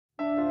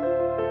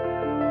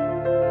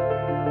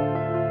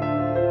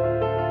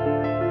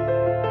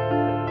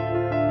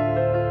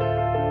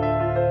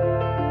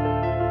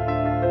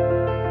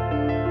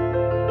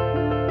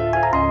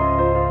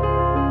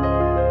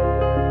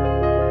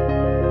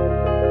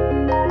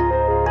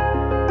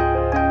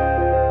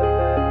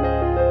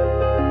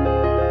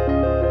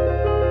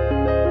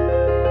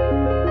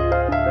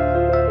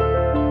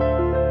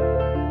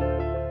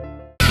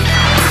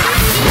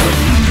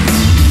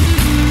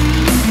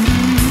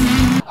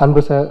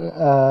அன்பு சார்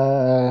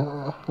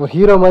ஒரு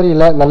ஹீரோ மாதிரி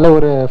இல்லை, நல்ல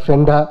ஒரு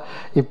ஃப்ரெண்டாக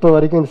இப்போ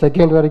வரைக்கும் இந்த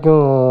செகண்ட்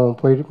வரைக்கும்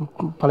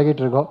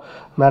பழகிட்டு இருக்கோம்.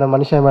 மேடம்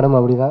மனிஷா மேடம்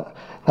அப்படி தான்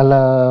நல்ல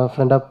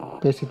ஃப்ரெண்டாக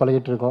பேசி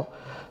பழகிட்டு இருக்கோம்.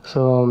 ஸோ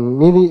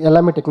மீதி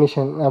எல்லாமே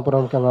டெக்னீஷியன்.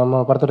 அப்புறம்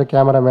நம்ம படத்தோட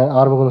cameraman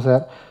Arumugam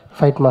sir,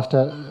 fight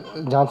master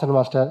Johnson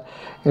master,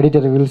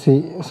 editor வில்சி,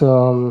 so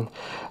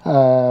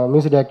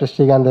music director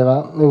Srikanth தேவா,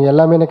 இவங்க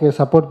எல்லாமே எனக்கு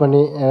சப்போர்ட் பண்ணி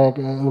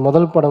எனக்கு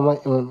முதல் படம்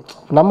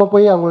நம்ம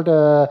போய் அவங்கள்ட்ட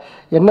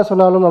என்ன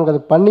சொன்னாலும் நமக்கு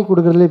அது பண்ணி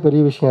கொடுக்குறதுலே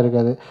பெரிய விஷயம்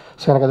இருக்காது.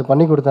 ஸோ எனக்கு அது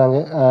பண்ணி கொடுத்தாங்க,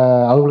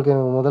 அவங்களுக்கு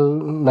முதல்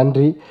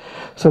நன்றி.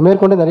 ஸோ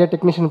மேற்கொண்டு நிறைய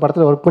டெக்னீஷியன்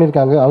படத்தில் ஒர்க்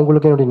பண்ணியிருக்காங்க,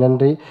 அவங்களுக்கு என்னுடைய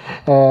நன்றி.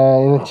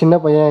 சின்ன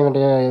பையன்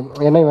இவனுடைய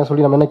என்ன இவன்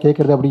சொல்லி நம்ம என்ன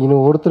கேட்குறது அப்படி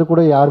இன்னும் ஒருத்தர்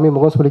கூட யாருமே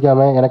முகம்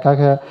சொல்லிக்காமல்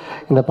எனக்காக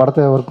இந்த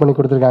படத்தை ஒர்க் பண்ணி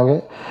கொடுத்துருக்காங்க.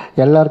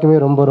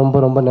 எல்லாருக்குமே ரொம்ப ரொம்ப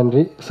ரொம்ப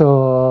நன்றி. ஸோ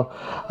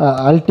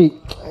அல்டி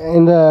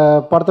இந்த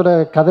படத்தோட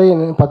கதை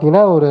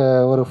பார்த்திங்கன்னா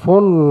ஒரு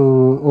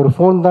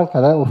ஃபோன் தான்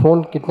கதை, ஒரு ஃபோன்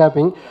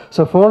கிட்னாப்பிங்.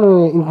 ஸோ ஃபோனு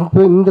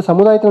இப்போ இந்த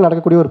சமுதாயத்தில்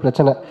நடக்கக்கூடிய ஒரு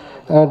பிரச்சனை.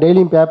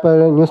 டெய்லியும்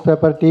பேப்பர், நியூஸ்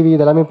பேப்பர், டிவி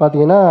இதெல்லாமே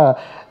பார்த்திங்கன்னா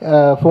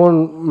ஃபோன்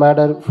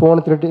மேடர்,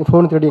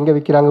 ஃபோன் திருடி எங்கே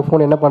விற்கிறாங்க,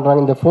 ஃபோன் என்ன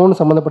பண்ணுறாங்க, இந்த ஃபோன்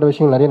சம்மந்தப்பட்ட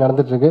விஷயங்கள் நிறைய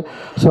நடந்துகிட்ருக்கு.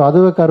 ஸோ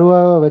அதுவை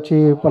கருவாக வச்சு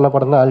பண்ண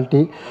படம் தான்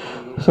அல்டி.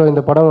 ஸோ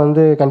இந்த படம்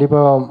வந்து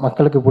கண்டிப்பாக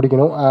மக்களுக்கு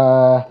பிடிக்கணும்.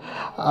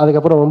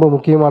 அதுக்கப்புறம் ரொம்ப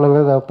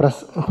முக்கியமானவங்க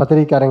ப்ரெஸ்,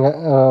 பத்திரிக்கைக்காரங்க,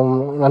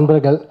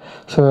 நண்பர்கள்.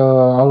 ஸோ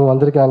அவங்க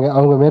வந்திருக்காங்க,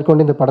 அவங்க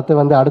மேற்கொண்டு இந்த படத்தை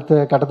வந்து அடுத்த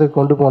கட்டத்துக்கு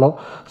கொண்டு போனோம்.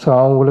 ஸோ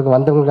அவங்களுக்கு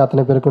வந்தவங்களுக்கு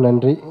அத்தனை பேருக்கும்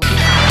நன்றி.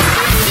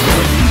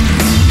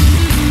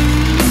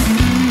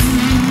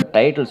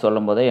 டைட்டில்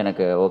சொல்லும் போதே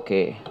எனக்கு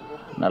ஓகே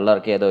நல்லா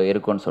இருக்கு, ஏதோ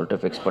இருக்குன்னு சொல்லிட்டு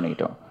ஃபிக்ஸ்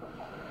பண்ணிக்கிட்டோம்.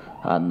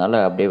 அதனால்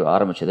அப்படியே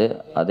ஆரம்பிச்சது.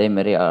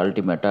 அதேமாரி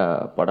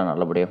அல்டிமேட்டாக படம்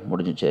நல்லபடியாக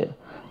முடிஞ்சிச்சு.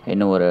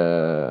 இன்னும் ஒரு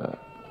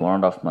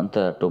 1.5 month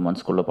 2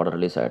 monthsக்குள்ளே படம்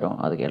ரிலீஸ் ஆகிடும்.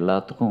 அதுக்கு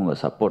எல்லாத்துக்கும் உங்கள்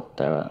சப்போர்ட்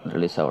தேவை.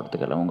 ரிலீஸ்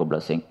ஆகிறதுக்கு எல்லாம் உங்கள்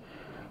பிளஸ்ஸிங்.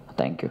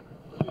 தேங்க்யூ.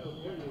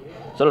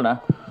 சொல்லுண்ணா.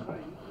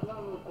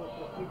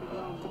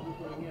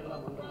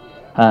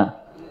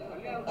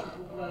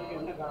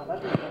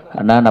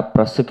 அண்ணா நான்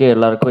ப்ரெஸ்ஸுக்கு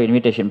எல்லாருக்கும்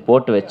இன்விடேஷன்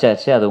போட்டு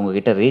வச்சாச்சு. அது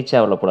உங்ககிட்ட ரீச்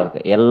ஆகல போல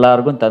இருக்குது.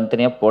 எல்லாருக்கும்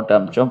தனித்தனியாக போட்டு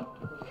அனுப்பிச்சோம்.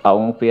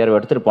 அவங்க பேர்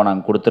எடுத்துகிட்டு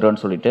போனாங்க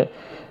கொடுத்துருன்னு சொல்லிட்டு.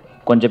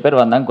 கொஞ்சம் பேர்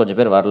வந்தாங்க, கொஞ்சம்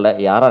பேர் வரல.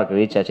 யாராருக்கு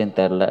ரீச் ஆச்சுன்னு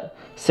தெரில.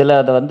 சில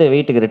அதை வந்து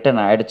வீட்டுக்கு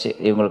ரிட்டர்ன் ஆகிடுச்சு.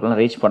 இவங்களுக்குலாம்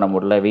ரீச் பண்ண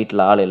முடியல,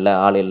 வீட்டில் ஆள்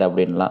இல்லை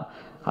அப்படின்லாம்.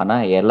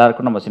 ஆனால்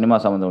எல்லாருக்கும் நம்ம சினிமா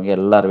சம்மந்தவங்க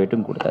எல்லார்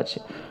வீட்டுக்கும் கொடுத்தாச்சு.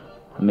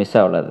 மிஸ்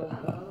ஆகலாது.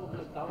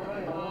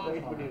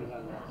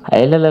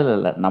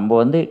 இல்லை நம்ம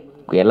வந்து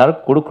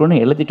எல்லாருக்கும்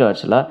கொடுக்கணும்னு எழுதிட்டோம்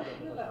ஆக்சுவலாக.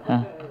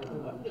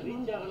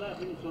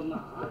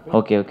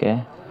 ஓகே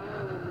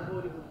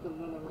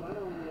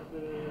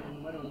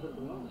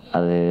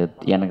அது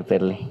எனக்கு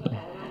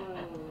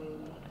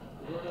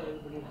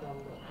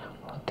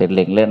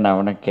தெரியலைங்களே. நான்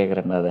அவனை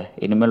கேட்குறேன். அதை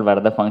இனிமேல்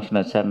வேறு எதாவது ஃபங்க்ஷன்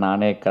வச்சா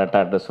நானே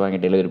கரெக்டாக அட்ரஸ் வாங்கி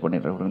டெலிவரி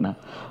பண்ணிடுறேன்.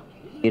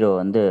 ஹீரோ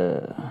வந்து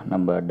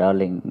நம்ம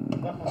டார்லிங்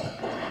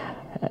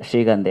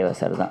ஸ்ரீகாந்த் தேவா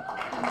சார் தான்.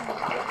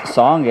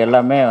 சாங்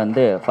எல்லாமே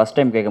வந்து ஃபஸ்ட்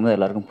டைம் கேட்கும்போது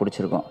எல்லாருக்கும்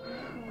பிடிச்சிருக்கும்.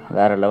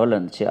 வேறு லெவலில்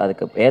இருந்துச்சு.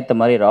 அதுக்கு ஏற்ற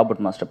மாதிரி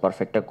ராபர்ட் மாஸ்டர்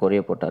பர்ஃபெக்டாக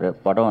கொரிய போட்டார்.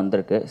 படம்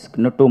வந்திருக்கு.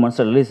 இன்னும் 2 months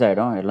ரிலீஸ்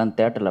ஆகிடும். எல்லாம்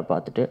தேட்டரில்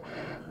பார்த்துட்டு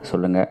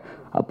சொல்லுங்கள்.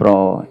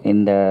 அப்புறம்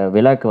இந்த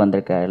விழாக்கு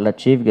வந்திருக்க எல்லா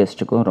சீஃப்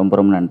கெஸ்ட்டுக்கும் ரொம்ப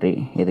ரொம்ப நன்றி.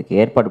 இதுக்கு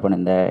ஏற்பாடு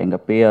பண்ணியிருந்த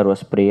எங்கள்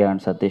பிஆர்ஓஸ் பிரியா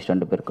அண்ட் சதீஷ்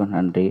 2 பேருக்கும்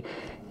நன்றி.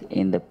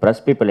 இந்த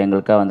ப்ரெஸ் பீப்புள்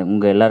எங்களுக்காக வந்து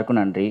உங்கள் எல்லாருக்கும்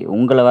நன்றி.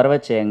 உங்களை வர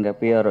வச்ச எங்கள்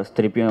பிஆர்ஓஸ்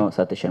திருப்பியும்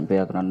சதீஷ் அண்ட்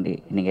பிரியாவுக்கு நன்றி.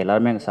 நீங்கள்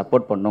எல்லாருமே எங்கள்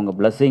சப்போர்ட் பண்ணணும். உங்கள்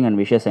பிளஸ்ஸிங்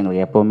அண்ட் விஷஸ்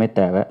எங்களுக்கு எப்போவுமே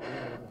தேவை.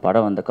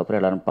 படம்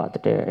வந்ததுக்கப்புறம் எல்லோரும்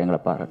பார்த்துட்டு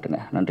எங்களை பாராட்டுங்க.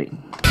 நன்றி.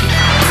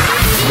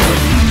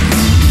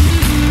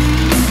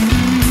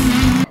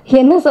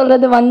 என்ன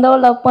சொல்கிறது, வந்தோம்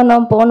லவ்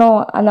பண்ணோம் போனோம்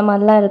அந்த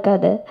மாதிரிலாம்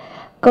இருக்காது.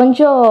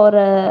 கொஞ்சம்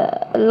ஒரு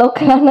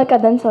லோக்கலான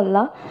கதைன்னு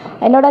சொல்லலாம்.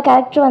 என்னோடய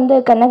கேரக்டர் வந்து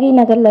கண்ணகி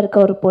நகரில் இருக்க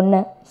ஒரு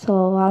பொண்ணு. ஸோ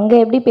அங்கே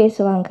எப்படி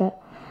பேசுவாங்க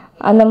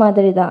அந்த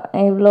மாதிரி தான்.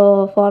 இவ்வளோ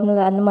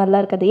ஃபார்முலா அந்த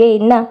மாதிரிலாம் இருக்காது.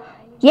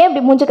 ஏன்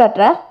இப்படி மூஞ்சி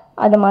காட்டுற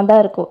அந்த மாதிரி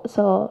தான் இருக்கும்.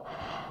 ஸோ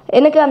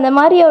எனக்கு அந்த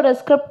மாதிரி ஒரு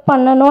ஸ்கிரிப்ட்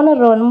பண்ணணும்னு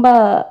ரொம்ப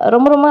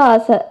ரொம்ப ரொம்ப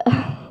ஆசை.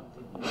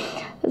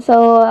 ஸோ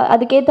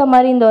அதுக்கேற்ற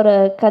மாதிரி இந்த ஒரு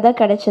கதை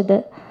கிடைச்சிது.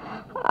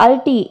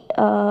 அல்டி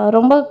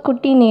ரொம்ப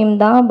குட்டி நேம்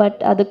தான், பட்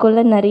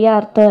அதுக்குள்ளே நிறைய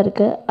அர்த்தம்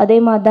இருக்குது. அதே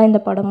மாதிரி தான் இந்த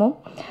படமும்.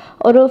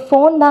 ஒரு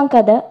ஃபோன் தான்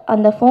கதை.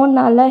 அந்த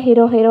ஃபோன்னால்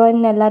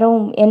ஹீரோயின்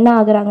எல்லோரும் என்ன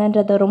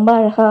ஆகுறாங்கன்றதை ரொம்ப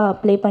அழகாக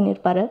ப்ளே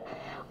பண்ணியிருப்பார்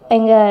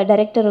எங்கள்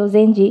டைரக்டர்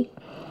உசேன்ஜி.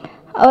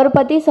 அவரை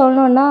பற்றி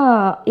சொல்லணுன்னா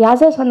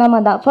யாசர் சொன்ன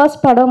மாதிரி தான்.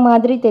 ஃபர்ஸ்ட் படம்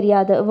மாதிரி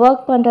தெரியாது.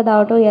 ஒர்க்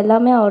பண்ணுறதாகட்டும்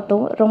எல்லாமே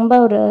ஆகட்டும், ரொம்ப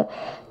ஒரு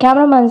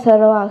கேமராமேன்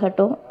சாரோ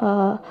ஆகட்டும்,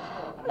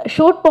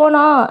 ஷூட்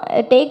போனால்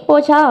டேக்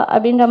போச்சா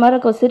அப்படின்ற மாதிரி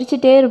இருக்கும்,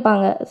 சிரிச்சிட்டே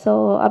இருப்பாங்க. ஸோ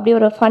அப்படி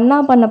ஒரு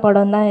ஃபன்னாக பண்ண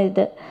படம் தான்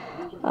இது.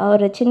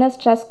 ஒரு சின்ன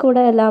ஸ்ட்ரெஸ்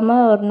கூட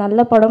இல்லாமல் ஒரு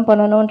நல்ல படம்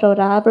பண்ணணுன்ற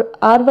ஒரு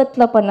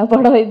ஆர்வத்தில் பண்ண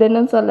படம்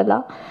இதுன்னு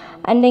சொல்லலாம்.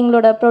 அண்ட்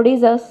எங்களோட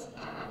ப்ரொடியூசர்ஸ்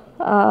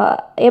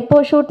எப்போ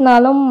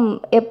ஷூட்னாலும்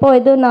எப்போ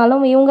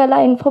எதுனாலும்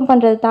இவங்கெல்லாம் இன்ஃபார்ம்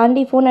பண்ணுறதை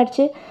தாண்டி ஃபோன்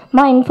அடித்து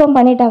இன்ஃபார்ம்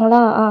பண்ணிட்டாங்களா,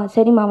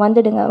 சரிம்மா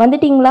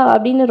வந்துட்டிங்களா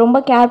அப்படின்னு ரொம்ப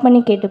கேர்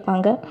பண்ணி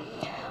கேட்டுப்பாங்க.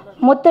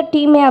 மொத்த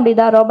டீமே அப்படி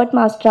தான். ராபர்ட்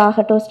மாஸ்டர்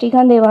ஆகட்டும்,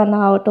 ஸ்ரீகாந்த் தேவானா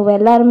ஆகட்டும்,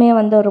 எல்லாருமே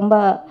வந்து ரொம்ப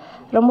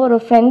ரொம்ப ஒரு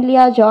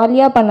ஃப்ரெண்ட்லியாக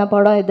ஜாலியாக பண்ண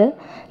படம் இது.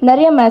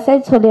 நிறைய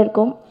மெசேஜ்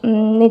சொல்லியிருக்கோம்.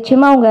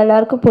 நிச்சயமாக அவங்க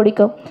எல்லாருக்கும்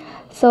பிடிக்கும்.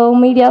 ஸோ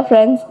மீடியா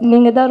ஃப்ரெண்ட்ஸ்,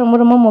 நீங்கள் தான் ரொம்ப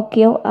ரொம்ப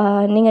முக்கியம்.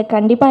 நீங்கள்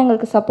கண்டிப்பாக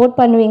எங்களுக்கு சப்போர்ட்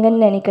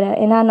பண்ணுவீங்கன்னு நினைக்கிறேன்.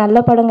 ஏன்னா நல்ல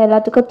படங்கள்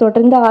எல்லாத்துக்கும்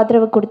தொடர்ந்து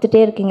ஆதரவு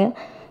கொடுத்துட்டே இருக்கீங்க.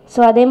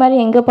 ஸோ அதே மாதிரி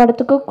எங்கள்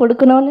படத்துக்கும்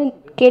கொடுக்கணும்னு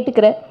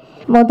கேட்டுக்கிறேன்.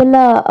 முதல்ல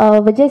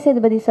விஜய்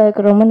சேதுபதி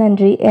சாருக்கு ரொம்ப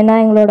நன்றி. ஏன்னா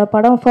எங்களோட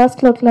படம்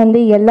ஃபர்ஸ்ட்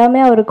லுக்லேருந்து எல்லாமே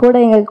அவர் கூட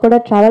எங்கள் கூட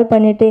ட்ராவல்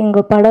பண்ணிவிட்டு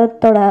எங்கள்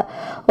படத்தோட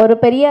ஒரு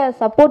பெரிய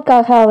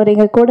சப்போர்ட்காக அவர்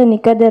எங்கள் கூட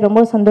நிற்கிறது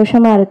ரொம்ப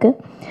சந்தோஷமாக இருக்குது.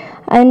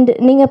 அண்ட்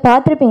நீங்கள்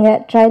பார்த்துருப்பீங்க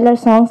ட்ரைலர்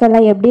சாங்ஸ்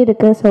எல்லாம் எப்படி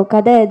இருக்குது. ஸோ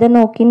கதை எதை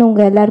நோக்கின்னு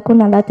உங்கள்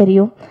எல்லாருக்கும் நல்லா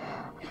தெரியும்.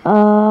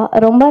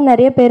 ரொம்ப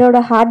நிறைய பேரோட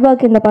ஹார்ட்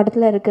ஒர்க் இந்த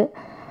படத்தில் இருக்குது.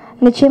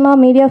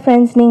 நிச்சயமாக மீடியா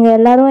ஃப்ரெண்ட்ஸ் நீங்கள்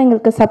எல்லோரும்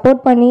எங்களுக்கு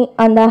சப்போர்ட் பண்ணி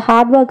அந்த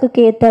ஹார்ட்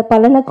ஒர்க்குக்கு ஏற்ற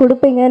பலனை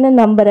கொடுப்பீங்கன்னு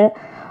நம்புகிறேன்.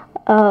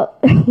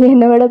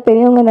 என்னை விட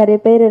பெரியவங்க நிறைய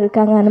பேர்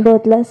இருக்காங்க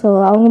அனுபவத்தில். ஸோ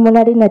அவங்க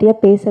முன்னாடி நிறைய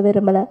பேச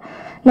விரும்பலை.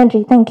 நன்றி,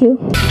 தேங்க்யூ.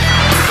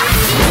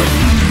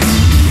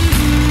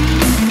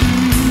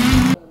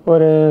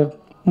 ஒரு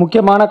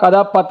முக்கியமான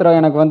கதாபாத்திரம்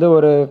எனக்கு வந்து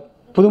ஒரு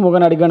புதுமுக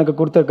நடிகனுக்கு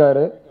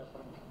கொடுத்துருக்காரு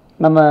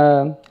நம்ம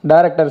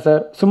டைரக்டர்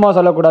சார். சும்மா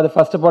சொல்லக்கூடாது,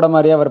 ஃபஸ்ட்டு படம்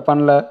மாதிரியே அவர்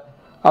பண்ணல.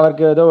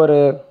 அவருக்கு ஏதோ ஒரு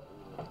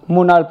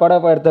 3-4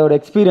 படம் எடுத்த ஒரு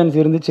எக்ஸ்பீரியன்ஸ்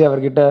இருந்துச்சு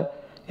அவர்கிட்ட.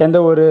 எந்த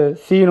ஒரு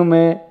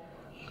சீனுமே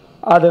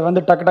அதை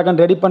வந்து டக்கு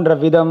டக்குன்னு ரெடி பண்ணுற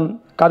விதம்,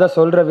 கதை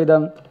சொல்கிற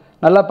விதம்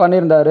நல்லா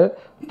பண்ணியிருந்தார்.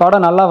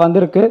 படம் நல்லா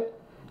வந்திருக்கு.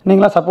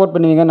 நீங்களாம் சப்போர்ட்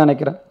பண்ணுவீங்கன்னு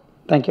நினைக்கிறேன்.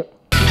 தேங்க்யூ.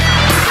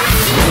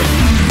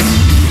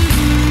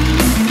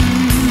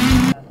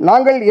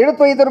 நாங்கள்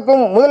எடுத்து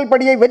வைத்திருக்கும் முதல்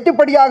படியை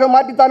வெற்றிப்படியாக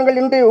மாற்றித்தார்கள்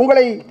என்று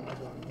உங்களை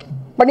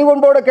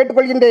பணிவொன்போடு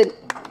கேட்டுக்கொள்கின்றேன்.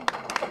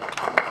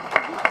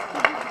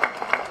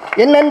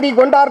 என் நன்றி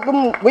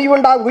கொண்டார்க்கும்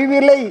உய்வுண்டா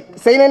உய்வில்லை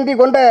செய் நன்றி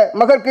கொண்ட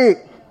மகற்கு.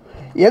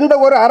 எந்த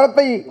ஒரு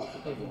அறத்தை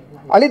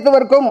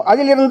அளித்தவர்க்கும்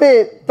அதிலிருந்து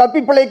தப்பி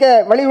பிழைக்க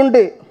வழி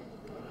உண்டு.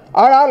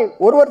 ஆனால்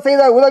ஒருவர்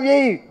செய்த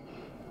உதவியை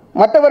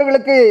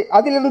மற்றவர்களுக்கு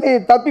அதிலிருந்து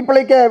தப்பி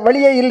பிழைக்க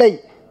வழியே இல்லை.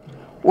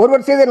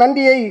 ஒருவர் செய்த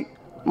நன்றியை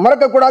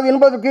மறக்கக்கூடாது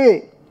என்பதற்கு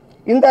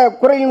இந்த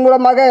குறையின்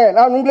மூலமாக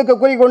நான் உங்களுக்கு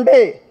கூறிக்கொண்டு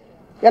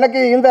எனக்கு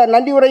இந்த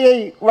நன்றி உரையை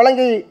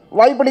வழங்கி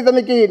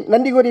வாய்ப்பளித்தமைக்கு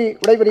நன்றி கூறி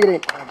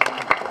விடைபெறுகிறேன்.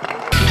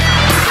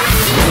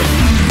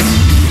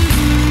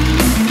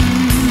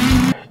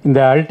 இந்த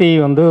அல்டி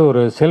வந்து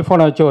ஒரு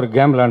செல்ஃபோனை வச்சு ஒரு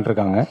கேம்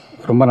விளாண்டுருக்காங்க.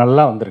 ரொம்ப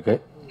நல்லா வந்திருக்கு.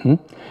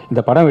 இந்த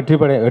படம்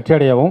வெற்றி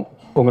அடையவும்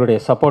உங்களுடைய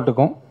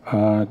சப்போர்ட்டுக்கும்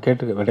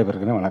கேட்டு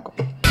விடைபெறுகிறேன். வணக்கம்.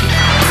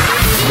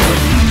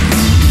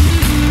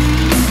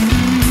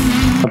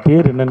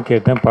 பேர் என்னன்னு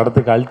கேட்டேன்.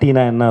 படத்துக்கு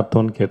அல்ட்டினா என்ன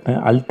அர்த்தம்னு கேட்டேன்.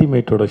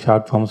 அல்டிமேட்டோட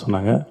ஷார்ட் ஃபார்ம்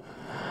சொன்னாங்க.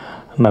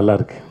 நல்லா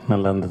இருக்கு,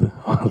 நல்லா இருந்தது.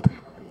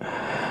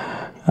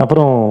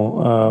 அப்புறம்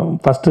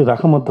ஃபஸ்ட்டு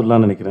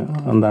ரஹமத்துல்லான்னு நினைக்கிறேன்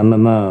அந்த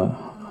அண்ணன் தான்.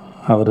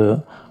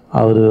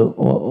 அவர்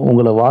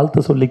உங்களை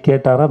வாழ்த்து சொல்லி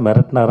கேட்டாரா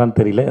மிரட்டினாரான்னு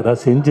தெரியல.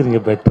 ஏதாவது செஞ்சுருங்க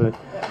பெட்ரு.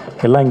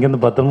 எல்லாம்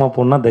இங்கேருந்து பத்திரமா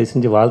போனால் தயவு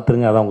செஞ்சு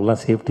வாழ்த்துருங்க. அதான்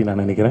அவங்களாம் சேஃப்டி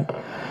நான் நினைக்கிறேன்.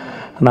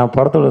 நான்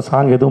படத்தோட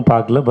சாங் எதுவும்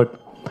பார்க்கல. பட்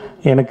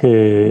எனக்கு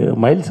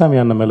மயில்சாமி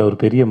அண்ணன் மேலே ஒரு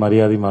பெரிய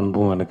மரியாதையும்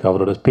அன்பும். எனக்கு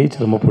அவரோட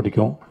ஸ்பீச் ரொம்ப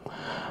பிடிக்கும்.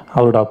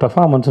 அவரோட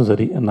பெர்ஃபார்மன்ஸும்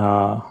சரி.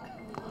 நான்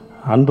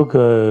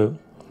அன்புக்கு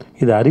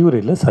இது அறிவுரை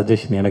இல்லை,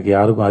 சஜஷன். எனக்கு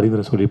யாருக்கும்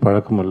அறிவுரை சொல்லி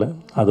பழக்கம் இல்லை,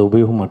 அது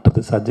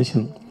உபயோகமற்றது.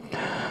 சஜஷன்.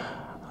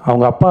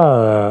 அவங்க அப்பா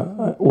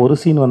ஒரு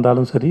சீன்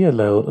வந்தாலும் சரி,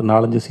 இல்லை ஒரு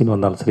 4-5 சீன்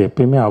வந்தாலும் சரி,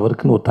 எப்பயுமே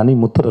அவருக்குன்னு ஒரு தனி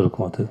முத்திரை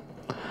இருக்கும். அது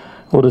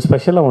ஒரு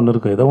ஸ்பெஷலாக ஒன்று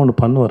இருக்கும். ஏதோ ஒன்று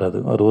பண்ணுவார்.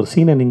 அது ஒரு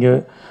சீனை நீங்கள்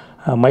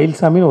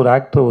மயில்சாமின்னு ஒரு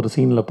ஆக்டர் ஒரு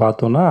சீனில்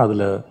பார்த்தோன்னா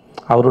அதில்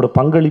அவரோட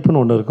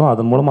பங்களிப்புன்னு ஒன்று இருக்கும்.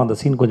 அதன் மூலமாக அந்த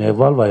சீன் கொஞ்சம்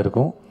எவால்வ்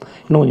ஆகிருக்கும்.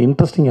 இன்னும் கொஞ்சம்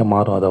இன்ட்ரெஸ்டிங்காக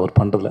மாறும் அது அவர்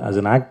பண்ணுறதுல. ஆஸ்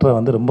அன் ஆக்டரை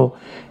வந்து ரொம்ப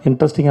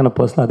இன்ட்ரெஸ்டிங்கான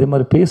பர்சன். அதே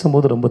மாதிரி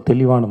பேசும்போது ரொம்ப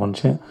தெளிவான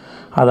மனுஷன்.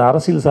 அது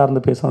அரசியல்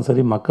சார்ந்து பேசினா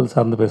சரி, மக்கள்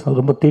சார்ந்து பேசினா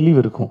ரொம்ப தெளிவு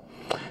இருக்கும்.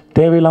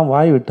 தேவையெல்லாம்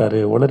வாய் விட்டார்,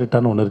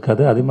 உளறிட்டார்னு ஒன்று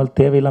இருக்காது. அதே மாதிரி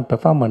தேவையெல்லாம்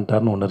பெர்ஃபார்ம்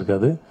பண்ணிட்டார்னு ஒன்று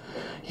இருக்காது.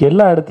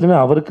 எல்லா இடத்துலையுமே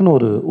அவருக்குன்னு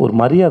ஒரு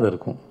மரியாதை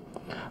இருக்கும்.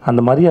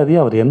 அந்த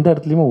மரியாதையை அவர் எந்த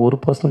இடத்துலையுமே ஒரு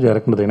பர்சன்டேஜ்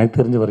இறக்குனது எனக்கு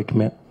தெரிஞ்ச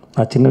வரைக்குமே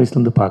நான் சின்ன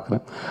வயசுலேருந்து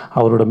பார்க்குறேன்.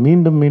 அவரோட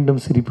மீண்டும் மீண்டும்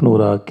சிரிப்புன்னு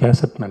ஒரு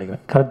கேசட்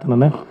நினைக்கிறேன். கரெக்ட்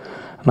தானே?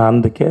 நான்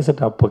அந்த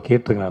கேசட் அப்போ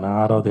கேட்டிருக்கேன். நான்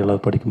 6வது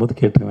 7வது படிக்கும்போது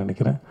கேட்டிருக்கேன்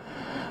நினைக்கிறேன்.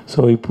 ஸோ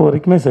இப்போ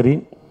வரைக்குமே சரி.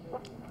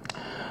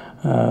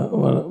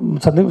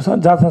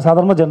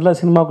 சாதாரணமாக ஜென்ரலாக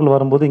சினிமாக்குள்ளே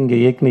வரும்போது இங்கே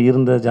ஏற்கனவே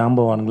இருந்த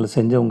ஜாம்பவான்களை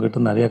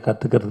செஞ்சவங்ககிட்ட நிறையா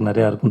கற்றுக்கிறதுக்கு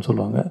நிறையா இருக்குன்னு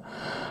சொல்லுவாங்க.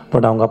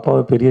 பட் அவங்க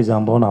அப்பாவை பெரிய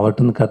ஜாம்பவான்,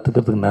 அவர்கிட்ட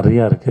கற்றுக்கிறதுக்கு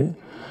நிறையா இருக்குது.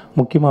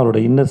 முக்கியமாக அவரோட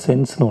இன்னர்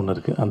சென்ஸ்னு ஒன்று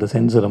இருக்குது. அந்த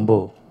சென்ஸ்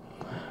ரொம்ப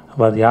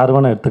அது யார்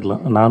வேணால்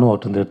எடுத்துக்கலாம். நானும்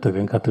அவர்கிட்ட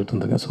எடுத்துருக்கேன், கற்றுக்கிட்டு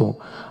இருந்திருக்கேன். ஸோ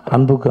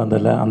அன்புக்கு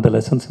அந்த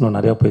லெசன்ஸ் இன்னும்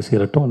நிறையா போய்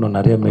சேரட்டும், இன்னும்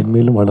நிறையா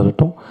மென்மேலும்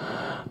வளரட்டும்.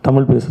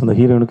 தமிழ் பேசுகிற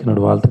ஹீரோயினுக்கு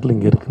என்னோடய வாழ்த்துக்கள்.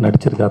 இங்கே இருக்குது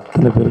நடிச்சிருக்க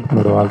அத்தனை பேருக்கு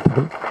என்னோடய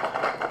வாழ்த்துக்கள்.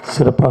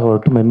 சிறப்பாக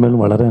வரட்டும்,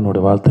 மென்மேலும் வளர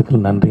என்னோடய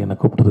வாழ்த்துக்கள். நன்றி. என்னை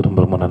கூப்பிட்டது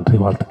ரொம்ப ரொம்ப நன்றி.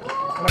 வாழ்த்துக்கள்.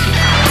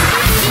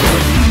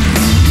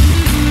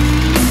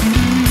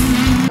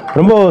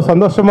 ரொம்ப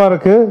சந்தோஷமாக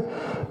இருக்குது.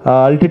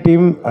 அல்டி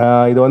டீம்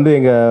இது வந்து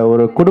எங்கள்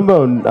ஒரு குடும்ப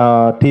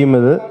டீம்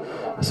இது.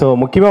 ஸோ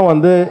முக்கியமாக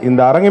வந்து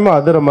இந்த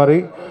அரங்கமாக அதிர மாதிரி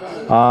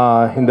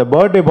இந்த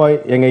பர்த்டே பாய்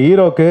எங்கள்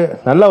ஹீரோவுக்கு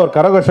நல்ல ஒரு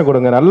கரகோஷம்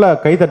கொடுங்க, நல்ல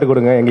கைத்தட்டு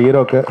கொடுங்க எங்கள்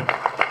ஹீரோவுக்கு.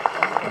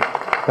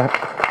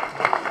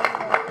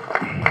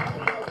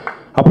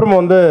 அப்புறமா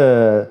வந்து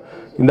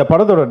இந்த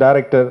படத்தோட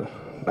டைரக்டர்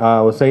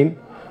ஹுசைன்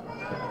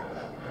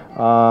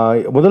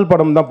முதல்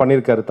படம் தான்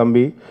பண்ணியிருக்காரு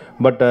தம்பி.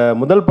 பட்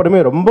முதல்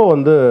படமே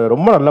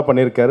ரொம்ப நல்லா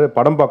பண்ணியிருக்காரு.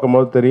 படம்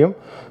பார்க்கும்போது தெரியும்.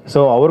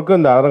 ஸோ அவருக்கும்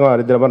இந்த அரங்கம்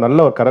அறிஞர்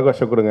நல்ல ஒரு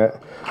கரகோஷம் கொடுங்க.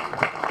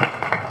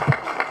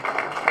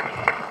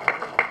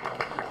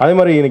 அதே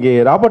மாதிரி இன்றைக்கி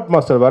ராபர்ட்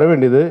மாஸ்டர் வர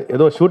வேண்டியது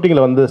ஏதோ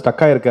ஷூட்டிங்கில் வந்து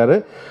ஸ்டக் ஆகிருக்காரு.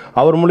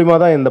 அவர் மூலிமா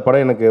தான் இந்த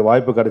படம் எனக்கு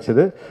வாய்ப்பு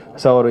கிடச்சிது.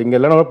 ஸோ அவர் இங்கே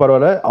இல்லைனா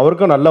பரவாயில்ல,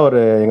 அவருக்கும் நல்ல ஒரு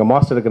எங்கள்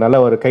மாஸ்டருக்கு நல்ல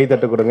ஒரு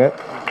கைத்தட்டு கொடுங்க.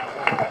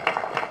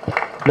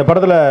 இந்த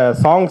படத்தில்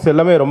சாங்ஸ்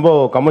எல்லாமே ரொம்ப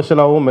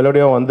கமர்ஷியலாகவும்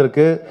மெலோடியாகவும்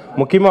வந்திருக்கு.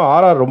 முக்கியமாக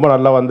ஆர்ஆர் ரொம்ப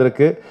நல்லா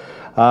வந்திருக்கு.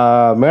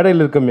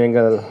 மேடையில் இருக்கும்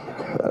எங்கள்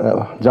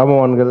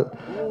ஜாமவான்கள்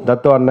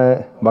தத்து அண்ணன்,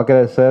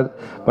 பக்யராஜ் சார்,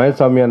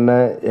 மயில்சாமி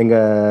அண்ணன்,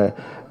 எங்கள்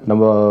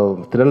நம்ம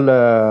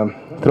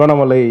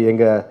திருவண்ணாமலை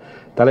எங்கள்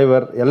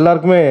தலைவர்,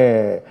 எல்லாருக்குமே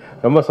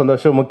ரொம்ப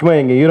சந்தோஷம்.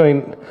 முக்கியமாக எங்கள்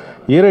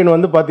ஹீரோயின்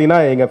வந்து பார்த்திங்கன்னா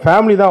எங்கள்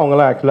ஃபேமிலி தான்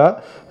அவங்களாம் ஆக்சுவலாக.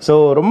 ஸோ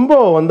ரொம்ப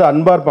வந்து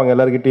அன்பாக இருப்பாங்க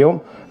எல்லாருக்கிட்டேயும்.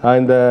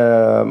 இந்த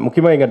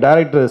முக்கியமாக எங்கள்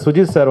டைரக்டர்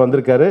சுஜித் சார்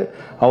வந்திருக்காரு.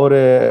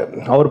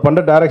 அவர்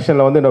பண்ணுற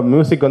டைரக்ஷனில் வந்து இந்த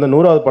மியூசிக் வந்து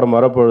 100வது படம்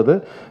வரப்போகுது.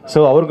 ஸோ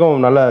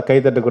அவருக்கும் நல்ல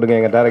கைத்தட்டு கொடுங்க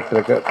எங்கள்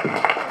டைரக்டருக்கு.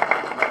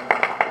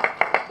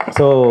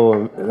 So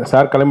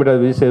sir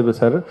கிளம்பிட்டார், Vijay Sethupathi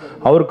sir,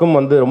 அவருக்கும்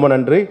வந்து ரொம்ப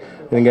நன்றி.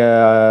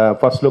 நீங்கள்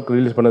ஃபர்ஸ்ட் லுக்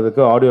ரிலீஸ்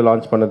பண்ணதுக்கு, ஆடியோ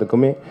லான்ச்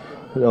பண்ணதுக்குமே.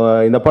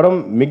 இந்த படம்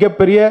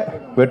மிகப்பெரிய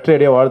வெற்றி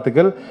அடைய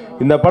வாழ்த்துக்கள்.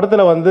 இந்த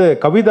படத்தில் வந்து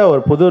கவிதா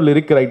ஒரு புது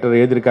லிரிக் ரைட்டர்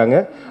எழுதியிருக்காங்க.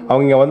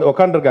 அவங்க இங்கே வந்து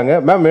உட்காந்துருக்காங்க.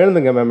 மேம்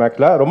எழுதுங்க மேம்,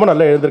 ஆக்சுவலாக ரொம்ப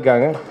நல்லா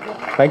எழுதியிருக்காங்க.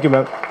 Thank you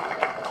ma'am.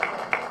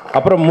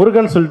 அப்புறம்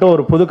முருகன் சொல்லிட்டு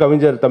ஒரு புது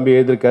கவிஞர் தம்பி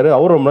எழுதியிருக்காரு.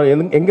 அவரும் ரொம்ப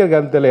எங்கே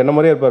இருக்காருன்னு தெரியல, என்ன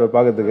மாதிரியே இருப்பார்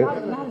பார்க்கறதுக்கு.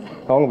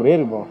 அவங்க அப்படியே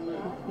இருப்போம்.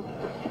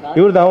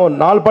 இவர் தான் ஒரு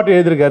 4 பாட்டு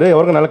எழுதியிருக்காரு.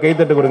 அவருக்கு நல்லா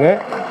கைத்தட்டு கொடுங்க.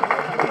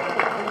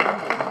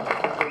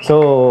 ஸோ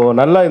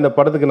நல்லா இந்த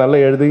படத்துக்கு நல்லா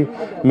எழுதி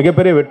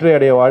மிகப்பெரிய வெற்றி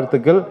அடைய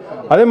வாழ்த்துக்கள்.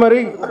 அதே மாதிரி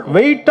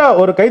வெயிட்டாக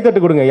ஒரு கைத்தட்டு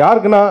கொடுங்க.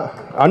 யாருக்குன்னா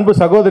அன்பு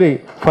சகோதரி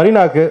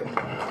ஃபரினாக்கு.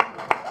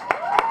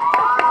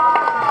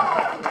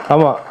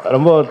 ஆமாம்,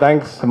 ரொம்ப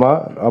தேங்க்ஸ்மா.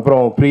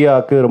 அப்புறம்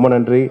பிரியாவுக்கு ரொம்ப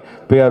நன்றி,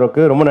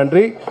 பிரியாருக்கு ரொம்ப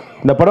நன்றி.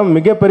 இந்த படம்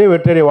மிகப்பெரிய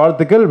வெற்றி அடைய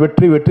வாழ்த்துக்கள்.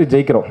 வெற்றி வெற்றி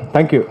ஜெயிக்கிறோம்.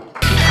 தேங்க்யூ.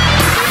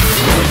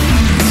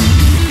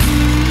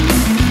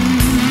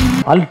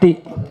 அல்டி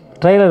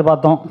ட்ரெய்லர்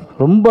பார்த்தோம்,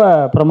 ரொம்ப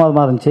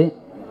பிரமாதமாக இருந்துச்சு.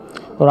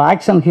 ஒரு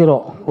ஆக்ஷன் ஹீரோ,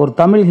 ஒரு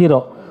தமிழ் ஹீரோ,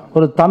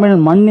 ஒரு தமிழ்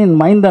மண்ணின்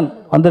மைந்தன்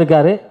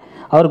வந்திருக்காரு.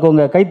 அவருக்கு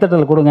உங்கள்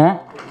கைத்தட்டல் கொடுங்க.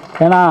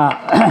 ஏன்னா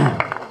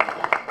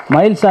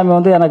மயில்சாமி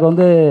வந்து எனக்கு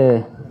வந்து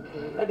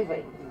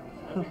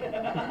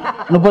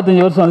 35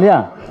 வருஷம் இல்லையா,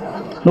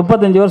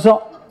 35 வருஷம்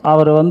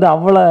அவர் வந்து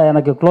அவ்வளோ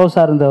எனக்கு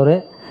க்ளோஸாக இருந்தவர்,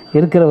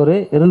 இருக்கிறவர்,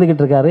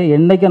 இருந்துக்கிட்டு இருக்காரு.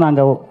 என்றைக்கும்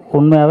நாங்கள்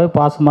உண்மையாகவே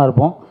பாசமாக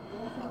இருப்போம்.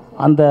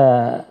 அந்த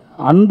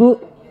அன்பு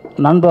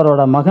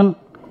நண்பரோட மகன்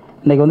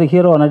இன்றைக்கி வந்து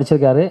ஹீரோவாக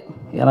நடிச்சிருக்காரு.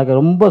 எனக்கு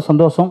ரொம்ப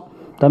சந்தோஷம்.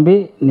 தம்பி,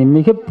 நீ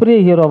மிகப்பெரிய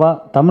ஹீரோவாக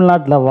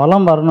தமிழ்நாட்டில்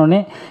வலம் வரணும்னு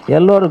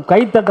எல்லோரும்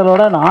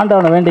கைத்தட்டலோடு நான்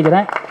ஆண்டவனை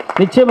வேண்டிக்கிறேன்.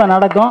 நிச்சயமாக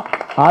நடக்கும்.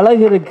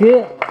 அழகு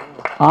இருக்குது,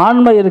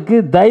 ஆண்மை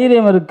இருக்குது,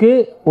 தைரியம்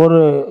இருக்குது, ஒரு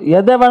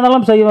எதை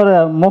வேணாலும்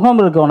செய்கிற முகம்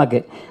இருக்குது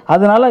உனக்கு.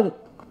 அதனால்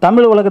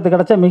தமிழ் உலகத்துக்கு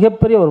கிடச்ச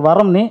மிகப்பெரிய ஒரு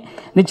வரம் நீ.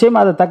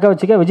 நிச்சயமாக அதை தக்க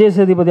வச்சுக்க. விஜய்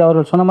சேதுபதி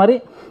அவர்கள் சொன்ன மாதிரி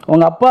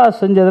உங்கள் அப்பா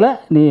செஞ்சதில்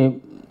நீ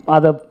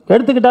அதை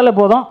எடுத்துக்கிட்டாலே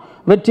போதும்,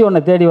 வெற்றி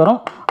உன்னை தேடி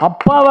வரும்.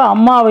 அப்பாவை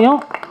அம்மாவையும்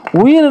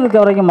உயிர் இருக்க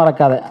வரைக்கும்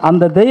மறக்காத,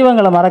 அந்த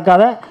தெய்வங்களை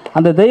மறக்காத.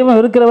 அந்த தெய்வம்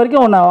இருக்கிற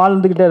வரைக்கும் உன்னை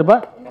வாழ்ந்துக்கிட்டே இருப்ப.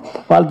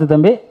 வாழ்த்து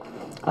தம்பி.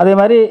 அதே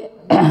மாதிரி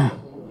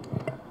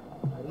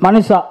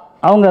மனிஷா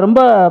அவங்க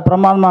ரொம்ப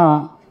பிரமாதமாக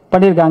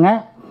பண்ணியிருக்காங்க.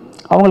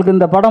 அவங்களுக்கு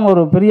இந்த படம்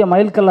ஒரு பெரிய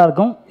மைல்கல்லாக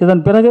இருக்கும்.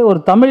 இதன் பிறகு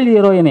ஒரு தமிழ்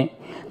ஹீரோயினி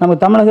நம்ம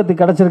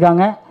தமிழகத்துக்கு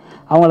கிடச்சிருக்காங்க.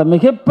 அவங்கள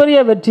மிகப்பெரிய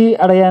வெற்றி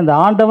அடைய இந்த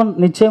ஆண்டவன்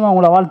நிச்சயமாக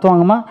அவங்கள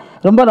வாழ்த்துவாங்கம்மா.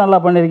 ரொம்ப நல்லா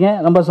பண்ணியிருக்கேன்,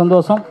 ரொம்ப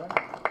சந்தோஷம்.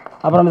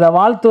 அப்புறம் இதை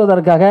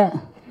வாழ்த்துவதற்காக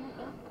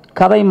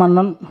கதை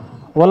மன்னன்,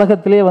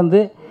 உலகத்திலே வந்து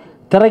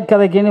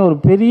திரைக்கதைக்குன்னு ஒரு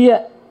பெரிய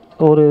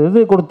ஒரு இது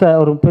கொடுத்த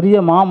ஒரு பெரிய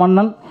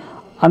மாமன்னன்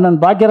அண்ணன்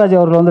பாக்யராஜ்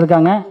அவர்கள்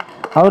வந்திருக்காங்க.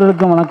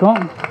 அவர்களுக்கும் வணக்கம்.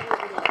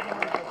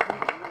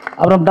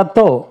 அப்புறம்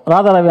டத்தோ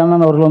ராதாரவி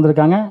அண்ணன் அவர்கள்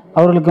வந்திருக்காங்க.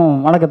 அவர்களுக்கும்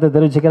வணக்கத்தை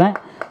தெரிவிச்சுக்கிறேன்.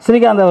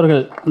 ஸ்ரீகாந்த்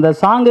அவர்கள் இந்த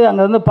சாங்கு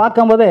அங்கே வந்து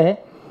பார்க்கும்போதே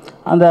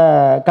அந்த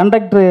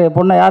கண்டக்டரு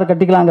பொண்ணை யார்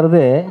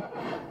கட்டிக்கலாங்கிறது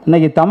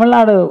இன்றைக்கி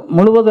தமிழ்நாடு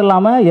முழுவதும்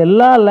இல்லாமல்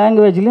எல்லா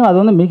லாங்குவேஜ்லேயும் அது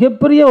வந்து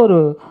மிகப்பெரிய ஒரு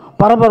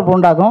பரபரப்பு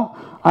உண்டாக்கும்.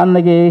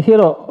 அன்றைக்கி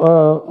ஹீரோ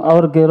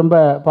அவருக்கு ரொம்ப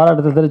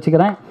பாராட்டத்தை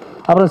தெரிவிச்சுக்கிறேன்.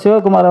 அப்புறம்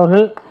சிவகுமார்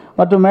அவர்கள்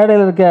மற்றும்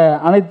மேடையில் இருக்க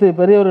அனைத்து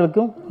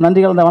பெரியவர்களுக்கும் நன்றி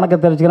கலந்த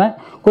வணக்கத்தை தெரிவிச்சுக்கிறேன்.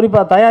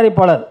 குறிப்பாக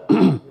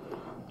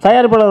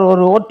தயாரிப்பாளர்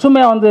ஒரு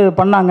ஒற்றுமையாக வந்து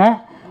பண்ணாங்க.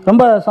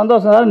 ரொம்ப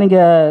சந்தோஷம் சார்.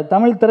 நீங்கள்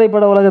தமிழ்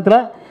திரைப்பட உலகத்தில்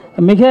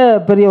மிக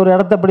பெரிய ஒரு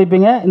இடத்த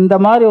பிடிப்பீங்க. இந்த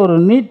மாதிரி ஒரு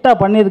நீட்டாக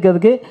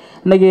பண்ணியிருக்கிறதுக்கு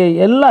இன்றைக்கி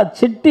எல்லா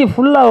சிட்டி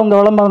ஃபுல்லாக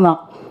உங்கள் விளம்பரம்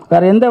தான்,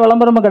 வேறு எந்த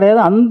விளம்பரமும் கிடையாது.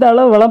 அந்த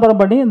அளவு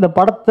விளம்பரம் பண்ணி இந்த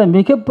படத்தை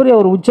மிகப்பெரிய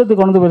ஒரு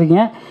உச்சத்துக்கு கொண்டு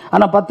போயிருக்கீங்க.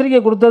 ஆனால்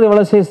பத்திரிக்கை கொடுத்தது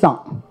இவ்வளோ சைஸ் தான்,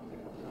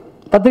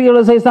 பத்திரிக்கை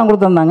இவ்வளோ சைஸ் தான்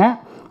கொடுத்துருந்தாங்க.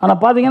 ஆனால்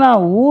பார்த்தீங்கன்னா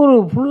ஊர்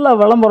ஃபுல்லாக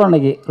விளம்பரம்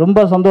இன்றைக்கி. ரொம்ப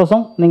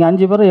சந்தோஷம். நீங்கள்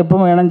 5 பேரும்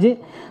எப்பவுமே இணைஞ்சு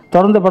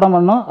தொடர்ந்து படம்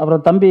பண்ணோம்.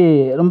 அப்புறம் தம்பி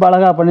ரொம்ப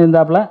அழகாக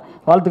பண்ணியிருந்தாப்புல.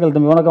 வாழ்த்துக்கள்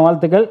தம்பி, வணக்கம்,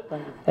 வாழ்த்துக்கள்.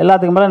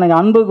 எல்லாத்துக்கும் மேலே இன்றைக்கி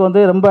அன்புக்கு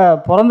வந்து ரொம்ப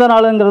பிறந்த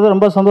நாளுங்கிறது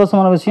ரொம்ப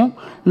சந்தோஷமான விஷயம்.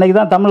 இன்றைக்கி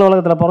தான் தமிழ்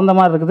உலகத்தில் பிறந்த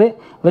மாதிரி இருக்குது.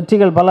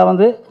 வெற்றிகள் பல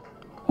வந்து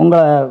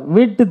உங்களை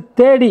வீட்டு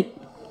தேடி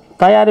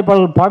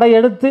தயாரிப்பாளர்கள்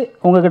படையெடுத்து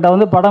உங்கள்கிட்ட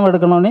வந்து படம்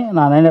எடுக்கணும்னு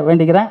நான்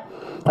வேண்டிக்கிறேன்.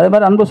 அதே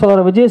மாதிரி அன்பு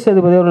சகோதரர் விஜய்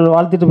சேதுபதி அவர்கள்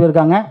வாழ்த்திட்டு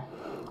போயிருக்காங்க.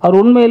 அவர்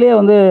உண்மையிலேயே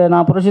வந்து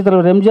நான் புரட்சித்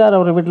தலைவர் எம்ஜிஆர்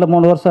அவர் வீட்டில்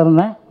 3 வருஷம்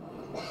இருந்தேன்.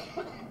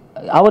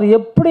 அவர்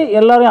எப்படி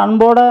எல்லாரையும்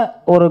அன்போட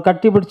ஒரு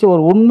கட்டி பிடிச்சி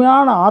ஒரு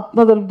உண்மையான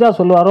ஆத்ம திருப்தியாக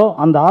சொல்லுவாரோ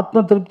அந்த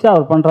ஆத்ம திருப்தியாக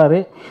அவர் பண்ணுறாரு.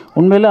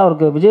 உண்மையிலே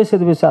அவருக்கு விஜய்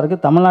சேதுபதி சாருக்கு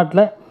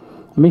தமிழ்நாட்டில்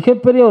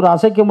மிகப்பெரிய ஒரு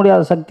அசைக்க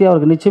முடியாத சக்தி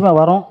அவருக்கு நிச்சயமாக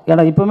வரும்.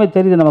 ஏன்னா இப்போவுமே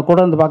தெரியுது, நம்ம கூட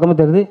இருந்து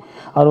பார்க்கும்போது தெரியுது.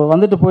 அவர்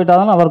வந்துட்டு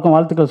போயிட்டாலும் அவருக்கும்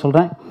வாழ்த்துக்கள்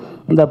சொல்கிறேன்.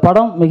 இந்த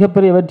படம்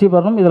மிகப்பெரிய வெற்றி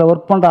பெறணும். இதில்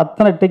ஒர்க் பண்ணுற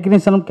அத்தனை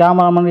டெக்னீஷியனும்,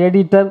 கேமராமேன்,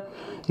 எடிட்டர்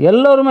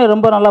எல்லோருமே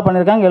ரொம்ப நல்லா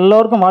பண்ணியிருக்காங்க.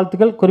 எல்லோருக்கும்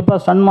வாழ்த்துக்கள். குறிப்பாக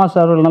சன்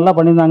மாஸ்டர் அவர்கள் நல்லா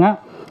பண்ணியிருந்தாங்க.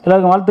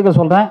 எல்லாருக்கும் வாழ்த்துக்கள்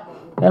சொல்கிறேன்.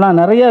 ஏன்னா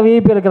நிறைய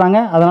விஐபி இருக்கிறாங்க.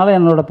 அதனால்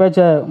என்னோடய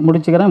பேச்சை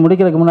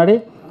முடிக்கிறதுக்கு முன்னாடி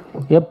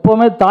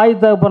எப்போவுமே தாய்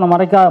தகப்பனை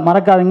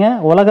மறக்காதீங்க.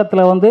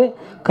 உலகத்தில் வந்து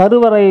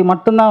கருவறை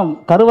மட்டும்தான்,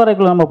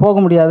 கருவறைக்குள்ளே நம்ம போக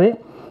முடியாது.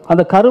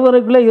 அந்த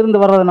கருவறைக்குள்ளே இருந்து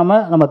வர்றதை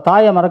நம்ம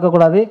தாயை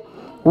மறக்கக்கூடாது.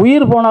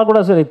 உயிர் போனால் கூட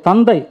சரி,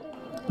 தந்தை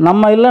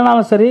நம்ம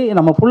இல்லைனாலும் சரி,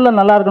 நம்ம புள்ள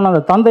நல்லா இருக்கணும்.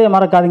 அந்த தந்தையை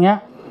மறக்காதீங்க.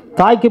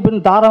 தாய்க்கு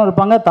பின் தாரம்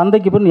இருப்பாங்க,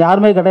 தந்தைக்கு பின்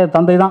யாருமே கிடையாது,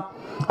 தந்தை தான்.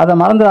 அதை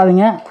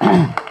மறந்துடாதீங்க.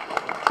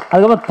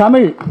 அதுக்கப்புறம்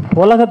தமிழ்,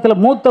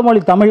 உலகத்தில் மூத்த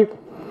மொழி தமிழ்.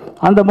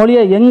 அந்த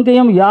மொழியை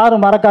எங்கேயும்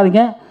யாரும்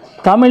மறக்காதீங்க.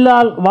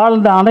 தமிழால்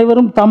வாழ்ந்த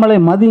அனைவரும் தமிழை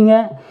மதிங்க.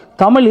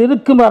 தமிழ்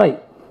இருக்கும் வரை,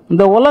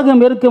 இந்த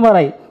உலகம் இருக்கும்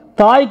வரை,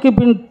 தாய்க்கு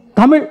பின்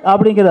தமிழ்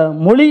அப்படிங்கிற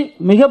மொழி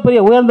மிகப்பெரிய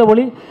உயர்ந்த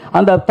மொழி.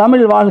 அந்த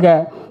தமிழ் வாழ்க,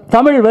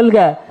 தமிழ் வெல்க,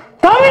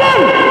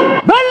 தமிழன்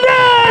வென்றே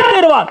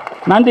தீருவான்.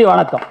 நன்றி,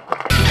 வணக்கம்.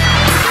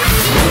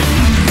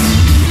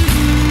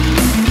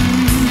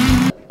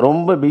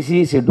 ரொம்ப பிஸி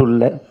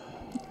ஷெட்யூலில்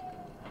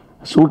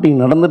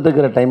ஷூட்டிங் நடந்துட்டு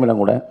இருக்கிற டைமில்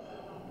கூட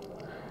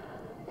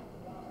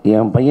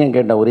என் பையன்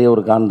கேட்ட ஒரே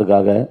ஒரு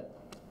காரணத்துக்காக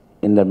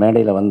இந்த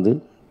மேடையில் வந்து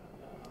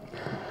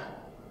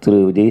திரு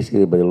விஜய்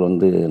சேதுபதி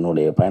வந்து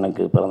என்னுடைய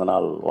பையனுக்கு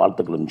பிறந்தநாள்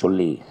வாழ்த்துக்களும்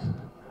சொல்லி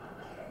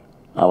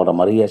அவரை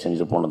மரியாதை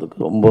செஞ்சு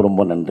போனதுக்கு ரொம்ப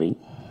ரொம்ப நன்றி.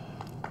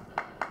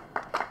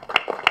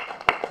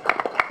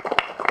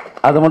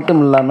 அது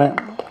மட்டும் இல்லாமல்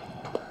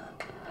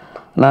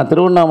நான்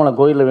திருவண்ணாமலை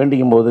கோயிலில்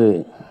வேண்டிக்கும் போது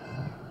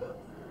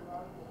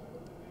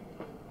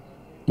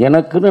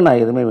எனக்குன்னு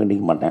நான் எதுவுமே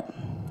வேண்டிக்க மாட்டேன்.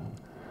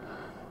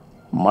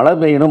 மழை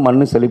பெய்யணும்,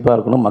 மண் செழிப்பாக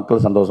இருக்கணும்,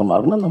 மக்கள் சந்தோஷமாக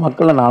இருக்கணும், அந்த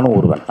மக்களை நானும்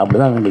ஒருவன் அப்படி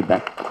தான்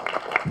வேண்டிப்பேன்.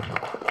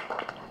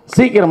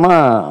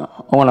 சீக்கிரமாக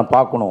அவனை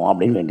பார்க்கணும்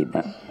அப்படின்னு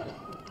வேண்டிப்பேன்.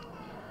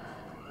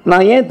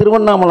 நான் ஏன்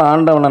திருவண்ணாமலை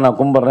ஆண்டவனை நான்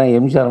கும்பிட்றேன்,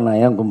 எம்ஜிஆரை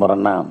நான் ஏன்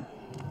கும்பிட்றேன்னா,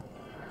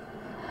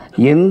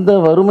 எந்த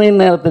வறுமை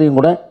நேரத்துலையும்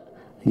கூட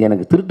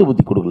எனக்கு திருட்டு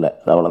புத்தி கொடுக்கல,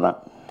 அது அவ்வளோதான்.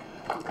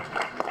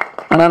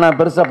 ஆனால் நான்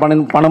பெருசாக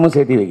பணமும்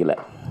சேர்த்து வைக்கல.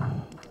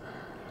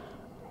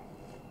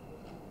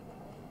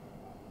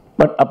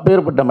 பட்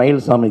அப்பேற்பட்ட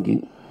மயில்சாமிக்கு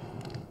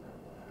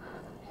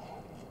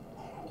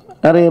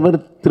நிறைய பேர்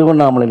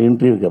திருவண்ணாமலையில்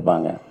இன்டர்வியூ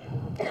கேட்பாங்க,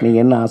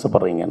 நீங்கள் என்ன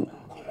ஆசைப்பட்றீங்கன்னு.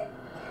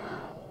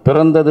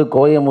 பிறந்தது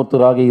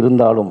கோயமுத்தூராக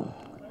இருந்தாலும்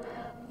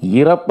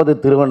இறப்பது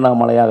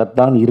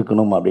திருவண்ணாமலையாகத்தான்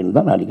இருக்கணும் அப்படின்னு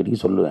தான் நான்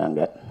அடிக்கடி சொல்லுவேன்.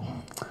 அங்கே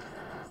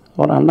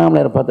ஒரு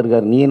அண்ணாமலையார்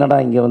பார்த்துருக்காரு, நீ என்னடா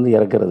இங்கே வந்து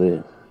இறக்குறது,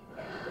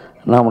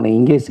 நான் உன்னை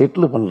இங்கே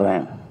செட்டில்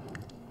பண்ணுறேன்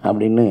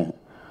அப்படின்னு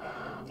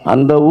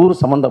அந்த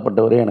ஊர்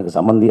சம்மந்தப்பட்டவரே எனக்கு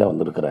சம்மந்தியாக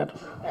வந்திருக்கிறார்.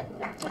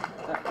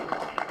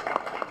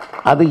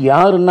 அது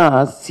யாருன்னா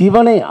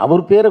சிவனே,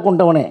 அவர் பேரை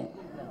கொண்டவனே.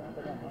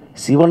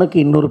 சிவனுக்கு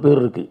இன்னொரு பேர்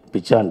இருக்குது,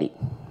 பிச்சாண்டி.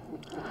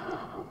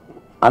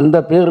 அந்த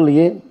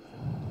பேர்லேயே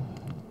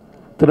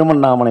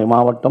திருவண்ணாமலை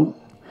மாவட்டம்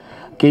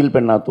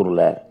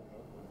கீழ்பெண்ணாத்தூரில்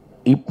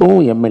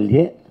இப்போவும்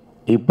எம்எல்ஏ,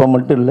 இப்போ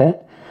மட்டும் இல்லை,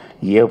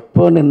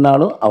 எப்போ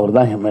நின்னாலும் அவர்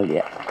தான்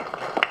எம்எல்ஏ.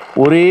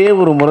 ஒரே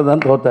ஒரு முறை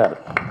தான் தோத்தார்.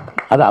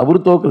 அது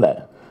அவர் தோக்கலை,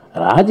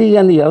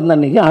 ராஜீவ்காந்தி இறந்த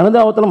அன்றைக்கி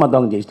அனுதாபத்தில்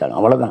மற்றவங்க ஜெயிச்சிட்டாங்க,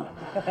 அவ்வளோதான்.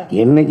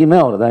 என்றைக்குமே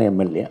அவர் தான்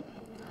எம்எல்ஏ.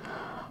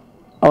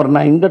 அவர்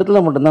நான் இந்த இடத்துல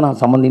மட்டும்தான்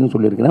நான் சம்மந்தின்னு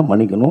சொல்லியிருக்கேன்,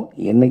 மன்னிக்கணும்.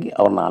 என்றைக்கு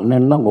அவர் நான்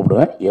அண்ணன் தான்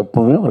கூப்பிடுவேன்,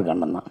 எப்போவுமே அவருக்கு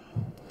அண்ணன் தான்.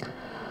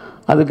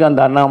 அதுக்கு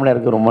அந்த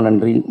அண்ணாமலையாருக்கு ரொம்ப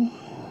நன்றி.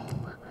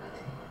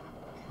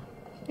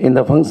 இந்த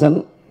ஃபங்க்ஷன்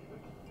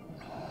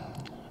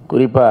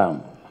குறிப்பாக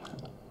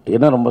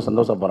என்ன ரொம்ப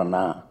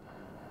சந்தோஷப்படுறேன்னா,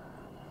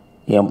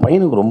 என்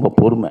பையனுக்கு ரொம்ப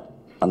பொறுமை.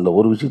 அந்த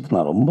ஒரு விஷயத்தை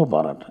நான் ரொம்ப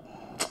பாராட்டுறேன்.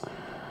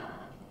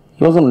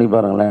 யோசனை பண்ணி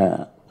பாருங்களேன்,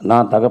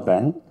 நான்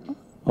தகப்பேன்,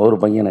 ஒரு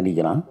பையன்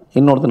நடிக்கிறான்,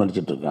 இன்னொருத்தர்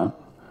நடிச்சிட்ருக்கான்.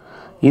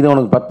 இது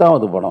அவனுக்கு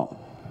 10வது படம்.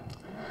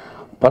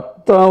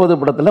 10வது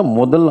படத்தில்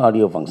முதல்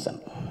ஆடியோ ஃபங்க்ஷன்.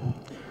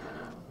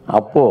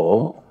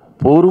 அப்போது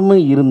பொறுமை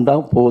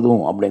இருந்தால்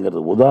போதும்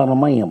அப்படிங்கிறது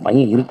உதாரணமாக என்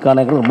பையன்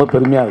இருக்கானேங்கிறது ரொம்ப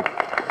பெருமையாக இருக்குது.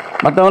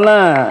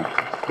 மற்றவங்களாம்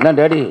என்ன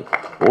டேடி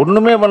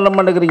ஒன்றுமே பண்ண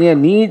மாட்டேங்கிறீங்க,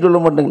 நீ சொல்ல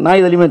மாட்டேங்க, நான்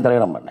இதுலேயுமே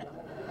தலையிட மாட்டேன்.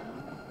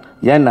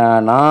 ஏன்னா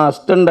நான்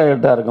அசிஸ்டன்ட்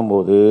டைரக்டராக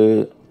இருக்கும்போது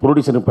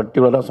ப்ரொடியூசருக்கு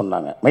பர்டிகுலராக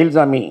சொன்னாங்க,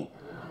 மயில்சாமி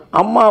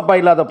அம்மா அப்பா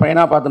இல்லாத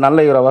பையனாக பார்த்து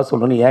நல்ல ஹீரோவாக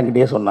சொல்லணும்னு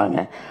என்கிட்டயே சொன்னாங்க.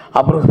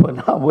 அப்புறம்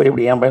நான் போய்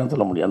எப்படி என் பையனை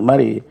சொல்ல முடியும். அந்த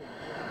மாதிரி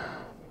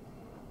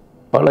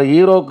பல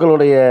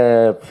ஹீரோக்களுடைய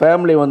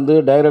ஃபேமிலி வந்து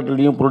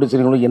டைரக்டர்லையும்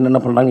ப்ரொடியூசர்களும் என்னென்ன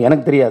பண்ணுறாங்க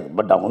எனக்கு தெரியாது,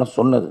 பட் அவங்களாம்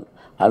சொன்னது.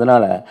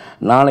 அதனால்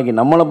நாளைக்கு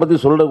நம்மளை பற்றி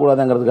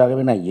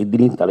சொல்லக்கூடாதுங்கிறதுக்காகவே நான்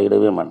எதிரையும்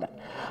தலையிடவே மாட்டேன்.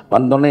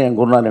 வந்தோடனே என்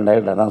குருநாதன்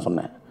டைரக்டர் தான்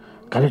சொன்னேன்,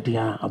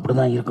 கரெக்டியா அப்படி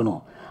தான்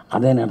இருக்கணும்,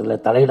 அதே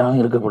நேரத்தில்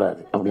தலையிடாமல்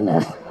இருக்கக்கூடாது அப்படின்னு.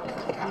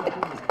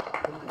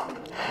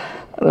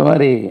 அது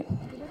மாதிரி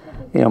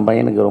என்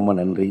பையனுக்கு ரொம்ப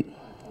நன்றி.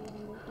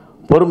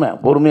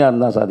 பொறுமையாக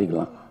இருந்தால்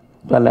சாதிக்கலாம்.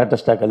 இப்போ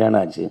லேட்டஸ்ட்டாக கல்யாணம்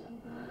ஆச்சு,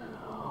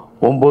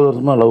 9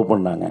 வருஷமாக லவ்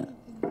பண்ணாங்க.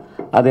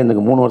 அது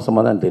எனக்கு 3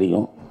 வருஷமாக தான்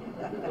தெரியும்.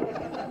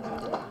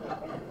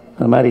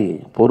 அது மாதிரி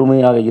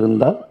பொறுமையாக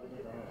இருந்தால்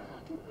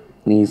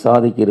நீ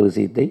சாதிக்கிற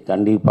விஷயத்தை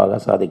கண்டிப்பாக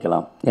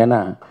சாதிக்கலாம். ஏன்னா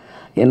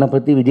என்னை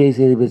பற்றி விஜய்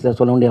சேதுபதி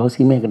சொல்ல வேண்டிய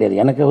அவசியமே கிடையாது,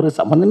 எனக்கு அவர்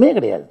சம்மந்தமே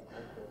கிடையாது.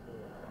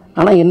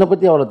 ஆனால் என்னை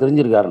பற்றி அவ்வளோ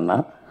தெரிஞ்சிருக்காருன்னா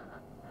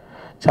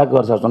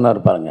சாக்குவார் சார்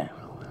சொன்னார் பாருங்க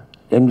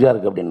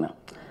எம்ஜிஆருக்கு அப்படின்னா.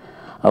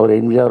 அவர்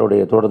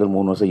எம்ஜிஆருடைய தோட்டத்தில்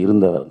 3 வருஷம்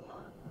இருந்தவர்.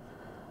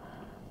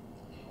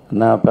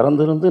 நான்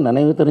பிறந்திருந்து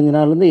நினைவு தெரிஞ்ச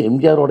நாள்லேருந்து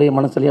எம்ஜிஆருடைய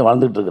மனசுலேயே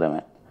வாழ்ந்துட்டு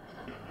இருக்கிறவன்.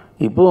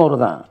 இப்போவும்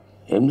அவர் தான்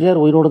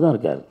எம்ஜிஆர் உயிரோடு தான்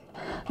இருக்கார்.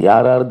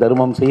 யார் யார்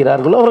தர்மம்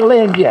செய்கிறார்களோ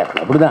அவர்களாம் எம்ஜிஆர்.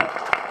 அப்படி தான்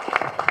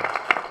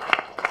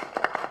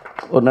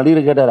ஒரு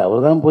நடிகர் கேட்டார்,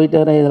 அவர் தான்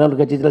போயிட்டார் இதனால்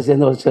கட்சியில்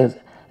சேர்ந்து வச்சு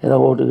ஏதோ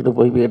ஓட்டுக்கிட்டு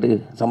போய் கேட்டு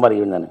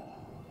சம்பாதிக்க வேண்டானே.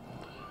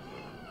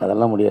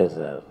 அதெல்லாம் முடியாது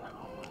சார்.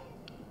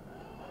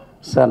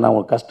 சார் நான்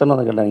உங்களுக்கு கஷ்டம்னு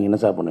வந்து கேட்டால் நீங்கள் என்ன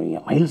சார் பண்ணுவீங்க?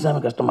 மயில்சாமி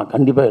கஷ்டமாக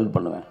கண்டிப்பாக ஹெல்ப்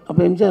பண்ணுவேன்.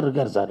 அப்போ எம்ஜிஆர்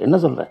இருக்கார் சார், என்ன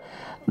சொல்கிறேன்,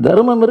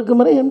 தர்மம் இருக்கும்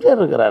முறை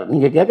எம்ஜிஆர் இருக்கிறார்.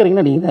 நீங்கள்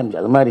கேட்குறீங்கன்னா நீங்கள் தான்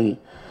எம்ஜிஆர். அது மாதிரி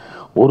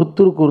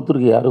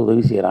ஒருத்தருக்கு யார்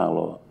உதவி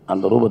செய்கிறாங்களோ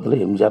அந்த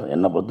ரூபத்தில் எம்ஜிஆர்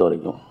என்னை பொறுத்த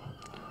வரைக்கும்.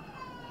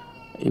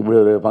 இப்படி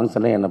ஒரு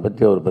ஃபங்க்ஷனில் என்னை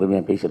பற்றி ஒரு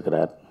பெருமையாக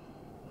பேசியிருக்கிறார்.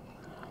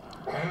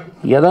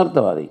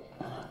 யதார்த்தவாதி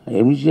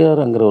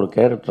எம்ஜிஆர்ங்கிற ஒரு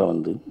கேரக்டரை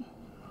வந்து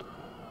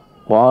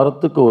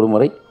வாரத்துக்கு ஒரு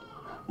முறை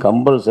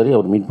கம்பல்சரி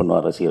அவர் மீட்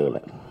பண்ணுவார்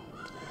ரசிகர்களை.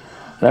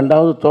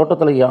 ரெண்டாவது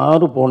தோட்டத்தில்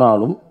யார்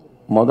போனாலும்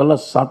முதல்ல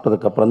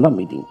சாப்பிட்டதுக்கப்புறம் தான்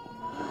மீட்டிங்.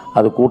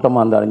 அது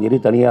கூட்டமாக இருந்தாலும் சரி,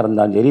 தனியாக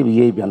இருந்தாலும் சரி,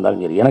 விஐபி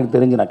இருந்தாலும் சரி. எனக்கு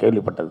தெரிஞ்சு நான்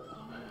கேள்விப்பட்டது.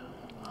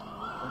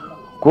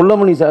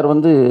 குள்ளமணி சார்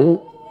வந்து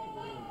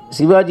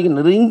சிவாஜிக்கு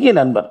நெருங்கிய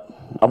நண்பர்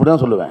அப்படி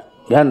தான் சொல்லுவேன்.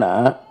 ஏன்னா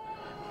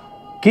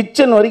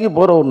கிச்சன் வரைக்கும்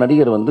போகிற ஒரு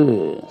நடிகர் வந்து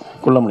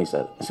குள்ளமணி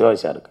சார்,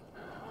 சிவாஜி சாருக்கு.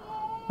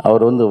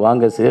 அவர் வந்து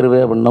வாங்க சேருவே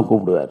அப்படின்னு தான்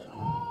கூப்பிடுவார்.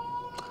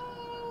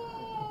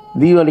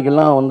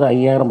 தீபாவளிக்கெல்லாம் வந்து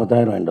 5000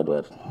 10,000 வாங்கிட்டு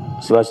வருவார்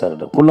சிவாஜி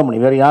சார்கிட்ட. குள்ளமணி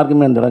வேறு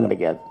யாருக்குமே அந்த இடம்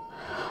கிடைக்காது.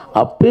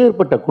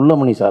 அப்பேற்பட்ட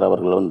குள்ளமணி சார்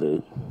அவர்கள் வந்து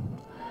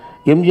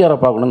எம்ஜிஆரை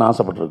பார்க்கணுன்னு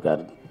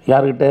ஆசைப்பட்டிருக்காரு.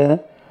 யார்கிட்ட?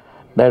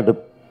 டைரக்டர்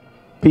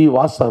பி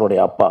வாஸ்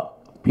சாருடைய அப்பா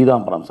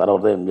பீதாம்பரம் சார்,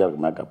 அவர் தான்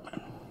எம்ஜிஆருக்கு மேக்கப்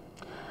மேன்.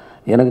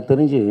 எனக்கு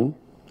தெரிஞ்சு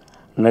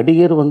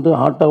நடிகர் வந்து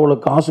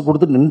ஆட்டோவில் காசு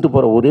கொடுத்து நின்று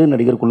போகிற ஒரே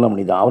நடிகர்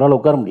குள்ளமணி தான். அவரால்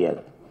உட்கார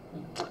முடியாது,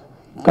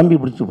 கம்பி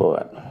பிடிச்சி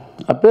போவார்.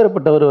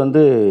 அப்பேற்பட்டவர்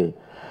வந்து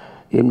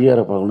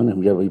எம்ஜிஆரை பார்க்கணுன்னு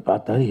எம்ஜிஆர் போய்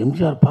பார்த்தார்.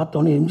 எம்ஜிஆர்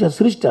பார்த்தோன்னே எம்ஜிஆர்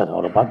சிரிச்சிட்டார்.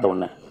 அவரை பார்த்த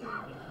உடனே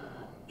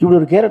இப்படி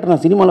ஒரு கேரக்டர்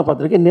நான் சினிமாவில்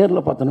பார்த்துருக்கேன்,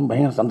 நேரில் பார்த்தோன்னே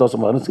பயங்கர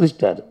சந்தோஷமாக இருக்கும்.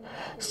 சிரிச்சிட்டார்.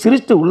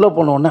 சிரிச்சுட்டு உள்ளே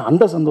போனோடனே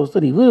அந்த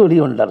சந்தோஷத்தை இவர்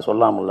வெளியே வந்துட்டார்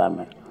சொல்லாமல்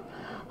இல்லாமல்.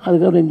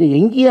 அதுக்கப்புறம் எம்ஜிஆர்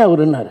எங்கேயா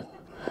அவருன்னாரு.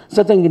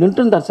 சார் இங்கே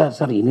நின்று இருந்தார் சார்.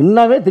 சார்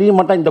நின்னாவே தெரிய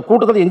மாட்டான் இந்த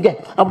கூட்டத்தில் எங்கே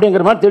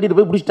அப்படிங்கிற மாதிரி தேடிட்டு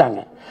போய் பிடிச்சிட்டாங்க.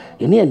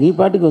 என்னையா நீ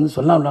பாட்டுக்கு வந்து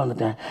சொல்லாமலாம்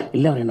வந்துட்டேன்.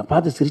 இல்லை அவர் என்னை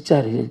பார்த்து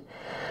சிரித்தார்,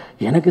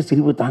 எனக்கு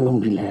சிரிப்பு தாங்க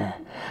முடியல,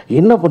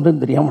 என்ன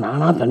பண்ணுறதுன்னு தெரியாமல்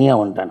நானாக தனியாக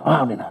வந்துட்டேன் வா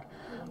அப்படின்னார்.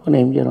 உடனே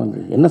எம்ஜிஆர் வந்து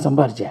என்ன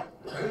சம்பாரிச்சேன்?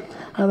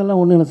 அதெல்லாம்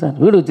ஒன்றும் இல்லை சார்.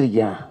 வீடு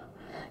வச்சுருக்கியா?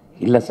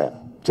 இல்லை சார்.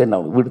 சரி நான்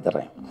உனக்கு வீடு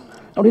தர்றேன்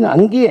அப்படின்னு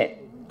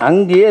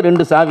அங்கேயே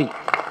 2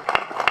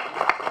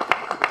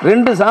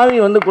 சாவி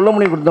வந்து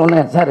குள்ளமணி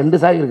கொடுத்தோடனே சார் 2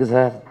 சாவி இருக்குது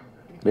சார்,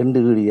 2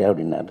 வீடியா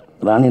அப்படின்னார்.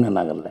 ராணின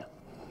நகரில்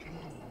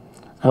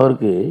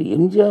அவருக்கு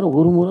எம்ஜிஆர்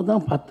ஒரு முறை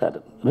தான் பார்த்தார்.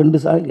 2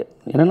 சாவிகள்.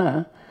 என்னென்னா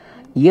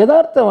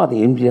யதார்த்தவாதி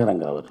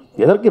எம்ஜிஆருங்கிறவர்.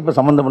 எதற்கு இப்போ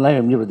சம்மந்தம் இல்லாமல்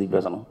எம்ஜிஆர் பற்றி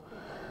பேசணும்?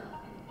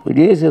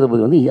 விஜய்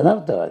சேதுபதி வந்து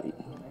யதார்த்தவாதி.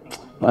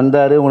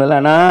 வந்தார், உங்களெல்லாம்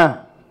அண்ணா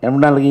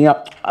என்ன இருக்கீங்க,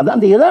 அதான்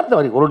அந்த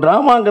யதார்த்தவாதி. ஒரு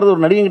ட்ராமாங்கிறது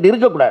ஒரு நடிகங்கிட்ட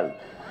இருக்கக்கூடாது.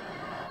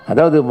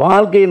 அதாவது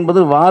வாழ்க்கை என்பது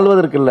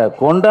வாழ்வதற்கு இல்லை,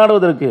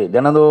 கொண்டாடுவதற்கு.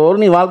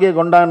 தினந்தோறும் நீ வாழ்க்கையை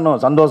கொண்டாடணும்,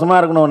 சந்தோஷமாக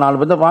இருக்கணும், 4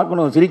 பேர்த்த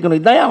பார்க்கணும், சிரிக்கணும்.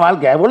 இதுதான் என்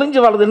வாழ்க்கை. ஒளிஞ்சு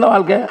வாழ்றது என்ன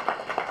வாழ்க்கை?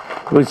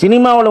 ஒரு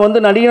சினிமாவில் வந்து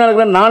நடிகனாக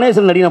இருக்கிற நானே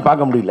சில நடிகனை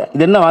பார்க்க முடியல.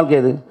 இது என்ன வாழ்க்கை?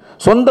 இது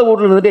சொந்த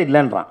வீட்டில் இருந்துகிட்டே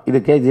இல்லைன்றான்.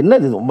 இது என்ன?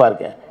 இது ரொம்ப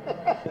இருக்கேன்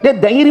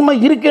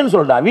தைரியமாக இருக்கேன்னு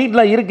சொல்லிட்டா.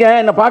 வீட்டில் இருக்கேன்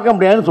என்னை பார்க்க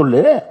முடியாதுன்னு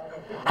சொல்லு.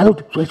 அதை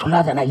விட்டு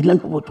சொல்லாத நான்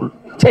இல்லைன்னு போய் சொல்லு.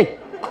 சரி,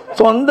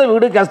 சொந்த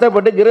வீடு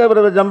கஷ்டப்பட்டு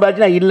கிரகப்பிரவேசம்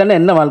சம்பாதிச்சு நான் இல்லைன்னா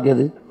என்ன வாழ்க்கை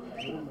அது?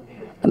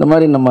 அந்த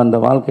மாதிரி நம்ம அந்த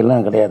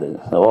வாழ்க்கையெல்லாம் கிடையாது.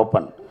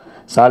 ஓப்பன்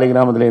சாலை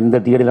கிராமத்தில் எந்த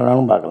டிஎடியில்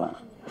வேணாலும் பார்க்கலாம்.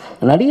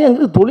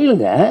 நடிகைங்கிறது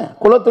தொழிலுங்க,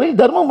 குலத்தொழில்,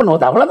 தர்மம்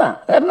பண்ணுவது, அவ்வளோதான்.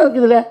 வேறு என்ன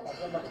இருக்குது இதில்?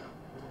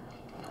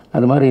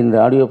 அது மாதிரி இந்த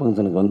ஆடியோ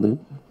ஃபங்க்ஷனுக்கு வந்து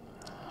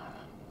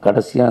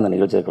கடைசியாக அந்த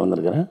நிகழ்ச்சிக்கு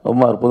வந்திருக்கிறேன்.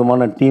 ரொம்ப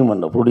அற்புதமான டீம்,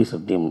 அந்த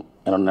ப்ரொடியூசர் டீம்.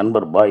 என்னோடய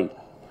நண்பர் பாய்.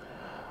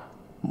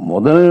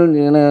 முதல்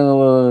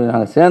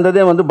நாங்கள்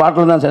சேர்ந்ததே வந்து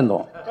பாட்டில் தான்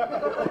சேர்ந்தோம்.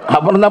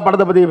 அப்புறம் தான்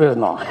படத்தை பற்றி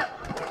பேசினோம்.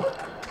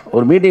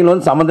 ஒரு மீட்டிங்கில்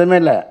வந்து சம்மந்தமே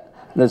இல்லை.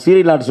 இந்த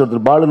சீரியல் ஆர்டிஸ்ட்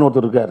ஒருத்தர் பாலுன்னு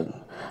ஒருத்தர் இருக்கார்,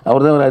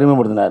 அவர் தான் அவர்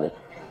அறிமுகப்படுத்தினார்.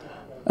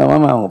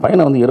 ஆமாம் அவங்க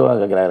பையனை வந்து இரவாக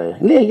கேட்குறாரு.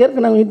 இல்லையே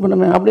ஏற்கனவே நாங்கள் மீட்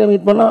பண்ணோமே, அப்படியே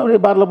மீட் பண்ணோம், அப்படியே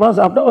பாரில் போனால்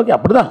சாப்பிட்டோம், ஓகே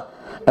அப்படி தான்.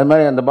 அது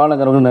மாதிரி அந்த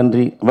பாலங்கிறவங்க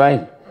நன்றி பாய்.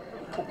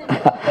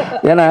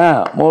 ஏன்னா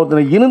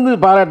ஒருத்தர் இருந்து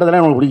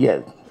பாராட்டதெல்லாம் எனக்கு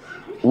பிடிக்காது,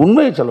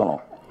 உண்மையை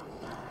சொல்லணும்.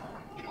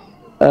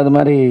 அது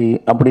மாதிரி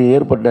அப்படி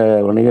ஏற்பட்ட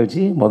ஒரு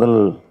நிகழ்ச்சி. முதல்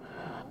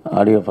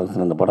ஆடியோ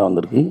ஃபங்க்ஷன் இந்த படம்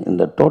வந்திருக்கு.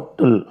 இந்த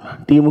டோட்டல்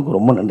டீமுக்கு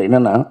ரொம்ப நன்றி.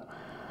 என்னென்னா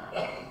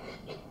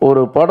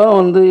ஒரு படம்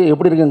வந்து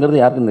எப்படி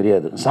இருக்குங்கிறது யாருக்கும்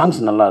தெரியாது. சாங்ஸ்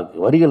நல்லாயிருக்கு,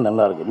 வரிகள்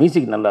நல்லாயிருக்கு,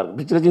 மியூசிக் நல்லாயிருக்கு,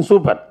 பிக்சரேஷன்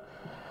சூப்பர்,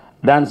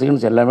 டான்ஸ்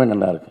சீன்ஸ் எல்லாமே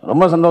நல்லாயிருக்கு.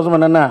 ரொம்ப சந்தோஷம்.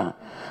 என்னென்னா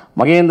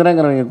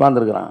மகேந்திரங்கிறவங்க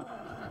உட்காந்துருக்குறான்,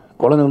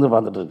 குழந்தை வந்து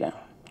பார்த்துட்ருக்கேன்.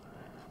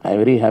 I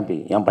very happy.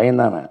 என்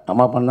பையன் தான்,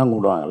 அம்மா அப்பா தான்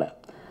கூப்பிடுவாங்களே.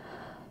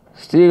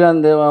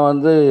 ஸ்ரீகாந்த் தேவா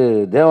வந்து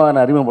தேவானை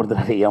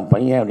அறிமுகப்படுத்துகிறாரு, என்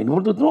பையன் அப்படின்னு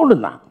கொடுத்து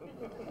தோண்டுந்தான்.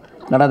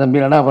 நடா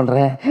தம்பி நடா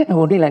பண்ணுறேன்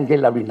ஒன்றில்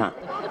அங்கிள் அப்படின்னா.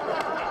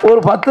 ஒரு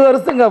 10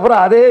 வருஷத்துக்கு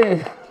அப்புறம் அதே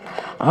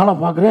ஆளை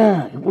பார்க்குறேன்.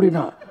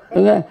 இப்படின்னா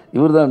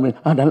இவர் தான்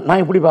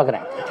நான் இப்படி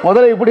பார்க்குறேன்,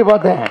 முதல்ல இப்படி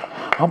பார்த்தேன்,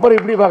 அப்புறம்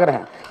இப்படி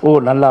பார்க்குறேன். ஓ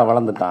நல்லா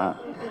வளர்ந்துட்டான்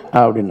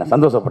அப்படின்னு நான்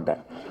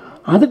சந்தோஷப்பட்டேன்.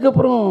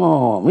 அதுக்கப்புறம்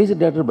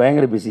மியூசிக் டேரக்டர்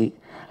பயங்கர பிஸி.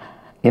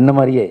 என்ன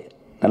மாதிரியே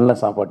நல்ல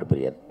சாப்பாட்டு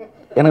பிரியார்.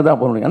 எனக்கு தான்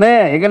போக முடியும், அண்ணே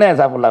எங்கண்ணே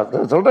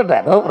சாப்பிட்லாம்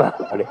சொல்கிறேன்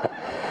அப்படி.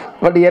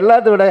 பட்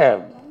எல்லாத்த விட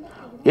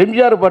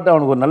எம்ஜிஆர் பாட்டு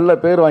அவனுக்கு ஒரு நல்ல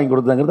பேர் வாங்கி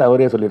கொடுத்தாங்கிறது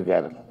அவரே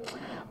சொல்லியிருக்காரு.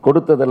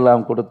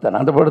 கொடுத்ததெல்லாம் கொடுத்தேன்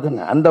அந்த பாட்டு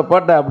தானே. அந்த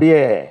பாட்டை அப்படியே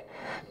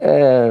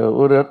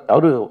ஒரு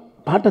அவர்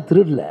பாட்டை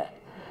திருடல,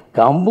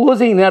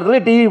 கம்போசிங்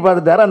நேரத்தில் டிவி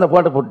பார்த்துட்டாரு, அந்த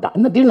பாட்டை போட்டான்.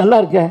 இந்த டிவி நல்லா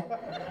இருக்கே,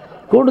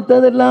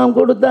 கொடுத்ததெல்லாம்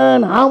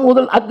கொடுத்தேன் நான்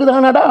முதல்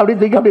அக்குதானடா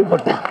அப்படின்னு தூக்கி அப்படியே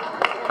போட்டேன்.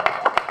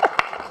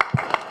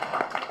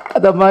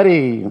 அந்த மாதிரி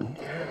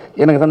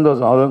எனக்கு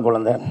சந்தோஷம். அதுவும்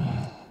குழந்தை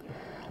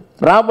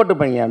ராபர்ட்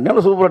பையன்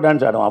நல்லா சூப்பராக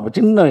டான்ஸ் ஆடுவான் அப்போ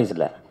சின்ன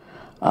வயசில்.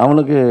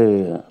 அவனுக்கு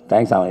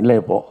தேங்க்ஸ். அவன் இல்லை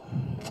இப்போது.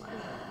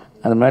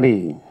 அது மாதிரி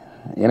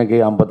எனக்கு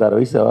 56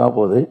 வயசு ஆக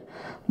போகுது.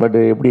 பட்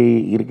எப்படி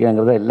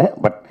இருக்கேங்கிறதா இல்லை,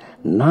 பட்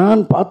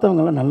நான்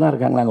பார்த்தவங்களாம் நல்லா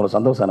இருக்காங்களாங்கிற ஒரு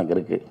சந்தோஷம் எனக்கு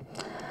இருக்குது.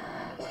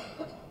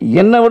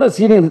 என்னை விட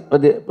சீனியர்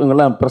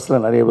இவங்கெல்லாம்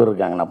ப்ரெஸ்ஸில் நிறைய பேர்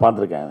இருக்காங்க, நான்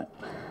பார்த்துருக்கேன்.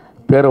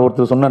 பேரை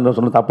ஒருத்தர்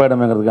சொன்ன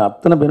தப்பாயிடமேங்கிறதுக்கு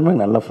அத்தனை பேருமே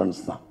நல்ல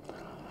ஃப்ரெண்ட்ஸ் தான்.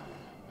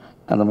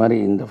 அந்த மாதிரி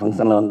இந்த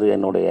ஃபங்க்ஷனில் வந்து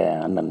என்னுடைய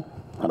அண்ணன்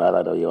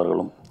ராதா ரவி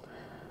அவர்களும்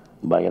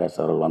பாக்யராஜ்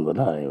அவர்கள்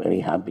வந்ததில் வெரி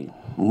ஹாப்பி.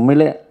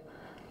 உண்மையிலே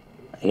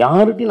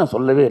யார்கிட்டையும் நான்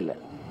சொல்லவே இல்லை,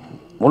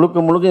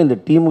 முழுக்க முழுக்க இந்த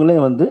டீமுகளே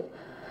வந்து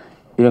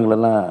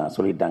இவங்களெல்லாம்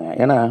சொல்லிட்டாங்க.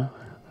 ஏன்னா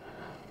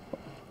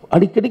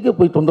அடிக்கடிக்க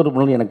போய் தொந்தரவு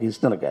பண்ணணும் எனக்கு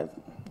இஷ்டம் இருக்காது.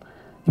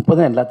 இப்போ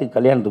தான் எல்லாத்தையும்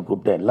கல்யாணத்துக்கு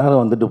கூப்பிட்டேன்.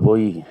 எல்லோரும் வந்துட்டு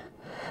போய்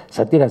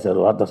சத்யராஜ்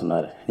சார் வார்த்தை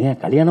சொன்னார், ஏன்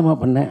கல்யாணமாக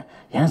பண்ணேன்,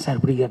 ஏன் சார்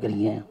இப்படி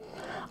கேட்குறீங்க,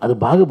 அது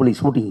பாகுபலி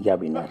ஷூட்டிங்க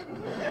அப்படின்னார்.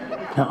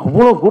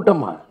 அவ்வளோ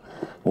கூட்டமாக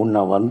உன்னை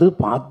வந்து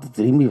பார்த்து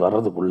திரும்பி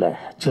வர்றதுக்குள்ளே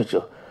சோ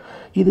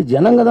இது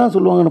ஜனங்க தான்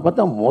சொல்லுவாங்கன்னு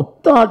பார்த்தா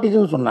மொத்த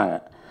ஆர்டிஸ்ட்னு சொன்னாங்க.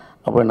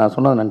 அப்போ நான்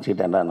சொன்னதை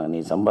நினச்சிக்கிட்டேன்டா, நீ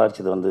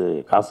சம்பாரிச்சது வந்து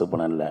காசு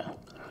பணம் இல்லை,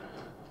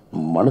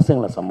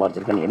 மனுஷங்களை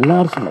சம்பாரிச்சிருக்கேன்னு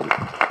எல்லோரும் சொன்னாங்க.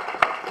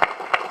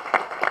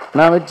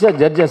 நான் வச்ச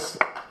ஜட்ஜஸ்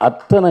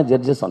அத்தனை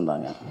ஜட்ஜஸ்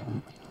வந்தாங்க,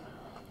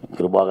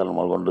 கிருபாகரன்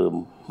முதல் கொண்டு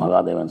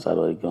மகாதேவன்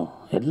சார் வரைக்கும்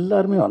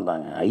எல்லாருமே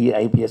வந்தாங்க.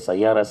 ஐபிஎஸ்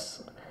ஐஆர்எஸ்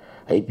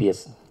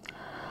ஐபிஎஸ்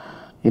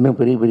இன்னும்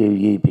பெரிய பெரிய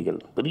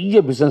விஐபிகள்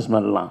பெரிய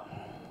பிஸ்னஸ்மேன்லாம்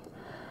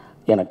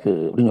எனக்கு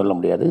எப்படின்னு சொல்ல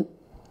முடியாது,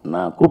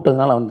 நான்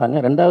கூப்பிட்டதுனால வந்தாங்க.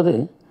 ரெண்டாவது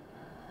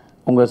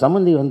உங்கள்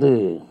சம்பந்தி வந்து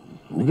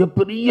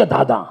மிகப்பெரிய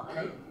தாதா,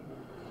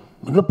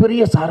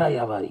 மிகப்பெரிய சாரா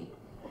வியாபாரி,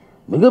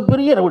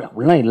 மிகப்பெரிய ரவுடி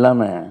அப்படிலாம்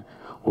இல்லாமல்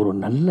ஒரு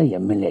நல்ல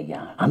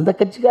எம்எல்ஏயா அந்த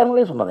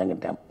கட்சிக்காரங்களே சொன்னது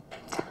என்கிட்ட.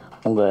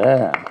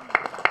 உங்கள்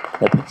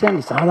இந்த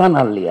பிச்சாண்டி சாதாரண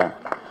ஆள் இல்லையா,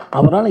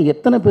 அவரால்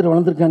எத்தனை பேர்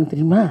வளர்ந்துருக்காங்க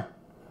தெரியுமா?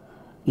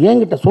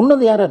 என்கிட்ட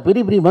சொன்னது யார்?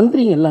 பெரிய பெரிய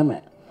மந்திரிங்க எல்லாமே.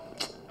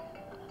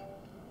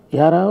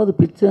 யாராவது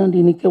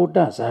பிச்சாண்டி நிற்க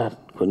விட்டா, சார்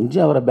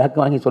கொஞ்சம் அவரை பேக்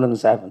வாங்கி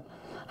சொல்லுங்கள் சார்,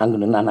 அங்கே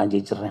நின்று நான்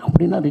ஜெயிச்சிட்றேன்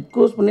அப்படின்னா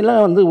ரிக்வஸ்ட்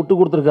பண்ணிலாம் வந்து விட்டு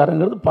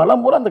கொடுத்துருக்காருங்கிறது பல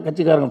முறை அந்த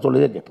கட்சிக்காரங்க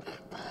சொல்லியே கேட்டேன்.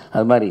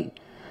 அது மாதிரி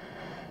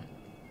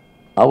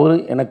அவர்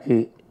எனக்கு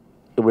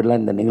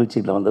இப்படிலாம் இந்த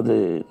நிகழ்ச்சியில் வந்தது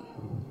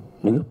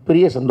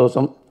மிகப்பெரிய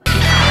சந்தோஷம்.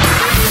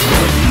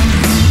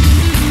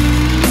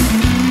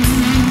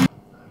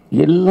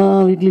 எல்லா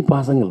வீட்லேயும்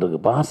பாசங்கள்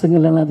இருக்குது,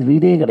 பாசங்கள் எல்லாம் அது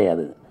வீடே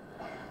கிடையாது.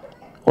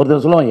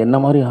 ஒருத்தர் சொல்லுவாங்க என்ன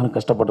மாதிரி யாரும்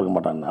கஷ்டப்பட்டுருக்க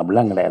மாட்டாங்க,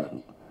 அப்படிலாம் கிடையாது.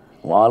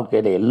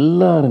 வாழ்க்கையில்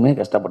எல்லாருமே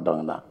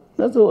கஷ்டப்பட்டவங்க தான்.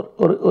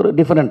 ஒரு ஒரு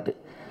டிஃப்ரெண்ட்டு.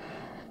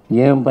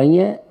 என்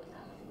பையன்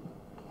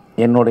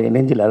என்னுடைய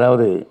நெஞ்சில்,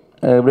 அதாவது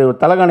இப்படி ஒரு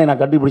தலைகாணி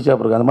நான் கட்டி பிடிச்சா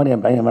பிறகு அந்த மாதிரி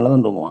என் பையன் மேலே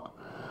தான் தூங்குவான்.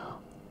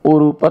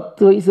 ஒரு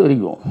 10 வயசு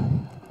வரைக்கும்.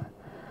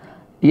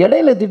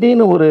 இடையில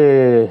திடீர்னு ஒரு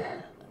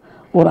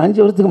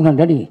 5 வருஷத்துக்கு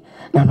முன்னாடி டாடி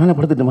நான் மேலே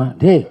படுத்துட்டுமா,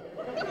 டேய்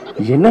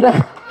என்னடா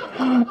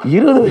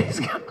 20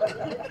 வயசு.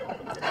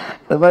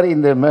 அது மாதிரி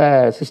இந்த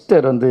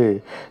சிஸ்டர் வந்து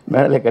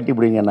மேலே கட்டி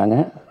பிடிங்கன்னாங்க.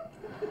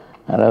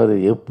 அதாவது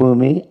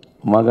எப்போவுமே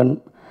மகன்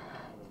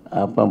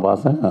அப்பா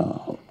பாசம்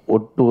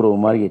ஒட்டு உறவு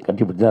மாதிரி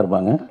கட்டிப்பிட்டு தான்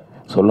இருப்பாங்க.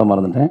 சொல்ல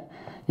மறந்துட்டேன்,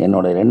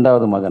 என்னோடய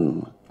 2வது மகன்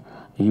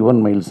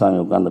மைல்சாமி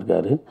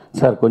உட்காந்துருக்காரு.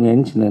 சார் கொஞ்சம்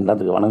எஞ்சின்னு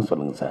எல்லாத்துக்கு வணக்கம்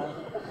சொல்லுங்கள் சார்.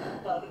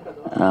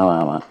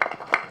 ஆமாம்,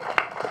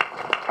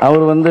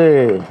 அவர் வந்து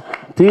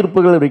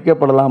தீர்ப்புகள்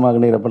விற்கப்படலாம்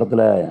அப்படிங்கிற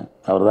படத்தில்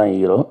அவர் தான்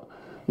ஹீரோ.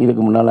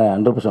 இதுக்கு முன்னால்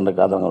 100%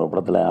 காதலங்கிற ஒரு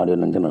படத்தில் ஆடியோ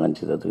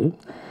நினச்சதுக்கு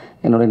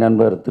என்னுடைய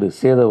நண்பர் திரு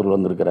சேதவர்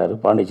வந்திருக்கிறாரு,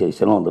 பாண்டிச்சேரி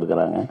செல்வம்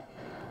வந்திருக்கிறாங்க.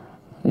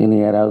 இனி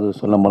யாராவது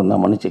சொல்ல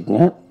முடிந்தால்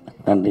மன்னிச்சுக்குங்க.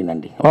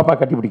 நன்றி. பாப்பா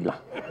கட்டி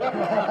பிடிக்கலாம்.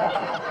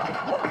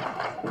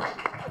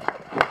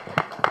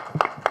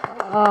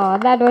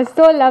 That was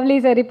so lovely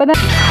sir.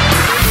 இப்பதான்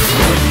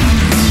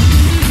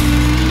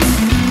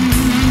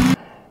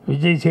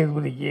விஜய்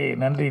சேதுபதிக்கு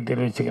நன்றி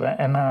தெரிவிச்சுக்கிறேன்.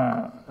 ஏன்னா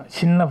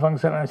சின்ன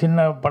ஃபங்க்ஷன்,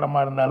 சின்ன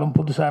படமாக இருந்தாலும்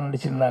புதுசாக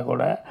நடிச்சிருந்தா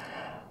கூட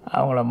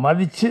அவங்கள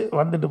மதித்து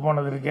வந்துட்டு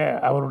போனது இருக்க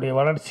அவருடைய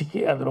வளர்ச்சிக்கு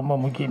அது ரொம்ப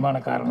முக்கியமான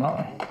காரணம்.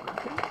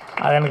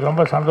 அது எனக்கு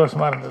ரொம்ப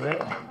சந்தோஷமாக இருந்தது.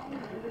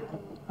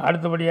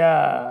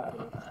 அடுத்தபடியாக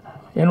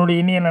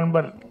என்னுடைய இனிய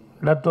நண்பர்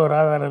டத்தோ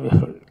ராதா ரவி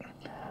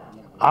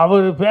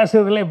அவர்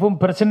பேசுகிறதுல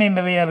எப்பவும் பிரச்சனை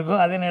நிறையா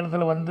இருக்கும், அதே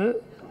நேரத்தில் வந்து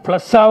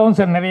ப்ளஸ்ஸாகவும்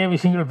சார் நிறைய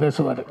விஷயங்கள்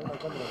பேசுவார்.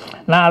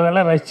 நான்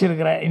அதெல்லாம்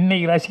ரசிச்சிருக்கிறேன்.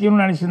 இன்றைக்கி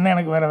ரசிக்கணும்னு நினச்சிருந்தேன்,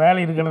 எனக்கு வேறு வேலை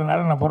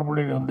இருக்கிறதுனால நான்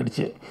புறப்பட்டு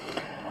வந்துடுச்சு.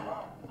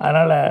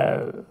 அதனால்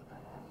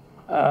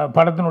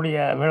படத்தினுடைய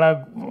விழா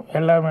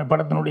எல்லாருமே,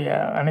 படத்தினுடைய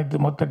அனைத்து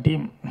மொத்த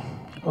டீம்,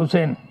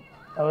 ஹுசேன்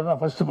அவர் தான்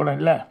ஃபஸ்ட்டு படம்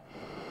இல்லை,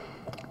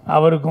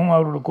 அவருக்கும்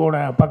அவரோட கூட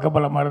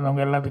பக்கபலமாக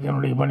இருந்தவங்க எல்லாத்துக்கும்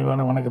என்னுடைய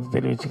பணிவான வணக்கத்தை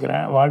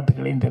தெரிவிச்சுக்கிறேன்,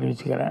 வாழ்த்துக்களையும்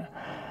தெரிவிச்சுக்கிறேன்.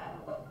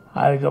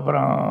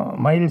 அதுக்கப்புறம்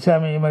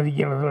மயில்சாமி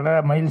மதிக்கிறத விட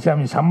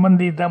மயில்சாமி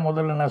சம்பந்தி தான்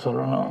முதல்ல நான்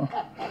சொல்லணும்.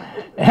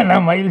 ஏன்னா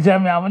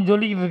மயில்சாமி அவன்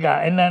சொல்லிக்கிட்டு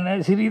இருக்கான் என்னென்ன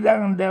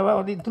சிறிதாங்க தேவா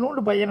வந்து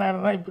இத்தினோண்டு பையனாக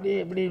இருந்தால் இப்படி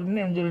எப்படி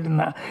இப்படின்னு சொல்லிட்டு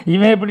இருந்தான்.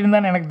 இவன் எப்படி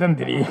இருந்தான்னு எனக்கு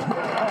தான் தெரியும்.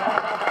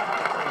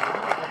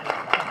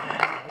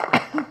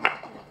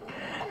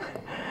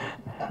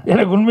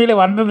 எனக்கு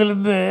உண்மையில்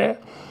வந்ததுலேருந்து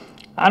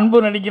அன்பு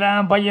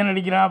நடிக்கிறான் பையன்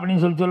நடிக்கிறான்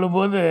அப்படின்னு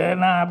சொல்லும்போது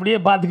நான் அப்படியே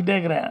பார்த்துக்கிட்டே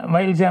இருக்கிறேன்.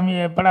 மயில்சாமி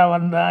எப்படா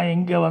வந்தான்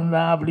எங்கே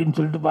வந்தான் அப்படின்னு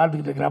சொல்லிட்டு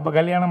பார்த்துக்கிட்டு இருக்கிறேன். அப்போ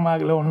கல்யாணம்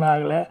ஆகலை ஒன்றும்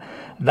ஆகலை,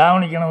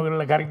 தாவணி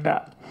கனவுகளில்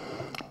கரெக்டாக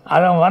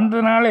அவன்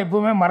வந்ததுனால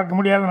எப்போவுமே மறக்க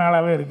முடியாத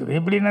நாளாகவே இருக்குது.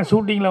 எப்படின்னா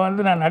ஷூட்டிங்கில்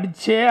வந்து நான்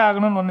நடித்தே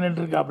ஆகணும்னு வந்து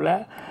நின்றுருக்காப்புல.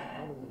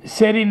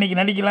 சரி இன்றைக்கி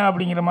நடிக்கலாம்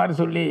அப்படிங்கிற மாதிரி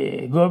சொல்லி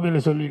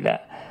கோபியில்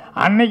சொல்லிட்டேன்.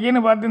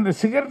 அன்னைக்குன்னு பார்த்து இந்த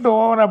சிகரெட்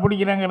ஓவராக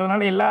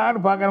பிடிக்கிறாங்கிறதுனால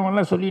எல்லோரும்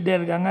பார்க்குறவங்களாம் சொல்லிகிட்டே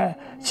இருக்காங்க,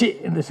 சி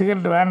இந்த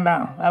சிகரெட்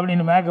வேண்டாம்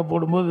அப்படின்னு மேக்கப்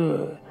போடும்போது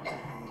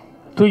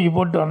தூக்கி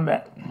போட்டு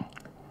வந்தேன்.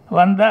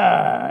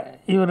 வந்தால்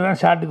இவர் தான்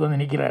ஷாட்டுக்கு வந்து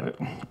நிற்கிறாரு.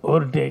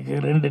 1 டேக்கு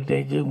 2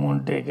 டேக்கு 3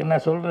 டேக்கு.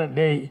 நான் சொல்கிறேன்,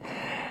 டேய்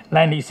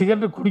நான் இன்றைக்கி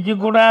சிகரெட்டு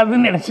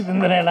குடிக்கக்கூடாதுன்னு நினச்சிட்டு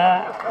இருந்தேனேடா,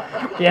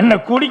 என்னை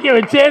குடிக்க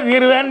வச்சே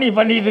தீருவேன்னு நீ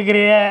பண்ணிகிட்டு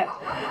இருக்கிறிய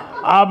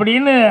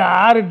அப்படின்னு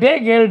 6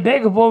 டேக் 7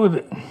 டேக்கு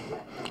போகுது.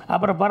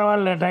 அப்புறம்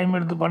பரவாயில்ல டைம்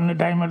எடுத்து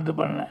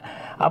பண்ணேன்.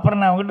 அப்புறம்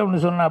நான் அவங்ககிட்ட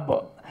ஒன்று சொன்னேன்,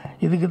 அப்போது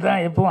இதுக்கு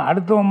தான் எப்பவும்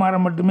அடுத்தவன் மாற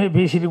மட்டுமே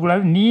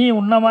பேசிடக்கூடாது, நீ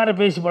உன்ன மாதிரி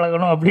பேசி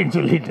பழகணும் அப்படின்னு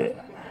சொல்லிட்டு.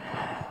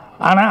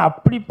 ஆனால்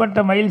அப்படிப்பட்ட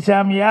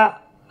மயில்சாமியா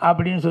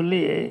அப்படின்னு சொல்லி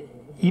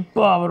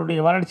இப்போ அவருடைய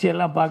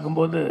வளர்ச்சியெல்லாம்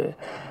பார்க்கும்போது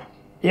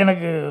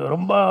எனக்கு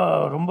ரொம்ப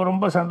ரொம்ப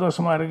ரொம்ப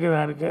சந்தோஷமாக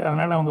இருக்குது.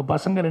 அதனால் அவங்க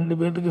பசங்க 2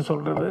 பேர்த்துக்கு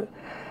சொல்கிறது,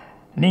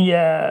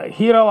 நீங்கள்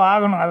ஹீரோவாக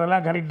ஆகணும்,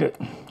 அதெல்லாம் கரெக்டு.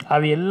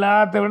 அது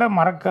எல்லாத்த விட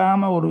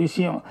மறக்காமல் ஒரு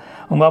விஷயம்,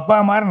 உங்கள் அப்பா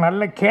மாதிரி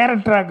நல்ல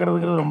கேரக்டர்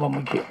ஆக்கிறதுக்கு ரொம்ப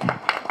முக்கியம்.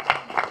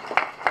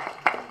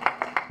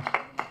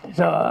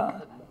 ஸோ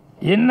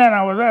என்ன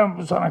நான் தான்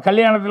சொன்னேன்,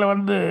 கல்யாணத்தில்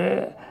வந்து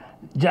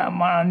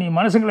நீ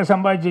மனுஷங்களை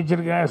சம்பாதிச்சு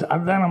வச்சுருக்க,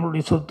 அதுதான்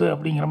நம்மளுடைய சொத்து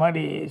அப்படிங்கிற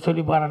மாதிரி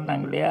சொல்லி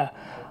பாராட்டினாங்க இல்லையா.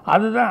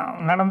 அதுதான்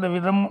நடந்த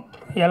விதம்,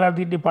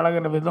 எல்லாத்துக்கிட்டையும்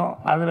பழகிற விதம்,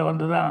 அதில்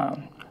வந்து தான்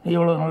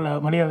இவ்வளோ நல்ல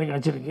மரியாதை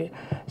கிடச்சிருக்கு.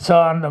 ஸோ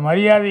அந்த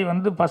மரியாதை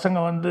வந்து பசங்க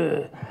வந்து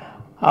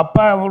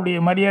அப்பாவுடைய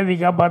மரியாதை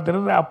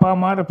காப்பாற்றுறது, அப்பா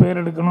மாதிரி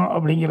பேர் எடுக்கணும்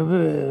அப்படிங்கிறது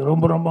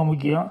ரொம்ப ரொம்ப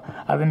முக்கியம்.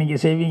 அதை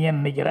நீங்கள்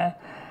செய்வீங்கன்னு நினைக்கிறேன்.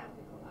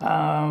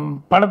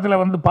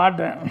 படத்தில் வந்து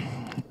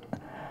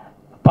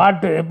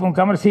பாட்டு எப்பவும்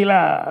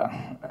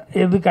கமர்ஷியலாக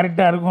எது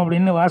கரெக்டாக இருக்கும்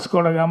அப்படின்னு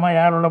வாஸ்கோட காமா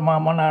யாரோட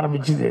மாமான்னு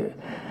ஆரம்பிச்சுது.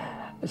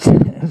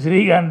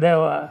 ஸ்ரீகாந்த்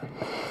தேவா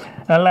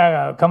நல்லா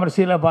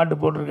கமர்ஷியலாக பாட்டு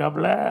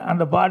போட்டிருக்காப்புல.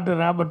 அந்த பாட்டு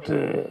ராபர்ட்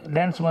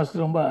டான்ஸ்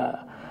மாஸ்டர் ரொம்ப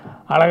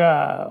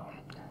அழகாக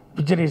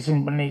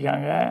பிக்சரைசேஷன்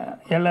பண்ணியிருக்காங்க.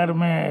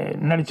 எல்லாருமே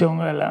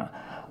நடித்தவங்க எல்லாம்.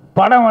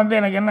 படம் வந்து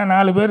எனக்கு என்ன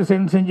 4 பேர்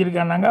சேர்ந்து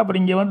செஞ்சுருக்காங்க,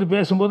 அப்புறம் இங்கே வந்து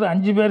பேசும்போது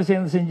 5 பேர்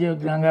சேர்ந்து செஞ்சு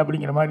வைக்கிறாங்க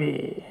அப்படிங்கிற மாதிரி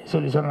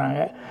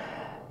சொன்னாங்க.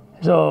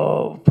 ஸோ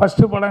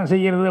ஃபஸ்ட்டு படம்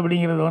செய்கிறது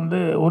அப்படிங்கிறது வந்து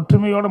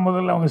ஒற்றுமையோடு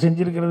முதல்ல அவங்க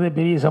செஞ்சுருக்கிறதே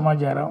பெரிய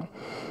சமாச்சாரம்.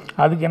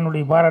 அதுக்கு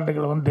என்னுடைய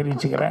பாராட்டுக்களை வந்து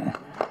தெரிவிச்சுக்கிறேன்.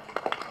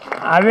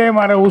 அதே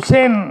மாதிரி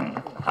உசேன்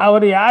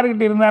அவர்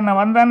யாருக்கிட்ட இருந்தார், நான்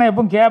வந்தானே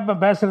எப்பவும்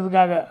கேட்பேன்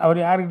பேசுகிறதுக்காக, அவர்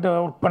யாருக்கிட்ட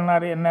ஒர்க்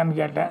பண்ணார் என்னன்னு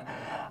கேட்டேன்.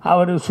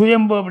 அவர்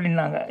சுயம்பு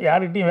அப்படின்னாங்க,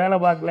 யார்கிட்டையும் வேலை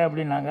பார்க்கல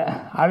அப்படின்னாங்க.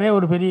 அதே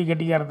ஒரு பெரிய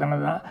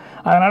கெட்டிக்காரத்தனம் தான்.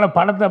 அதனால்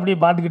படத்தை அப்படியே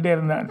பார்த்துக்கிட்டே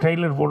இருந்தேன்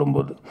ட்ரெய்லர்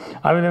போடும்போது,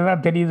 அதில்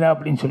தான் தெரியுதா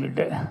அப்படின்னு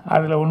சொல்லிட்டு.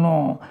 அதில்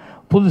ஒன்றும்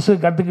புதுசு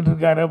கற்றுக்கிட்டு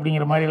இருக்காரு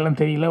அப்படிங்கிற மாதிரியெல்லாம்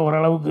தெரியல.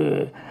 ஓரளவுக்கு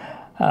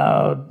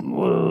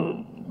ஒரு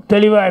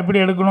தெளிவாக எப்படி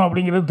எடுக்கணும்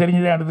அப்படிங்கிறது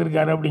தெரிஞ்சுதான்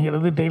எடுத்திருக்காரு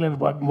அப்படிங்கிறது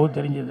ட்ரெய்லர் பார்க்கும்போது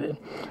தெரிஞ்சுது.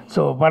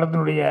 ஸோ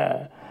படத்தினுடைய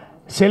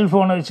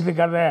செல்ஃபோனை வச்சுட்டு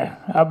கதை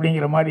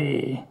அப்படிங்கிற மாதிரி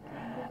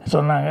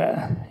சொன்னாங்க.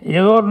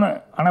 ஏதோ ஒன்று,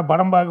 ஆனால்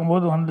படம்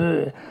பார்க்கும்போது வந்து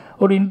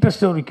ஒரு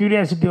இன்ட்ரெஸ்ட், ஒரு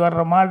க்யூரியாசிட்டி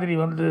வர்ற மாதிரி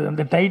வந்து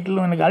அந்த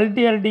டைட்டிலும் எனக்கு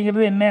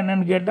அல்டிங்கிறது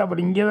என்னென்னு கேட்டால்,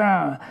 அப்புறம் இங்கே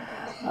தான்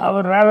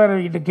அவர்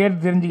ராதாரவிக்கிட்ட கேட்டு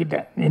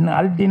தெரிஞ்சுக்கிட்டேன், என்ன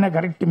அல்ட்டினா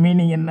கரெக்ட்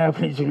மீனிங் என்ன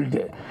அப்படின்னு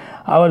சொல்லிட்டு.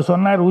 அவர்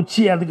சொன்னார்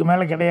உச்சி, அதுக்கு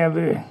மேலே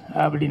கிடையாது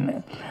அப்படின்னு.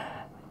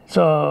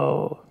 ஸோ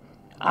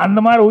அந்த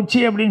மாதிரி உச்சி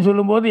அப்படின்னு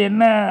சொல்லும்போது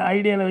என்ன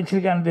ஐடியாவில்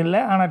வச்சுருக்கான்னு தெரியல,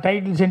 ஆனால்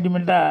டைட்டில்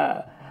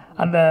சென்டிமெண்ட்டாக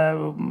அந்த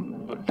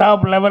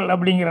டாப் லெவல்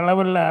அப்படிங்கிற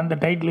லெவலில் அந்த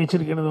டைட்டில்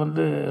வச்சுருக்கிறது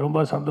வந்து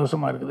ரொம்ப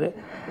சந்தோஷமாக இருக்குது.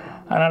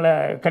 அதனால்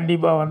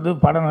கண்டிப்பாக வந்து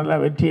படம் நல்லா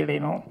வெற்றி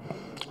அடையணும்.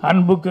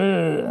 அன்புக்கு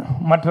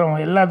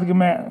மற்றவங்க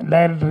எல்லாத்துக்குமே,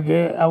 டைரக்டருக்கு,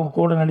 அவங்க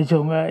கூட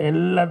நடித்தவங்க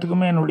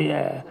எல்லாத்துக்குமே என்னுடைய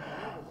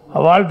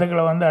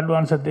வாழ்த்துக்களை வந்து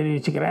அட்வான்ஸாக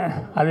தெரிவிச்சுக்கிறேன்.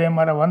 அதே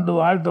மாதிரி வந்து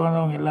வாழ்த்து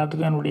வந்தவங்க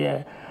எல்லாத்துக்கும் என்னுடைய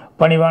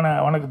பணிவான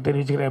வணக்கம்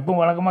தெரிவிச்சுக்கிறேன்.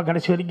 எப்பவும் வழக்கமாக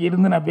கடைசி வரைக்கும்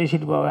இருந்து நான்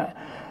பேசிட்டு போவேன்.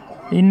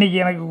 இன்றைக்கி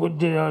எனக்கு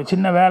கொஞ்சம்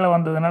சின்ன வேலை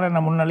வந்ததுனால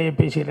நான் முன்னாலேயே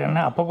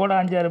பேசிக்கிறேன். அப்போ கூட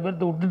 5-6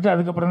 பேர்த்து விட்டுட்டு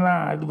அதுக்கப்புறம்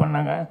தான் இது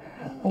பண்ணாங்க.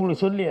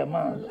 உங்களுக்கு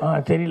சொல்லியாம்மா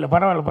தெரியல,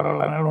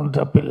 பரவாயில்ல, அதனால் ஒன்றும்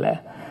தப்பு இல்லை.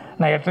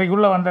 நான்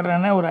 8:30க்குள்ளே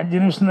வந்துடுறேன்னா ஒரு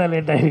 5 நிமிஷம் தான்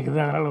லேட்டாக இருக்குது,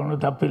 அதனால்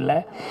ஒன்றும் தப்பு இல்லை.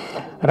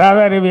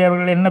 ராதா ரவி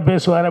அவர்கள் என்ன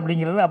பேசுவார்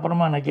அப்படிங்கிறது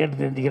அப்புறமா நான் கேட்டு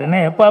தெரிஞ்சுக்கிறேன்.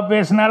 எப்போ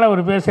பேசினாலும்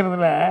அவர்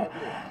பேசுகிறதுல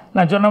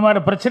நான் சொன்ன மாதிரி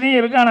பிரச்சனையும்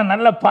இருக்குது, ஆனால்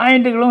நல்ல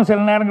பாயிண்ட்டுகளும்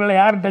சில நேரங்களில்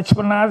யாரும் டச்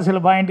பண்ணாத சில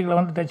பாயிண்ட்டுகளை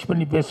வந்து டச்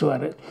பண்ணி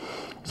பேசுவார்.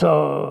 ஸோ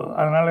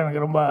அதனால்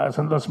எனக்கு ரொம்ப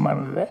சந்தோஷமாக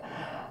இருந்தது.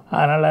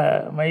 அதனால்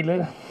மயில்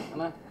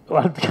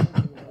வாழ்த்து,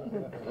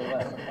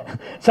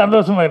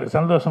 சந்தோஷமாக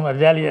இரு,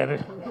 ஜாலியாக இரு,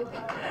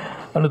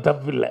 ஒன்றும்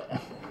தப்பு இல்லை.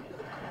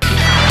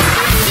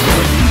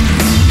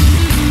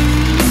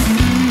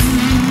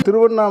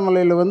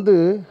 திருவண்ணாமலையில் வந்து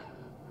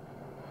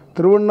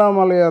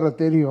திருவண்ணாமலையாரை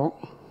தெரியும்.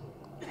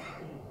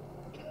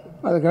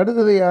 அதுக்கு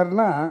அடுத்தது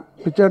யாருன்னா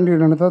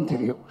பிச்சாண்டியன்னு தான்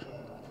தெரியும்,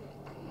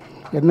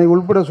 என்னை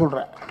உள்பட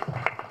சொல்கிறேன்.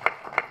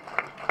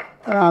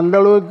 அந்த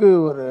அளவுக்கு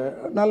ஒரு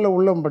நல்ல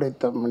உள்ளம்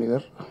படைத்த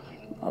மனிதர்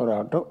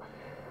அவராகட்டும்,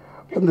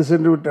 வந்து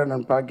சென்று விட்ட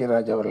அண்ணன்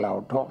பாக்யராஜ்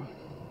அவர்களாகட்டும்,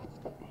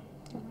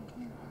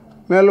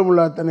 மேலும்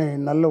உள்ள அத்தனை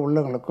நல்ல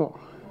உள்ளங்களுக்கும்,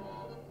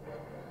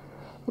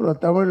 ஒரு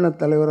தமிழின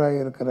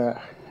தலைவராக இருக்கிற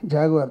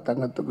ஜாகுவார்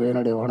தங்கத்துக்கும்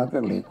என்னுடைய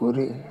வணக்கங்களை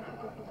கூறி,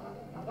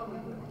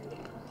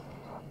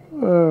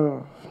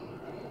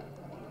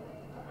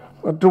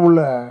 மற்றும்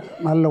உள்ள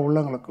நல்ல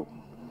உள்ளங்களுக்கும்,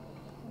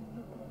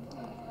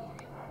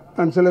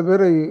 நான் சில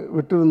பேரை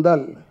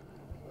விட்டிருந்தால்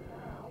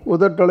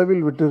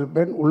உதட்டளவில்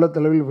விட்டிருப்பேன்,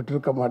 உள்ளத்தளவில்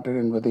விட்டிருக்க மாட்டேன்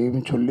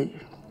என்பதையும் சொல்லி,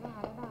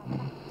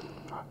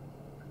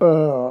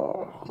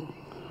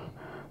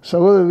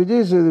 சகோதரர்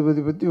விஜய்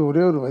சேதுபதி பற்றி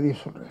ஒரே ஒரு வரி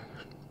சொல்கிறேன்.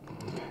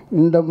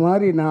 இந்த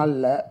மாதிரி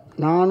நாளில்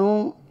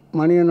நானும்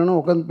மணியண்ணனும்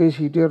உட்காந்து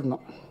பேசிக்கிட்டே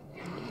இருந்தோம்.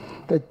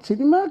 இந்த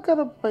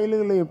சினிமாக்கார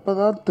பயல்களை எப்போ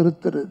தான்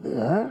திருத்துறது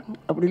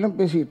அப்படிலாம்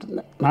பேசிக்கிட்டு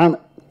இருந்தேன். நான்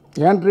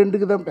என்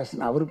ட்ரெண்டுக்கு தான்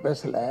பேசினேன், அவர்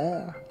பேசலை.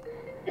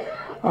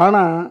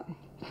 ஆனால்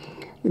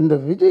இந்த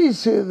விஜய்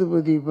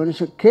சேதுபதி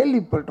மனுஷன்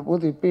கேள்விப்பட்ட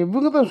போது இப்போ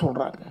இவங்க தான்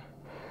சொல்கிறாங்க,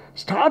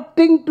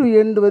 ஸ்டார்டிங் டு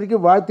எண்டு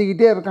வரைக்கும்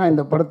வாழ்த்திக்கிட்டே இருக்கான்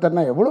இந்த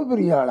படத்தைன்னா எவ்வளோ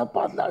பெரிய ஆளை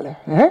பார்த்தாலே.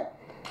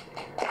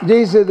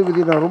 விஜய்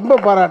சேதுபதி நான் ரொம்ப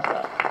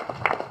பாராட்டுறேன்.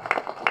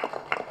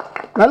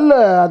 நல்ல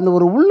அந்த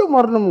ஒரு உள்ள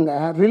மரணம்ங்க.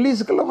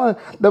 ரிலீஸுக்கெல்லாம்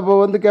இந்த இப்போ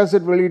வந்து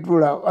கேசட் வெளியிட்டு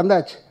விட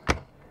வந்தாச்சு.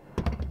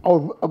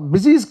 அவர்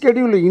பிஸி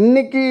ஸ்கெடியூல்.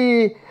 இன்றைக்கி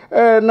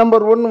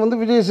நம்பர் 1 வந்து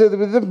விஜய்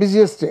சேதுபதி தான்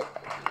பிஸியஸ்ட்டு.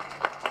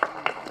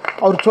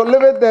 அவர்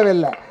சொல்லவே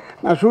தேவையில்லை,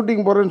 நான்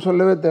ஷூட்டிங் போகிறேன்னு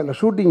சொல்லவே தேவையில்லை.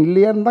 ஷூட்டிங்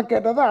இல்லையான்னு தான்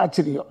கேட்டால் தான்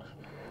ஆச்சரியம்.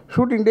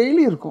 ஷூட்டிங்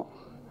டெய்லி இருக்கும்.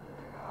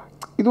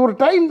 இது ஒரு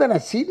டைம் தானே,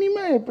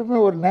 சினிமா எப்பவுமே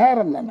ஒரு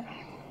நேரம் தானே.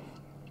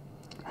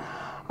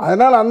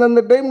 அதனால்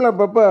அந்தந்த டைமில்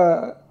அப்பப்போ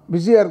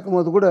பிஸியாக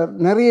இருக்கும்போது கூட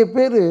நிறைய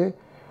பேர்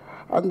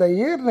அந்த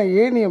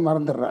ஏணியை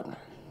மறந்துடுறாங்க.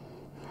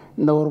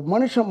 இந்த ஒரு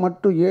மனுஷன்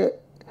மட்டும்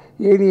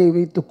ஏணியை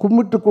வைத்து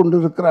கும்பிட்டு கொண்டு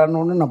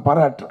இருக்கிறான்னு நான்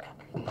பாராட்டுறேன்.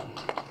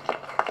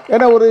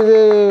 ஏன்னா ஒரு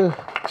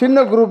சின்ன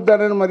குரூப்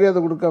தானே மரியாதை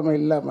கொடுக்காம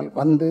இல்லாமல்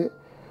வந்து,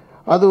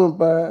 அதுவும்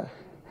இப்போ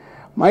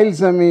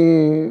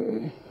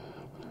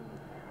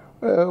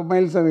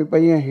மயில்சாமி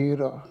பையன்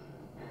ஹீரோ.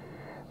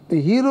 இந்த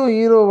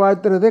ஹீரோ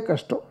வாழ்த்துறதே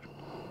கஷ்டம்.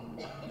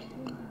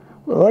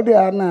 ஒரு வாட்டி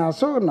யாருன்னா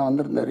அசோகண்ணா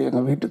வந்திருந்தார்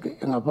எங்கள் வீட்டுக்கு,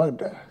 எங்கள்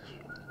அப்பாக்கிட்ட.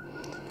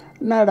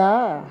 என்னடா,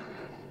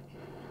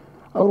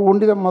 அவர்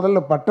ஒண்டி தான் முதல்ல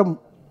பட்டம்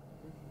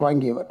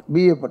வாங்கியவர்,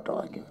 பிஏ பட்டம்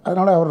வாங்கியவர்.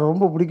 அதனால் அவர்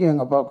ரொம்ப பிடிக்கும்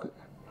எங்கள் அப்பாவுக்கு.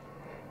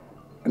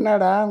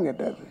 என்னடான்னு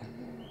கேட்டார்.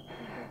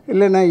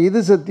 இல்லைண்ணா இது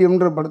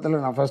சத்தியம்ன்ற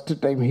படத்தில் நான்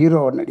ஃபஸ்ட்டு டைம்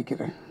ஹீரோவை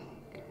நடிக்கிறேன்.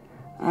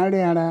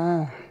 ஆடியாடா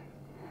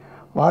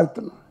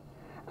வாழ்த்தணும்.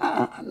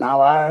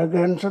 நான்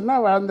வாழ்கன்னு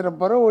சொன்னால் வாழ்ந்துட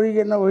போகிறேன், ஒழிக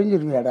என்ன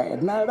ஒழிஞ்சிருவியாடா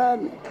என்னடா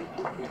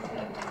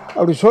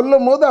அப்படி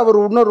சொல்லும் போது அவர்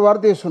இன்னொரு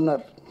வார்த்தையை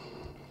சொன்னார்.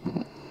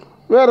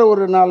 வேறு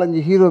ஒரு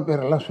 4-5 ஹீரோ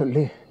பேரெல்லாம்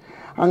சொல்லி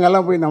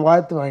அங்கெல்லாம் போய் நான்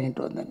வாழ்த்து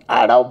வாங்கிட்டு வந்தேன்.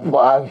 அடா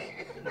பாவி,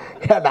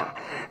 ஏடா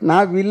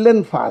நான்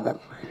வில்லன்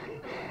ஃபாதர்,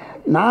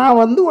 நான்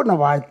வந்து உன்னை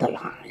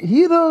வாழ்த்தலாம்,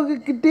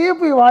 ஹீரோக்கிட்டே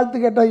போய்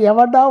வாழ்த்து கேட்டால்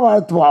எவடா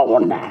வாழ்த்துவா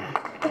உன்னை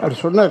அப்படி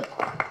சொன்னார்.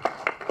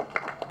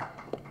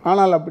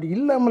 ஆனால் அப்படி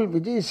இல்லாமல்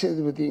விஜய்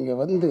சேதுபதி இங்கே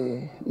வந்து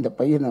இந்த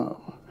பையனை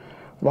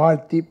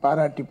வாழ்த்தி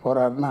பாராட்டி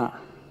போகிறாருன்னா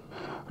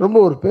ரொம்ப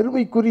ஒரு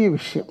பெருமைக்குரிய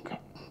விஷயம்.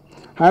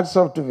 Hats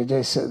off to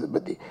Vijay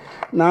Sethupathi.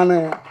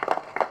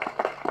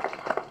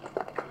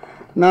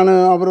 நான்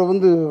அவரை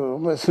வந்து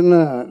ரொம்ப சின்ன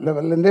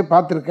லெவல்லேருந்தே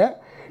பார்த்துருக்கேன்.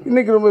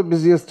 இன்றைக்கி ரொம்ப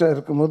பிஸியஸ்ட்டாக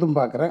இருக்கும் போதும்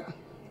பார்க்குறேன்.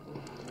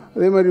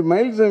 அதே மாதிரி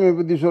மயில்சாமியை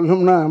பற்றி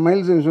சொல்லணும்னா,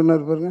 மயில்சாமி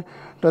சொன்னார் பாருங்க,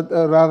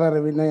 ராதா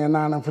ரவின்னா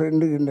நான்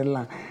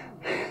ஃப்ரெண்டுகிட்டெல்லாம்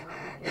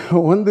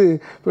வந்து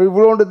இப்போ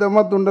இவ்வளோண்டு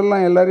தம்மா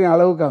துண்டெல்லாம் எல்லாரையும்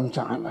அளவுக்கு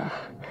காமிச்சாங்க.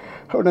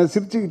 அப்படி நான்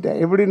சிரிச்சுக்கிட்டேன்.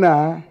 எப்படின்னா,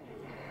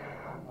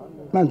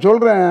 நான்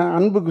சொல்கிறேன்,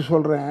 அன்புக்கு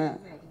சொல்கிறேன்,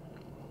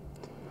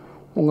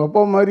 உங்கள்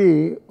அப்பா மாதிரி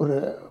ஒரு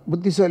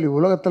புத்திசாலி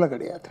உலகத்தில்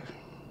கிடையாது.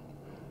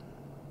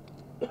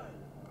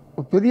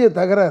 பெரிய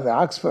தகராறு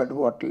ஆக்ஸ்ஃபோர்ட்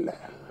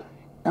ஹோட்டலில்,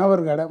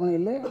 ஞாபகம் கடமை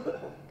இல்லை,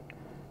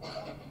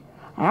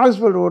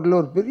 ஆக்ஸ்ஃபோர்ட் ஹோட்டலில்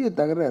ஒரு பெரிய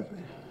தகராறு.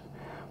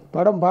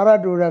 படம்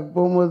பாராட்டு விழாவுக்கு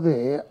போகும்போது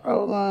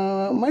அவங்க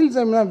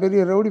மயில்சாமி தான்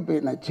பெரிய ரவுடி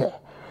பையனாச்சு,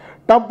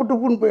 டப்பு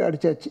டப்புன்னு போய்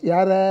அடித்தாச்சு.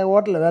 யாரை?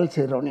 ஹோட்டலில் வேலை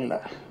செய்கிறவனில்ல,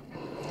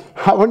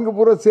 அவங்க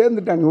பூரா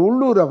சேர்ந்துட்டாங்க.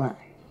 உள்ளூர் அவன்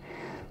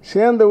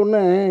சேர்ந்த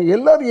உடனே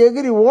எல்லோரும்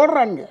எகிரி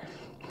ஓடுறாங்க.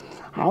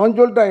 அவன்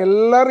சொல்லிட்டான்,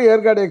 எல்லோரும்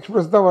ஏற்காடு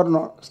எக்ஸ்பிரஸ் தான்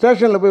வரணும்,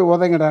 ஸ்டேஷனில் போய்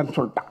உதங்கடான்னு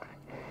சொல்லிட்டான்.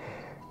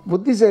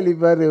 புத்திசாலி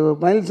பாரு,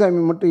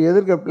 மயில்சாமி மட்டும்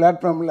எதிர்க்க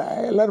பிளாட்ஃபார்மில்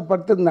எல்லோரும்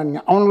படுத்துருந்தாங்க,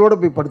 அவங்களோட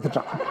போய்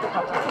படுத்துட்டான்.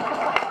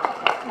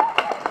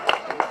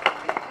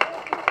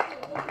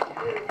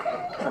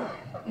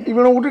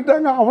 இவனை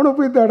விட்டுட்டாங்க, அவனை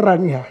போய்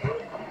தேடுறாங்க.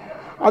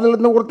 அதில்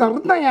இந்த ஒருத்தன்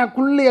இருந்தான், என்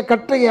குள்ளைய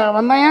கட்டையா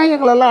வந்தான்,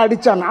 எங்களெல்லாம்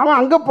அடித்தான். அவன்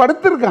அங்கே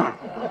படுத்துருக்கான்,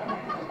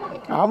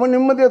 அவன்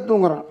நிம்மதியாக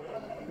தூங்குறான்.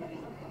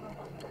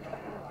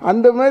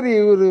 அந்த மாதிரி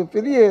ஒரு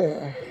பெரிய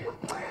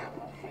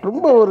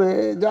ரொம்ப ஒரு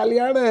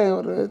ஜாலியான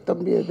ஒரு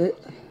தம்பி அது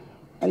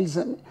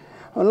மயில்சாமி.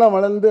 அவன்லாம்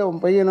வளர்ந்து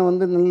அவன் பையனை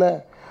வந்து நல்ல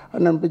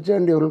அண்ணன்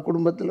பிச்சாண்டி அவர்கள்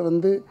குடும்பத்தில்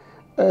வந்து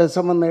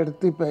சம்மந்தம்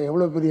எடுத்து இப்போ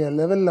எவ்வளோ பெரிய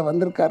லெவலில்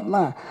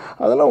வந்திருக்காருன்னா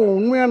அதெல்லாம்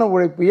உண்மையான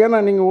உழைப்பு. ஏன்னா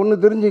நீங்கள்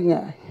ஒன்று தெரிஞ்சுங்க,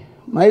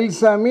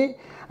 மயில்சாமி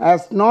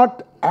ஹாஸ் நாட்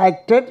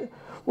ஆக்டட்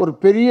ஒரு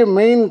பெரிய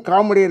மெயின்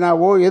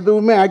காமெடியனாவோ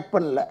எதுவுமே ஆக்ட்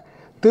பண்ணல.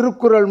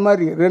 திருக்குறள்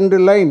மாதிரி 2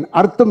 லைன்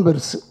அர்த்தம்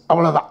பெருசு,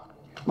 அவ்வளோதான்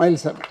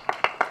மயில்சாமி.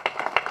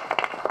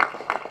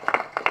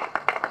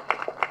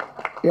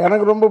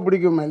 எனக்கு ரொம்ப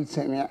பிடிக்கும்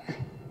மயில்சாமியை.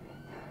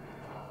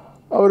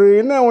 அவர்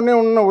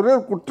என்ன ஒரே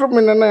குற்றம்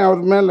என்னென்னா,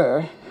 அவர் மேலே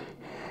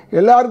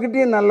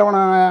எல்லார்கிட்டையும்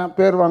நல்லவனாக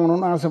பேர்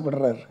வாங்கணும்னு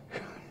ஆசைப்படுறாரு.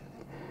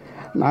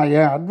 நான்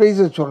என்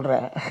அட்வைஸை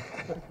சொல்கிறேன்.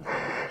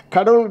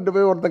 கடவுள்கிட்ட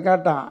போய் ஒருத்தர்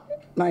கேட்டான்,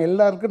 நான்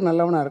எல்லாருக்கும்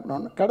நல்லவனாக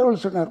இருக்கணும்னு.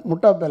 கடவுள் சொன்னார்,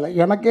 முட்டா பேல,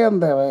 எனக்கே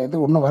அந்த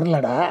இது ஒன்றும்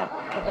வரலடா,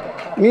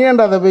 நீ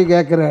ஏன்டா அதை போய்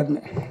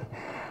கேட்குறான்னு.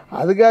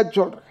 அதுக்காக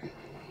சொல்கிறேன்.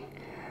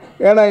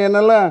 ஏன்னா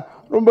என்னெல்லாம்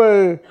ரொம்ப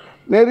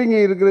நெருங்கி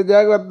இருக்கிற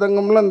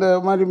ஜாகிரதங்கம்லாம் இந்த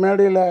மாதிரி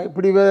மேடையில்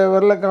இப்படி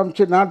வரல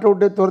காமிச்சு நாட்டை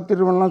விட்டே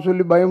துரத்திடுவோம்லாம்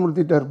சொல்லி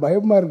பயமுறுத்திட்டார்.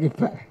 பயமாக இருக்குது.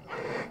 இப்போ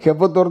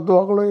எப்போ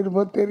துரத்துவாங்களோ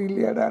இருப்போ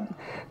தெரியலையாடான்னு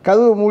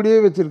கதவை மூடியே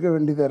வச்சுருக்க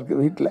வேண்டியதாக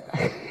இருக்குது வீட்டில்.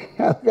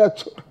 அதுக்காக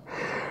சொல்கிறேன்.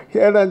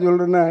 ஏடா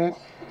சொல்கிறேன்னா,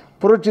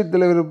 புரட்சி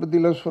தலைவரை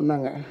பற்றிலாம்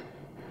சொன்னாங்க.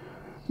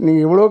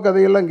 நீங்கள் எவ்வளோ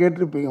கதையெல்லாம்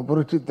கேட்டிருப்பீங்க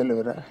புரட்சி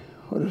தலைவரை.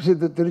 ஒரு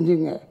விஷயத்தை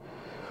தெரிஞ்சுங்க,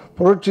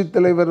 புரட்சி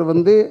தலைவர்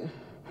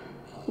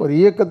ஒரு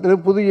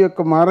இயக்கத்தில் புது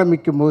இயக்கம்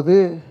ஆரம்பிக்கும் போது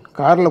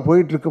காரில்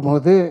போயிட்டுருக்கும்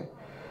போது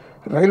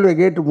ரயில்வே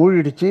கேட்டு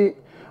மூடிடுச்சு.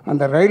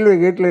 அந்த ரயில்வே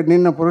கேட்டில்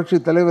நின்ன புரட்சி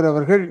தலைவர்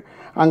அவர்கள்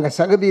அங்கே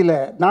சகதியில்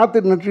நாற்று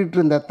நட்டுட்டு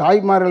இருந்த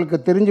தாய்மார்களுக்கு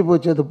தெரிஞ்சு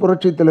போச்சு அது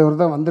புரட்சி தலைவர்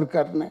தான்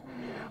வந்திருக்காருன்னு.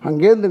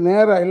 அங்கேருந்து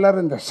நேராக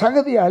எல்லோரும் இந்த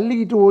சகதியை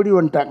அள்ளிக்கிட்டு ஓடி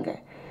வந்துட்டாங்க.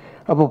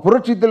 அப்போ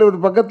புரட்சி தலைவர்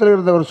பக்கத்தில்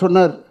இருந்தவர்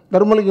சொன்னார்,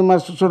 தர்மலிங்க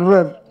மாஸ்டர்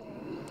சொல்கிறார்,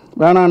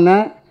 வேணாண்ணா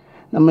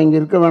நம்ம இங்கே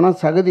இருக்க வேணாம்,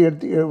 சகதி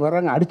எடுத்து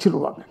வராங்க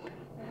அடிச்சிடுவாங்க.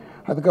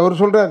 அதுக்கு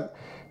அவர் சொல்கிறார்,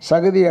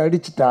 சகதியை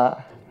அடிச்சிட்டா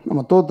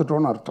நம்ம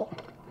தோத்துட்டோன்னு அர்த்தம்,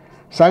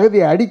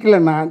 சகதியை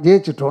அடிக்கலைன்னா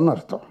ஜெயிச்சிட்டோன்னு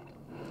அர்த்தம்.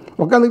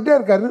 உட்காந்துக்கிட்டே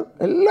இருக்காரு.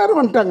 எல்லோரும்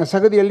வந்துட்டாங்க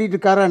சகதி அள்ளிட்டு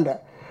காராண்ட.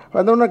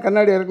 வந்தோடனே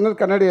கண்ணாடி இறக்குனார்.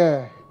 கண்ணாடியை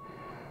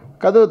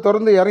கதவை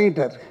திறந்து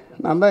இறங்கிட்டார்.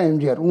 நான் தான்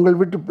எம்ஜிஆர், உங்கள்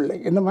வீட்டு பிள்ளை.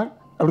 என்னம்மா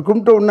அப்படி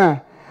கும்பிட்ட உடனே,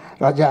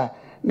 ராஜா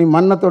நீ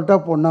மண்ணை தொட்டா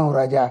பொண்ணாகும்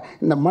ராஜா,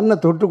 இந்த மண்ணை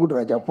தொட்டு கொடு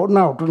ராஜா,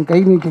 பொண்ணாகட்டும்னு கை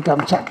நீட்டி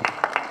காமிச்சாங்க.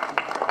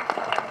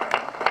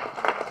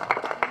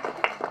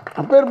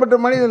 அப்பேற்பட்ட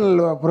மனிதன்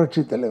அல்லவா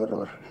புரட்சி தலைவர்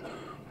அவர்.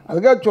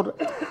 அதுக்காக சொல்கிறேன்,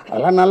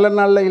 அதெல்லாம் நல்ல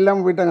நாளில்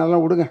இல்லாமல் போயிட்டாங்க,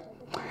 அதெல்லாம் விடுங்க.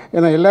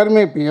 ஏன்னா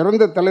எல்லாருமே இப்போ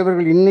இறந்த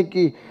தலைவர்கள்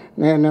இன்றைக்கி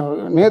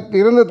நேற்று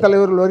இறந்த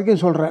தலைவர்கள்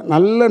வரைக்கும் சொல்கிறேன்,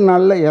 நல்ல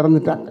நாளில்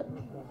இறந்துட்டாங்க.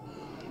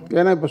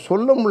 ஏன்னா இப்போ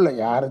சொல்ல முடியல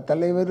யார்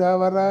தலைவர்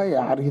ஆவாரா,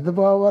 யார்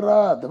இதுவாக வரா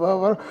அதுவாக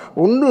வர,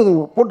 ஒன்று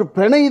போட்டு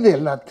பிணையுது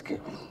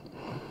எல்லாத்துக்கும்.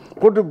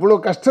 போட்டு இவ்வளோ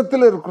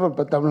கஷ்டத்தில் இருக்கிறோம்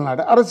இப்போ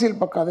தமிழ்நாடு.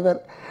 அரசியல் பக்கம் அது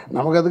வேறு,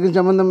 நமக்கு அதுக்கும்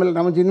சம்மந்தம் இல்லை.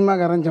 நம்ம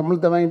சினிமாக்காரன்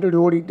சம்பளத்தை வாங்கிட்டு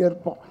இப்படி ஓடிக்கிட்டே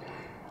இருப்போம்.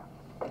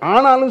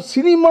 ஆனாலும்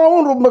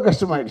சினிமாவும் ரொம்ப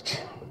கஷ்டமாயிடுச்சு.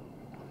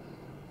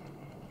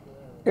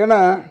 ஏன்னா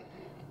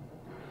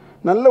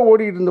நல்ல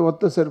ஓடிக்கிட்டு இருந்த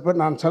ஒத்த செருப்பை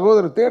நான்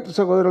தேட்டர்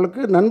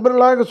சகோதரர்களுக்கு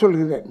நண்பர்களாக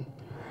சொல்கிறேன்.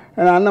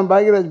 ஏன்னா அண்ணன்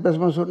பாக்யராஜ்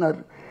பேசும்போது சொன்னார்,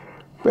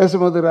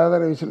 பேசும்போது ராதா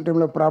ரவி சில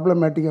டைமில்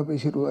ப்ராப்ளமேட்டிக்காக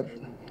பேசிடுவார்.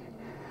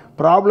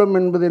 ப்ராப்ளம்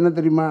என்பது என்ன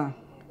தெரியுமா,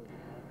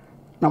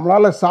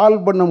 நம்மளால்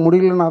சால்வ் பண்ண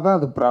முடியலன்னா தான்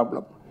அது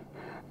ப்ராப்ளம்.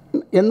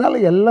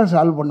 என்னால் எல்லாம்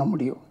சால்வ் பண்ண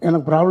முடியும்,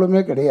 எனக்கு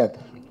ப்ராப்ளமே கிடையாது.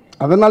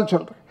 அதனால்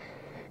சொல்கிறேன்,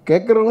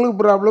 கேட்குறவங்களுக்கு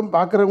ப்ராப்ளம்,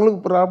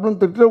 பார்க்குறவங்களுக்கு ப்ராப்ளம்,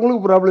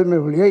 திட்டுறவங்களுக்கு ப்ராப்ளமே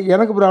இல்லையா,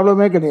 எனக்கு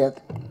ப்ராப்ளமே கிடையாது.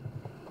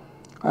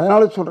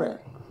 அதனால் சொல்கிறேன்,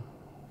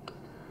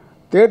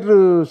 தேட்ரு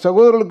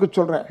சகோதரர்களுக்கு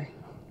சொல்கிறேன்,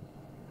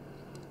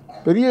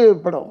 பெரிய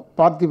படம்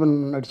பார்த்திபன்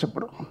நடித்த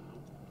படம்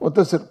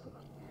ஒத்த செருப்பு.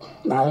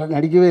 நான்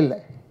நடிக்கவே இல்லை,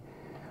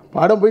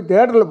 படம் போய்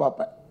தேட்டரில்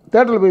பார்ப்பேன்.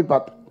 தேட்டரில் போய்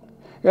பார்த்தேன்.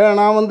 ஏன்னா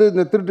நான்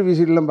இந்த திருட்டு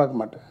விசிடெலாம்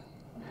பார்க்க மாட்டேன்,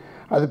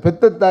 அது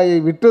பெத்த தாயை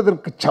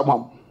விற்றதற்கு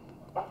சமம்.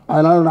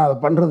 அதனால் நான் அதை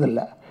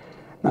பண்ணுறதில்ல.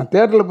 நான்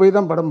தேட்டரில் போய்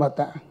தான் படம்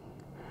பார்த்தேன்.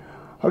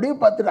 அப்படியே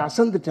பார்த்துட்டு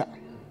அசந்துட்டேன்.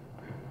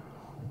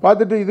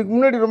 பார்த்துட்டு இதுக்கு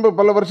முன்னாடி ரொம்ப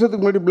பல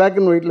வருஷத்துக்கு முன்னாடி பிளாக்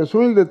அண்ட் ஒயிட்டில்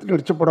சுனில் தத்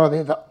நடித்த படம்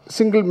அதே தான்,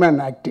 சிங்கிள் மேன்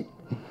ஆக்டிங்.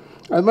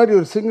 அது மாதிரி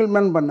ஒரு சிங்கிள்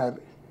மேன் பண்ணார்.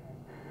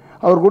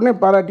 அவருக்கு உடனே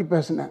பாராட்டி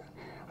பேசினேன்,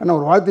 ஆனால்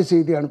ஒரு வாழ்த்து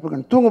செய்தி அனுப்புங்க,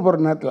 தூங்க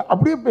போகிற நேரத்தில்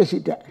அப்படியே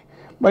பேசிட்டேன்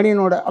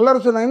பனியனோட.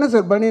 எல்லாரும் சொன்னாங்க, என்ன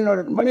சார்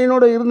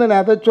பனியனோட இருந்தேனே,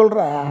 அதை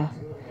சொல்கிறேன்,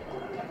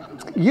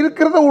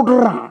 இருக்கிறத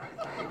விட்டுறான்,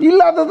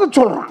 இல்லாததை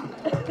சொல்கிறான்.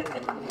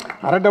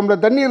 அரை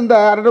டம்ளர் தண்ணி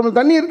இருந்தால் அரை டம்ளர்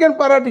தண்ணி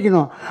இருக்கேன்னு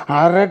பாராட்டிக்கணும்,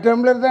 அரை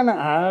டம்ளர் தானே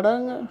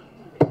ஆடாங்க,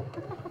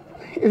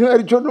 இது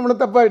மாதிரி சொன்னோம்னா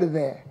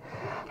தப்பாகிடுது.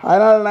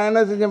 அதனால் நான்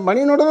என்ன செஞ்சேன்,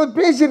 பனியனோட தான்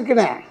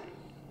பேசியிருக்கேனே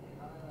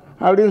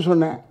அப்படின்னு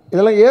சொன்னேன்.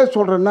 இதெல்லாம் ஏன்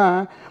சொல்கிறேன்னா,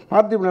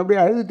 பார்த்திபன்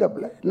அப்படியே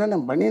அழுதுட்டாப்புல.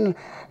 என்னென்ன பனியன்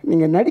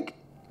நீங்கள்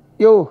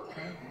யோ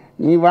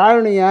நீ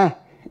வாழணுயா,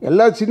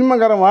 எல்லா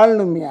சினிமாக்காரன்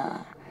வாழணுமியா,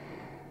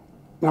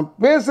 நான்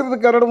பேசுகிறது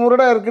கரடு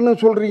முரடாக இருக்குன்னு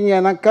சொல்கிறீங்க,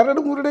 நான்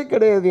கரடு முரடே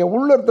கிடையாது,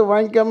 உள்ளத்தை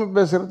வாங்கிக்காமல்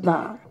பேசுகிறது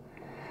தான்.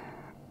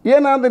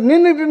 ஏன்னா அந்த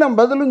நின்றுட்டு நான்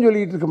பதிலும்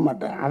சொல்லிகிட்டு இருக்க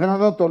மாட்டேன், அதனால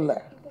தான் தொல்லை.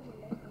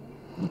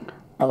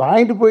 அதை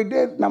வாங்கிட்டு போயிட்டு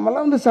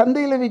நம்மளாம்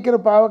சந்தையில் விற்கிற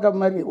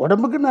பாவக்காய் மாதிரி,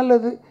 உடம்புக்கு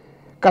நல்லது,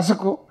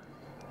 கசக்கும்,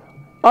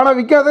 ஆனால்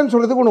விற்காதன்னு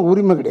சொல்கிறதுக்கு உனக்கு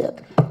உரிமை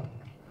கிடையாது.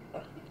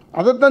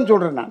 அதைத்தான்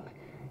சொல்கிறேன் நான்.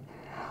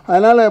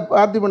 அதனால்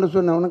பார்த்திபன்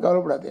சொன்னேன், ஒன்றும்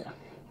கவலைப்படாதே,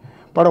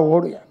 படம்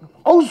ஓடுயா.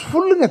 House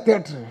ஃபுல்லுங்க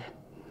theatre.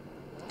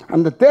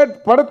 அந்த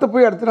படத்தை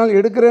போய் அடுத்த நாள்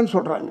எடுக்கிறேன்னு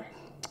சொல்கிறாங்க.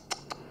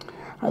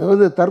 அது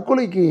வந்து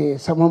தற்கொலைக்கு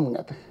சமம்ங்க.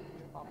 அது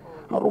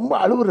அவர் ரொம்ப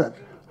அழுகுறாரு.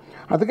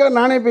 அதுக்காக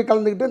நானே போய்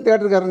கலந்துக்கிட்டேன்.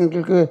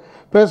 தேட்டருக்காரங்களுக்கு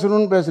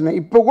பேசணும்னு பேசினேன்.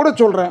 இப்போ கூட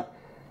சொல்கிறேன்,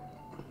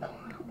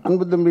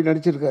 அன்பு தம்பி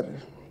நடிச்சிருக்காரு,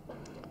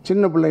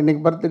 சின்ன பிள்ளை,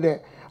 இன்றைக்கி பர்த்டே.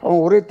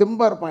 அவன் ஒரே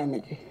தெம்பாக இருப்பான்.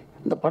 இன்றைக்கி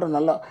இந்த படம்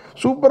நல்லா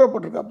சூப்பராக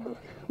போட்டிருக்காப்புல.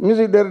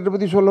 மியூசிக் டைரக்டரை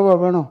பற்றி சொல்லவா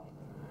வேணும்?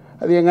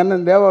 அது எங்கள்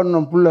அண்ணன்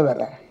தேவாண்ணன் புள்ள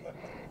வேறு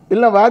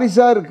இல்லை,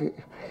 வாரிசாக இருக்குது.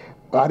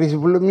 வாரிசு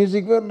புள்ள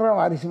மியூசிக் வேணுறான்,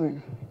 வாரிசு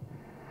வேணும்.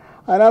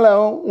 அதனால்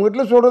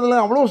உங்கள்கிட்ட சொல்கிறதுல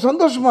அவ்வளோ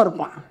சந்தோஷமாக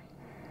இருப்பான்.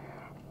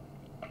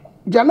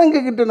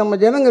 ஜனங்கக்கிட்ட நம்ம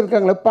ஜனங்க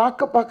இருக்காங்களே,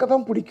 பார்க்க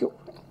தான் பிடிக்கும்,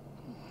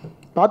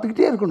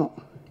 பார்த்துக்கிட்டே இருக்கணும்.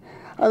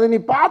 அதை நீ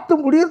பார்த்து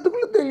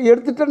முடியறதுக்குள்ளே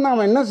எடுத்துட்டேன்னா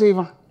அவன் என்ன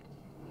செய்வான்?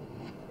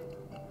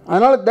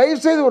 அதனால்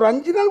தயவுசெய்து ஒரு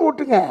 5 நாள்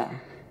ஓட்டுங்க.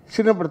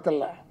 சின்ன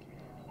படத்தில்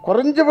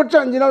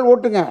குறைஞ்சபட்சம் 5 நாள்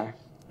ஓட்டுங்க.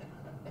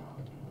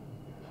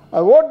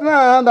 அது ஓட்டுனா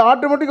அந்த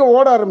ஆட்டோமேட்டிக்காக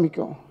ஓட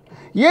ஆரம்பிக்கும்.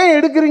 ஏன்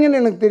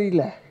எடுக்கிறீங்கன்னு எனக்கு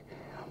தெரியல.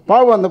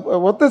 பாவம், அந்த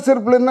ஒத்த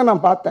செருப்புலேருந்து தான்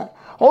நான் பார்த்தேன்.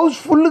 ஹவுஸ்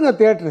ஃபுல்லுங்க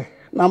தேட்ரு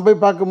நான்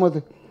போய் பார்க்கும்போது.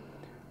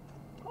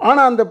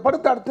 ஆனால் அந்த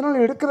படத்தை அடுத்த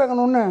நாள்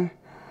எடுக்கிறாங்கன்னு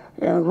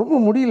எனக்கு ரொம்ப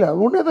முடியல.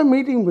 உடனே தான்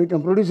மீட்டிங்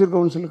போயிட்டேன் ப்ரொடியூசர்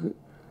கவுன்சிலுக்கு.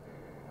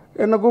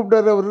 என்னை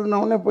கூப்பிட்டாரு அவர்.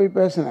 நான் உடனே போய்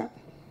பேசினேன்.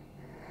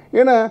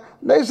 ஏன்னா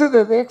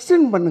தயவுசெய்து அதை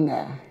எக்ஸ்டெண்ட்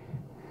பண்ணுங்கள்.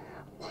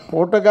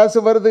 போட்ட காசு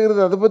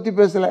வருதுங்கிறது அதை பற்றி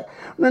பேசலை.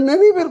 நான்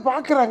நிறைய பேர்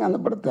பார்க்குறாங்க அந்த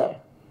படத்தை.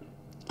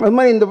 அது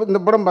மாதிரி இந்த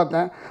படம்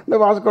பார்த்தேன். இந்த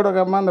வாஸ்கோட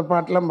காமா அந்த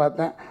பாட்டெலாம்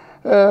பார்த்தேன்.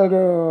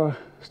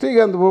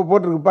 ஸ்ரீகாந்த்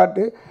போட்டிருக்கு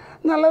பாட்டு,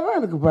 நல்லா தான்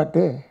இருக்குது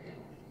பாட்டு.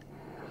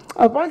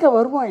 அது பார்க்க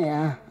வருவான்.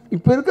 ஏன்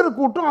இப்போ இருக்கிற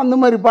கூட்டம் அந்த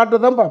மாதிரி பாட்டை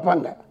தான்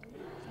பார்ப்பாங்க.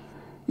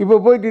 இப்போ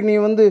போயிட்டு நீ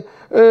வந்து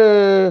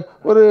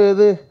ஒரு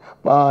இது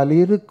பால்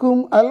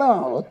இருக்கும் அதெல்லாம்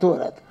ஒத்து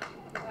வராது.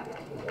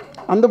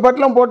 அந்த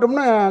பாட்டெலாம்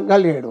போட்டோம்னா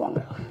காலி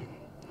ஆகிடுவாங்க.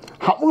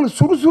 அவங்களுக்கு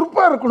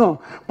சுறுசுறுப்பாக இருக்கணும்.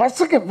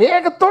 பசங்க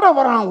வேகத்தோடு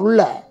வரான்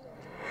உள்ள.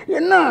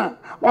 என்ன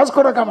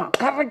வாஸ்கோட காமா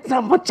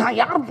கரெக்டாக மச்சான்,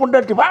 யார்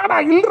பொண்டாட்டி வாடா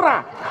இல்லைறா,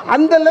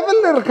 அந்த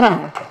லெவலில் இருக்கான்.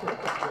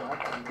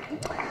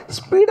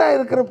 ஸ்பீடாக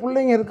இருக்கிற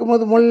பிள்ளைங்க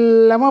இருக்கும்போது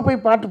மொல்லமாக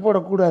போய் பாட்டு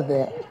போடக்கூடாது.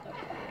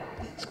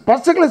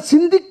 பசங்களை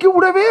சிந்திக்க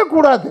விடவே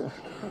கூடாது.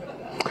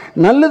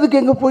 நல்லதுக்கு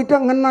எங்கே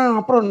போயிட்டாங்கன்னா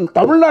அப்புறம்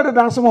தமிழ்நாடு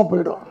நாசமாக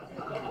போயிடும்.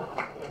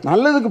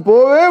 நல்லதுக்கு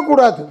போகவே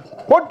கூடாது.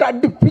 போட்டு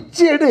அடி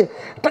பிச்சு எடு,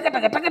 டக்க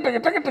டக்க டக்க டக்க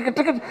டக்க டக்க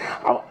டக்க.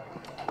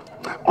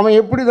 அவன்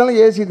எப்படி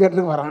இருந்தாலும் ஏசி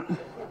தேட்டருக்கு வரான்.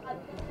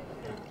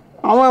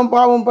 அவன்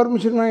பாவம்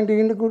பர்மிஷன்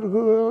வாங்கிட்டு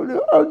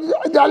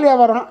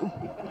ஜாலியாக வரான்.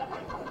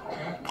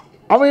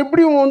 அவன்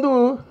எப்படியும் வந்து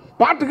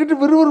பாட்டுக்கிட்டு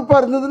விறுவிறுப்பாக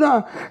இருந்ததுன்னா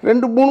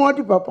 2-3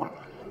 வாட்டி பார்ப்பான்.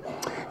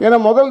 ஏன்னா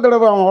முதல்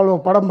தடவை அவன் அவ்வளோ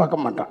படம்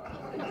பார்க்க மாட்டான்.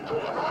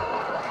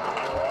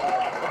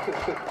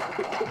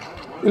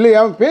 இல்லை,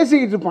 அவன்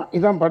பேசிக்கிட்டு இருப்பான்,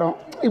 இதான் படம்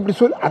இப்படி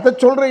சொல்லி அதை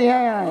சொல்கிறேன்.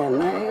 ஏன்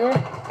என்ன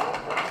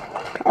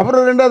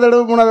அப்புறம் 2ஆவது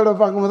தடவை 3ஆவது தடவை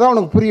பார்க்கும்போது தான்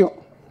அவனுக்கு புரியும்.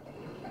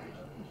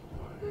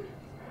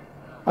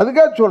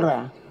 அதுக்காக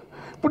சொல்கிறேன்,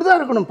 இப்படி தான்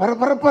இருக்கணும்,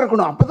 பரபரப்பாக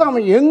இருக்கணும். அப்போ தான்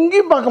அவன்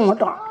எங்கேயும் பார்க்க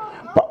மாட்டான்,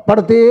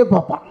 படத்தையே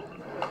பார்ப்பான்.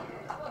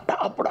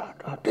 டாப்படா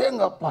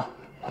டேங்கப்பா.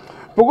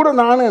 இப்போ கூட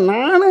நான்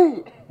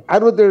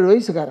 67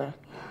 வயசுக்காரன்,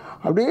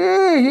 அப்படியே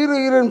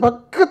ஹீரோயின்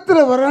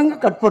பக்கத்தில் வராங்க,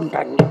 கட்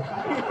பண்ணிட்டாங்க.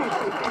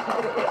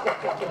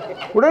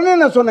 உடனே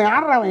நான் சொன்னேன்,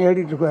 யார் அவன்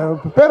ஏடிட்டு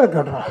பேரை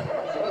கட்டுறான்.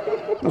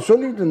 நான்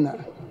சொல்லிகிட்டு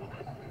இருந்தேன்.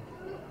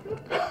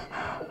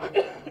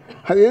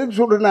 அது எதுக்கு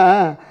சொல்கிறேன்னா,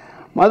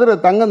 மதுரை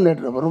தங்கம்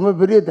தேட்டரு ரொம்ப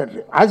பெரிய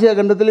தேட்டரு, ஆசியா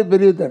கண்டத்துலேயே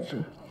பெரிய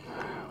தேட்டரு.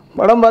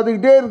 படம்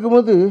பார்த்துக்கிட்டே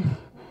இருக்கும்போது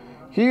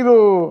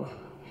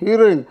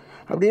ஹீரோயின்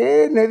அப்படியே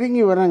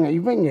நெருங்கி வராங்க.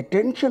 இவன் இங்கே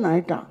டென்ஷன்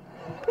ஆகிட்டான்.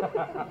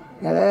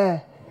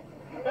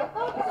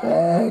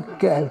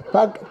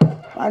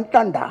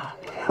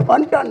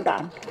 வந்துட்டான்டா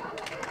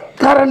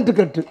கரண்ட்டு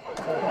கட்டு.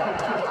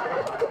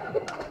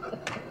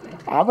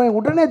 அவன்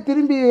உடனே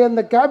திரும்பி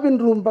அந்த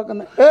கேபின் ரூம்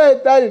பக்கம்,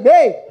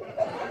 டேய்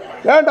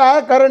ஏன்டா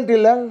கரண்ட்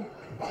இல்லை.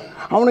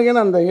 அவனுக்கு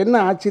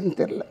என்ன ஆச்சுன்னு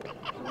தெரில.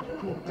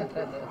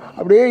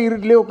 அப்படியே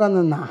இருட்டிலே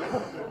உட்காந்துருந்தான்.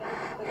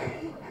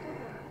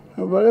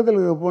 பக்கத்தில்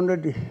இருக்க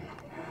பொண்டாட்டி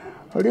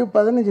அப்படியே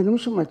 15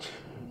 நிமிஷம் ஆச்சு,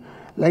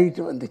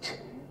 லைட்டு வந்துச்சு.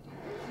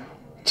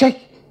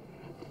 செக்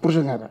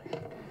புருஷங்காரன்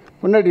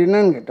பொண்டாட்டி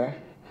என்னன்னு கேட்டேன்.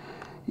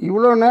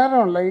 இவ்வளோ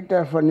நேரம் லைட்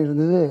ஆஃப்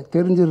பண்ணியிருந்தது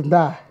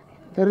தெரிஞ்சிருந்தா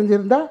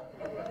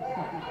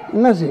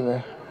என்ன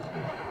செய்வேன்?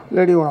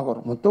 இல்லடி உனக்கு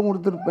ஒரு முத்தம்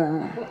கொடுத்துருப்பேன்.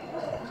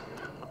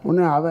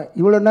 ஒன்று அவன்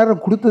இவ்வளோ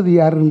நேரம் கொடுத்தது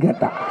யாருன்னு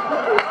கேட்டான்.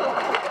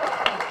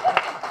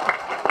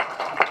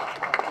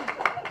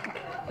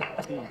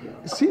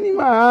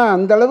 சினிமா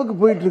அந்த அளவுக்கு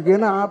போயிட்டுருக்கு.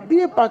 நான்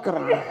அப்படியே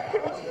பார்க்குறேன்.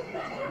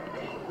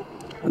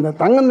 அந்த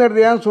தங்கம்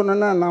தேடுறியான்னு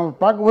சொன்னேன்னா, நான்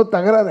பார்க்கும்போது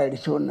தகராறு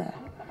ஆகிடுச்சு. ஒன்று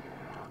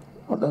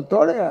ஒருத்தன்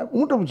தோடைய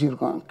மூட்டை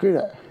பிடிச்சிருக்கான்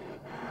கீழே,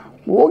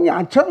 ஓங்கி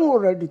அச்சாங்க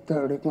ஒரு அடி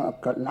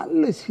அடிக்கும்.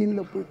 நல்ல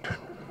சீனில் போயிட்டு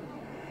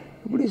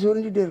இப்படி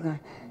சொரிஞ்சிட்டே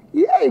இருக்கான்.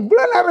 ஏன்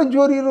இவ்வளோ நேரம்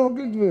சொரியிறோம்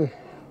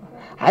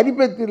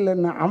அரிப்பத்து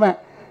இல்லைன்னா அவன்,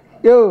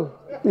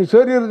 நீ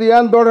சொரியிறது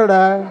ஏன்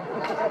தோடடா,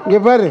 இங்கே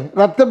பாரு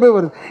ரத்தமே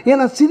வருது.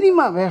 ஏன்னா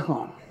சினிமா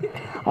வேகம்.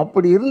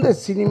 அப்படி இருந்த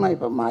சினிமா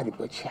இப்போ மாறி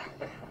போச்சு.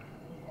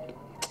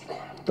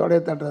 தொடைய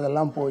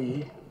தட்டுறதெல்லாம் போய்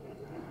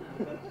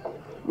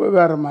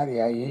வேறு மாதிரி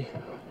ஆகி,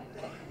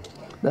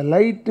 இந்த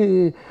லைட்டு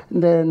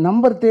இந்த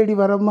நம்பர் தேடி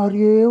வர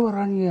மாதிரியே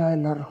வராங்க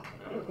எல்லோரும்.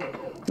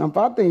 நான்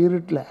பார்த்தேன்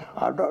இருட்டில்.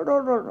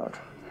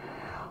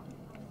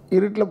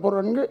 இருட்டில்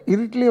போகிறானுங்க,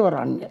 இருட்டிலே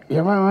வரானுங்க.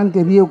 எவன்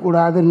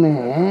தெரியக்கூடாதுன்னு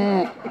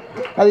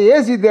அது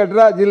ஏசி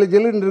தேட்டரா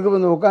ஜில்லுன்னு இருக்கு,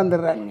 வந்து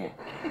உட்காந்துடுறாங்க.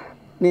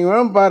 நீங்கள்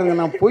வேணும் பாருங்கள்,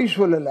 நான் பொய்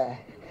சொல்லலை,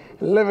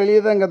 எல்லாம்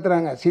வெளியே தான்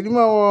கத்துறாங்க.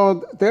 சினிமா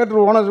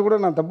தேட்டர் ஓனர்ஸ் கூட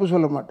நான் தப்பு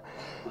சொல்ல மாட்டேன்.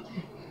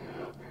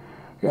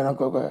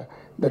 எனக்கு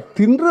இந்த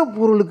தின்ற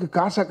பொருளுக்கு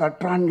காசை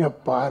கட்டுறாங்க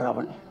பார்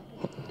அவன்.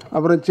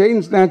 அப்புறம்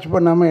செயின் ஸ்நாச்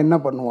பண்ணாமல் என்ன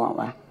பண்ணுவான்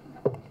அவன்?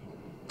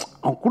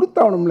 அவன்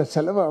கொடுத்தாவணும்ல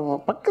செலவு.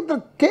 அவன்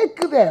பக்கத்தில்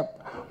கேட்குதே,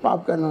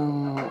 பாப்கார்ன்,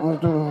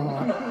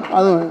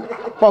 அது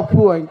பப்பு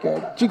வாங்கிக்க,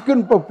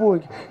 சிக்கன் பப்பு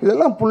வாங்கிக்க,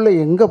 இதெல்லாம் பிள்ளை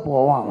எங்கே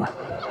போவான் அவன்?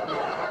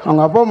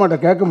 அவங்க அப்பா அம்மாட்ட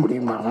கேட்க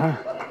முடியுமா அவன்?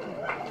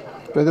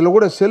 இப்போ இதில்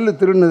கூட செல்லு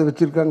திருடுனது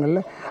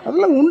வச்சுருக்காங்கல்ல,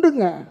 அதெல்லாம்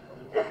உண்டுங்க.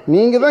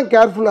 நீங்கள் தான்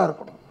கேர்ஃபுல்லாக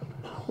இருக்கணும்.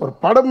 ஒரு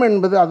படம்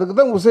என்பது அதுக்கு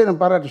தான் உசைனை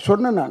பாராட்டி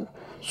சொன்னேன். நான்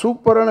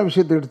சூப்பரான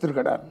விஷயத்தை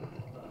எடுத்துருக்கடா.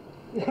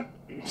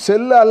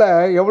 செல்லால்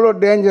எவ்வளோ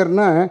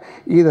டேஞ்சர்னா,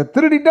 இதை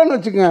திருடிட்டான்னு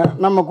வச்சுங்க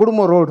நம்ம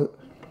குடும்பம் ரோடு.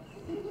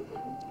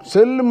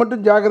 செல்லு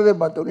மட்டும் ஜாக்கிரதையாக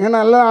பார்த்து, ஏன்னா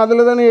எல்லாம்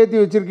அதில் தானே ஏற்றி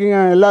வச்சுருக்கீங்க,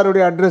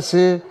 எல்லாருடைய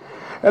அட்ரெஸ்ஸு,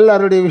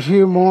 எல்லாருடைய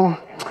விஷயமும்.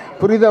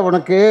 புரியுதா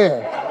உனக்கு?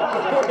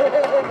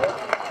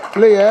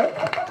 இல்லையே,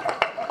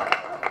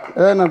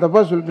 ஏதாவது நான்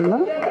தப்பாக சொல்லிட்டேன்னா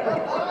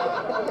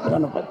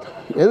தானே பார்த்தேன்.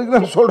 எதுக்கு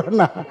நான்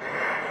சொல்கிறேன்னா,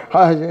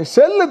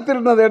 செல்லு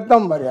திருடினதை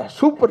எடுத்தான் பாரியா,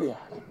 சூப்பரியா.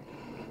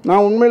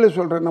 நான் உண்மையிலே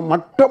சொல்கிறேன், நான்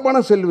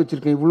மட்டமான செல்லு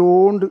வச்சுருக்கேன்,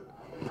 இவ்வளோண்டு.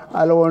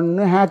 அதில்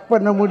ஒன்றும் ஹேக்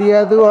பண்ண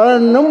முடியாது,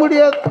 ஒன்றும்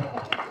முடியாது,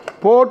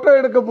 ஃபோட்டோ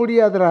எடுக்க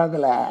முடியாதுடா.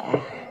 அதில்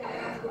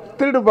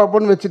திருடு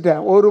பார்ப்போன்னு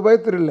வச்சுட்டேன், ₹1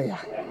 திருடலையா.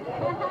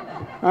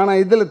 ஆனால்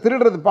இதில்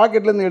திருடுறது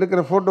பாக்கெட்லேருந்து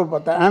எடுக்கிற ஃபோட்டோ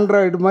பார்த்தேன்,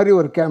 ஆண்ட்ராய்டு மாதிரி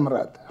ஒரு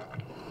கேமரா. அது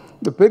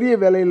இந்த பெரிய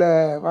வேலையில்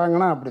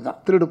வாங்கினா அப்படி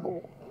தான் திருடு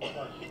போகும்.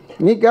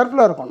 நீ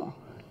கேர்ஃபுல்லாக இருக்கணும்.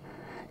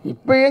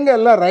 இப்போ எங்கே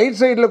எல்லாம் ரைட்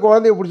சைடில்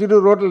குழந்தைய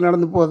பிடிச்சிட்டு ரோட்டில்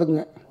நடந்து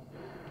போகுதுங்க,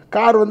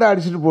 கார் வந்து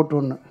அடிச்சுட்டு போட்டு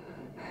ஒன்று.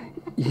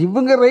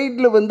 இவங்க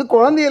ரைட்டில் வந்து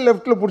குழந்தைய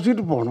லெஃப்ட்டில்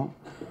பிடிச்சிட்டு போகணும்.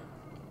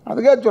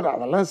 அதுக்காக சொல்கிறேன்,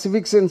 அதெல்லாம்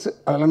சிவிக் சென்ஸு,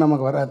 அதெல்லாம்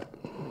நமக்கு வராது,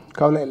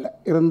 கவலை இல்லை.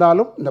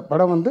 இருந்தாலும் இந்த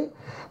படம் வந்து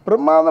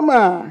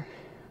பிரமாதமாக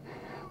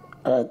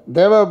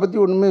தேவாவை பற்றி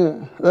ஒன்றுமே,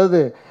 அதாவது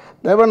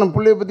தேவானந்த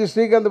பிள்ளையை பற்றி,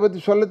 ஸ்ரீகாந்தை பற்றி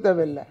சொல்ல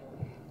தேவையில்லை.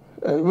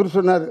 இவர்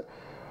சொன்னார்,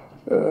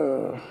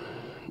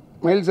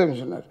 மயில்சாமி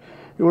சொன்னார்,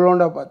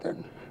 இவ்வளோண்டா பார்த்தேன்.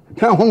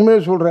 நான் உண்மையே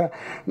சொல்கிறேன்,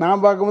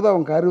 நான் பார்க்கும்போது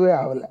அவன் கருவே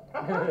ஆகலை.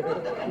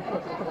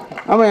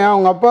 ஆமாம்,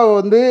 அவங்க அப்பா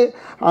வந்து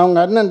அவங்க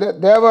அண்ணன்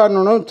தேவா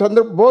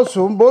அண்ணனும்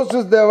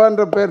போஸஸ்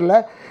தேவான்ற பேரில்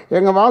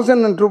எங்கள்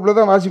வாசன் ட்ரூப்பில்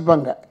தான்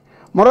வாசிப்பாங்க.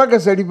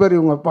 மொராக்கஸ் அடிப்பார்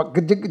இவங்க அப்பா,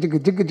 சிக்கு சிக்கு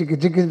சிக்கு சிக்கு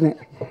சிக்குன்னு.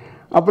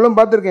 அப்போல்லாம்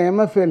பார்த்துருக்கேன்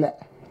எம்எஃப்ஏல.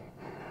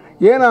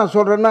 ஏன் நான்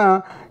சொல்கிறேன்னா,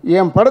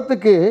 என்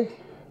படத்துக்கு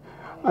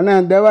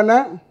அண்ணன் தேவாண்ணா,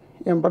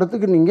 என்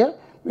படத்துக்கு நீங்கள்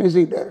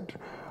மியூசிக் டைரக்டர்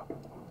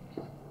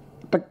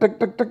டக் டக்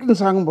டக்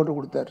டக்குன்னு சாங் போட்டு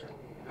கொடுத்தாரு.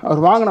 அவர்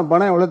வாங்கின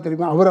பணம் எவ்வளோ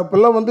தெரியுமா? அவர்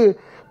அப்போல்லாம் வந்து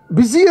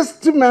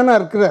பிஸியஸ்ட் மேனாக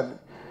இருக்கிறார்.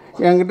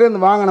 என்கிட்ட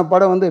இந்த வாங்கின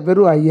படம் வந்து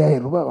வெறும்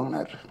 ₹5000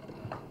 வாங்கினார்.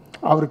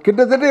 அவர்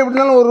கிட்டத்தட்ட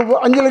எப்படினாலும் ஒரு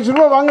 ₹5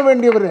 லட்சம் வாங்க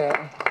வேண்டியவர்,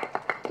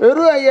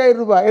 வெறும்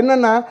 ₹5000.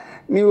 என்னென்னா,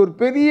 நீ ஒரு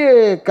பெரிய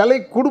கலை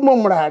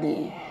குடும்பம்டா, நீ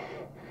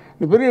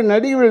பெரிய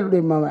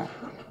நடிகர்களுடைய மகன்,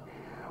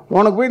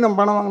 உனக்கு போய் நம்ம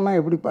பணம் வாங்கினா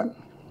எப்படிப்பான்?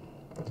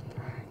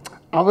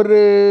 அவர்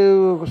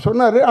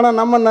சொன்னார். ஆனால்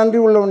நம்ம நன்றி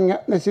உள்ளவங்க,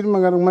 இந்த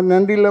சினிமாக்காரங்க மாதிரி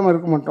நன்றி இல்லாமல்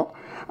இருக்க மாட்டோம்.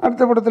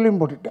 அடுத்த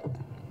படத்துலையும் போட்டுட்டேன்.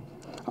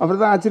 அவர்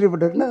தான்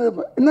ஆச்சரியப்பட்டார்,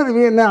 என்ன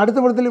ரவி என்ன அடுத்த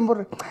படத்துலையும்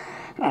போடுறேன்?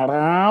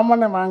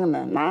 ஆமாண்ணே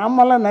வாங்கினேன்,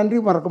 நாமெல்லாம் நன்றி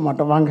மறக்க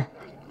மாட்டோம், வாங்க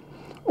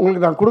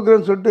உங்களுக்கு நான்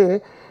கொடுக்குறேன்னு சொல்லிட்டு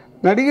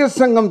நடிகர்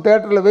சங்கம்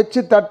தேட்டரில் வச்சு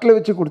தட்டில்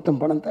வச்சு கொடுத்தேன்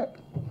பணத்தை.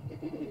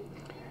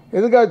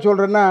 எதுக்காக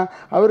சொல்கிறேன்னா,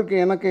 அவருக்கு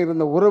எனக்கு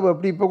இருந்த உறவு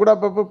அப்படி. இப்போ கூட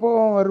அப்பப்போ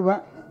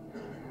வருவேன்.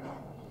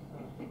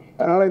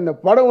 அதனால் இந்த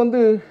படம்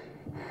வந்து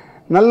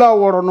நல்லா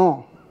ஓடணும்,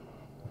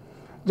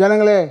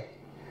 ஜனங்களே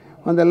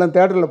வந்து எல்லாம்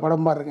தேட்டரில்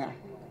படம் பாருங்க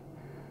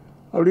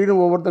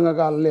அப்படின்னு ஒவ்வொருத்தங்க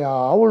காலையிலையா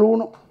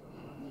விழுவணும்.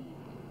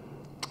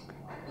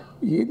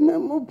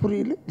 என்னமோ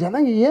புரியல,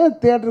 ஜனங்க ஏன்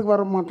தேட்டருக்கு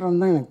வர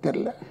மாட்டேறான்னு தான் எனக்கு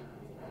தெரில.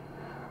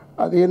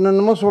 அது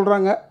என்னென்னமோ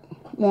சொல்கிறாங்க,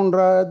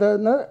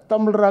 3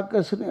 தமிழ்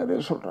ராக்கர்ஸ்னு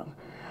நிறைய சொல்கிறாங்க.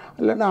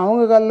 இல்லைன்னா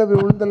அவங்க காலில்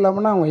போய்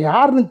விழுந்துடலாம்னா அவங்க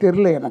யாருன்னு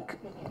தெரில எனக்கு.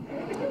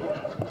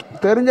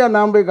 தெரிஞ்சால்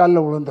நான் போய்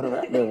காலில்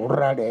விழுந்துருவேன்.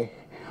 விட்றாடே,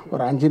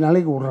 ஒரு 5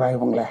 நாளைக்கு விட்றா,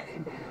 இவங்கள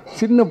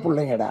சின்ன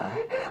பிள்ளைங்கடா,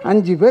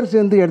 5 பேர்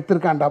சேர்ந்து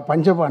எடுத்திருக்காண்டா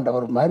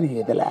பஞ்சபாண்டவர் மாதிரி.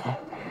 இதில்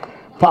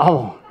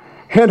பாவம்,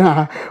 ஏன்னா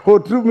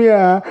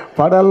ஒற்றுமையாக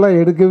படம்லாம்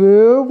எடுக்கவே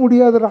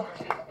முடியாதுடா.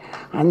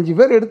 5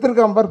 பேர்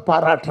எடுத்திருக்கான் பார்,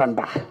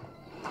 பாராட்டுறான்டா.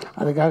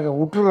 அதுக்காக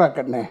விட்டுறா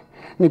கண்ணு,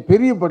 நீ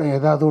பெரிய படம்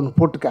ஏதாவது ஒன்று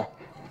போட்டுக்க,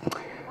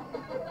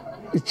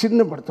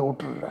 சின்ன படத்தை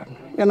விட்டுறான்.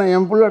 ஏன்னா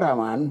என் பிள்ளடா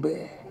அவன், அன்பு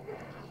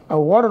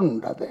அவன்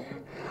ஓடணும்டா. அது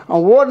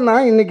அவன் ஓடினா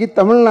இன்றைக்கி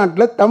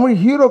தமிழ்நாட்டில் தமிழ்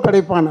ஹீரோ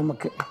கிடைப்பான்,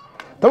 நமக்கு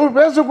தமிழ்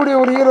பேசக்கூடிய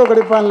ஒரு ஹீரோ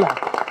கிடைப்பான்ல.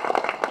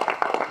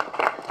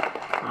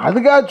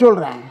 அதுக்காக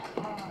சொல்கிறேன்.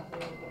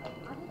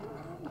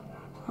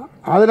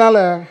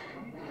 அதனால்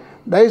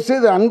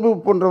தயவுசெய்து அன்பு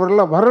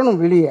போன்றவர்கள்லாம்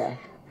வரணும், வெளியே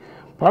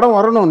படம்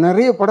வரணும்,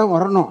 நிறைய படம்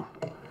வரணும்.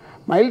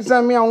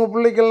 மயில்சாமி அவங்க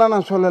பிள்ளைக்கெல்லாம்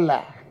நான் சொல்லலை,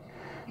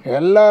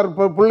 எல்லார்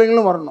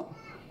பிள்ளைங்களும் வரணும்.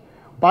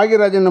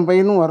 பாக்யராஜன்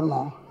பையனும்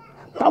வரணும்.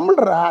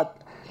 தமிழ்ரா,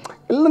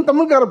 எல்லாம்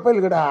தமிழ்கார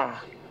பயில்கடா.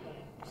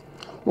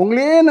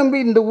 உங்களையே நம்பி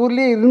இந்த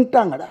ஊர்லேயே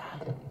இருந்துட்டாங்கடா.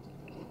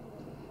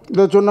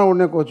 இதை சொன்னால்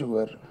உடனே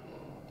கோச்சுக்குவார்.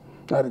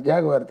 சார்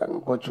ஜாகுவார் தாங்க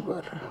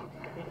கோச்சுக்குவார்.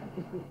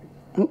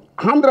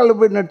 ஆந்திராவில்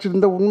போய்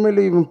நடிச்சிருந்தா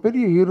உண்மையிலே இவன்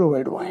பெரிய ஹீரோ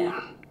ஆகிடுவான்.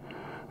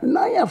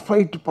 நான் ஏன்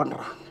ஃபைட்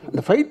பண்ணுறான்,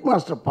 அந்த ஃபைட்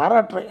மாஸ்டர்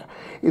பாராட்டுறேன்.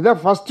 இதான்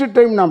ஃபஸ்ட்டு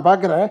டைம் நான்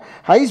பார்க்குறேன்.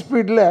 ஹை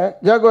ஸ்பீடில்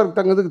ஜாகுவார்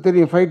தங்கதுக்கு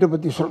தெரியும் ஃபைட்டை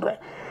பற்றி சொல்கிறேன்.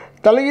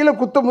 தலையில்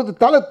குத்தும் போது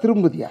தலை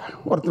திரும்புதியா,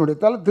 ஒருத்தனுடைய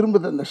தலை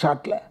திரும்புது அந்த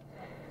ஷாட்டில்.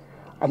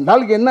 அந்த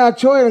ஆளுக்கு என்ன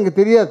ஆச்சோ எனக்கு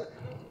தெரியாது,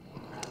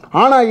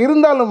 ஆனால்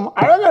இருந்தாலும்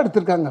அழகாக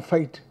எடுத்திருக்காங்க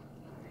ஃபைட்.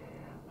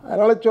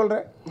 அதனால்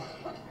சொல்கிறேன்,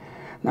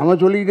 நம்ம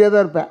சொல்லிக்கிட்டே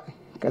தான் இருப்பேன்,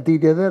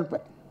 கத்திக்கிட்டே தான்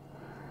இருப்பேன்.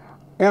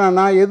 ஏன்னா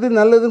நான் எது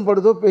நல்லதுன்னு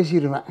படுதோ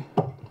பேசிடுவேன்.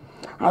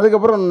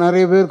 அதுக்கப்புறம்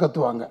நிறைய பேர்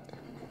கத்துவாங்க.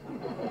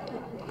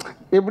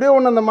 எப்படியோ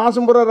ஒன்று அந்த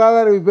மாதம் பூரா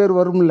ராதாரவி பேர்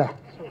வரும்ல,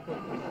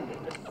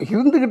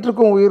 இருந்துக்கிட்டு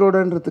இருக்கோம்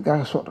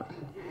உயிரோடன்றதுக்காக சொல்கிறேன்.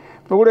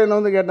 இப்போ கூட என்ன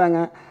வந்து கேட்டாங்க,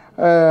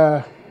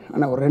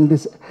 ஆனால் ஒரு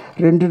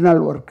 2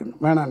 நாள் ஒர்க்குன்னு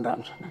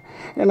வேணான்டான்னு சொன்னேன்.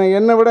 ஏன்னா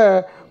என்னை விட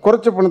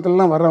குறைச்ச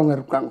பணத்துலலாம் வர்றவங்க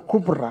இருக்காங்க,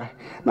 கூப்பிட்றா,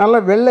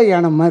 நல்லா வெள்ளை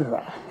யானை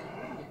மாதிரிடா,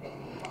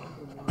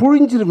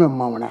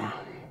 புழிஞ்சிருமேம்மா அவனை.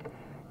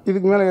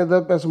 இதுக்கு மேலே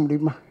எதாவது பேச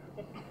முடியுமா?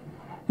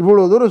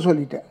 இவ்வளோ தூரம்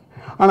சொல்லிட்டேன்.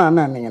 ஆனால்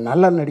அண்ணா நீங்கள்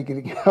நல்லா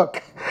நடிக்கிறீங்க.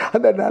 ஓகே,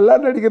 அந்த நல்லா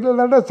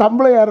நடிக்கிறதுனால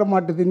சம்பளம் ஏற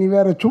மாட்டுது, நீ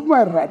வேறு சும்மா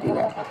ஏறா,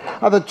 நீங்கள்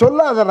அதை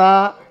சொல்லாதடா.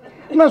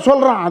 என்ன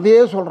சொல்கிறான், அதே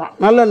சொல்கிறான்,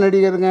 நல்ல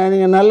நடிகருங்க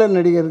நீங்கள், நல்ல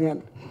நடிகருங்க.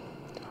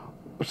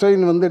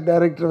 ஹுசைன் வந்து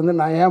டைரக்டர் வந்து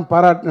நான் ஏன்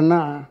பாராட்டினேன்னா,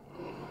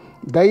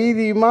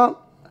 தைரியமாக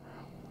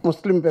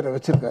முஸ்லீம் பேரை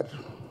வச்சுருக்காரு.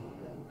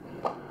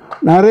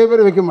 நிறைய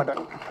பேர் வைக்க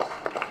மாட்டாங்க.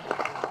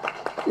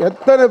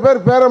 எத்தனை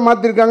பேர் பேரை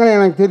மாற்றிருக்காங்கன்னு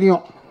எனக்கு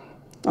தெரியும்,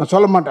 நான்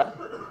சொல்ல மாட்டேன்.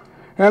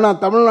 ஏன்னா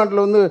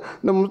தமிழ்நாட்டில் வந்து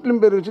இந்த முஸ்லீம்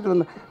பேர் வச்சுட்டு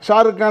வந்தேன்.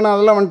 ஷாருக் கான்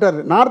அதெல்லாம் வந்துட்டார்,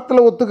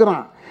 நார்த்தில்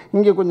ஒத்துக்கிறான்,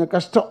 இங்கே கொஞ்சம்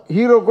கஷ்டம்,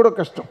 ஹீரோ கூட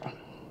கஷ்டம்.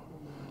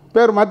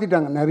 பேர்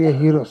மாற்றிட்டாங்க நிறைய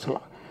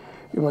ஹீரோஸ்லாம்.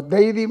 இப்போ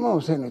தைரியமாக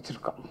ஹுசைன்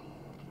வச்சுருக்கான்.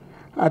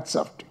 Hats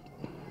off.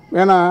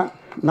 ஏன்னா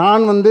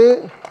நான் வந்து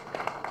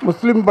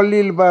முஸ்லீம்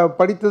பள்ளியில்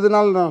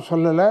படித்ததுனால நான்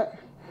சொல்லலை,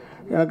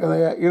 எனக்கு அதை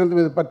இனத்து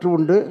மீது பற்று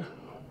உண்டு.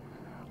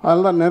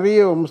 அதனால தான்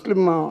நிறைய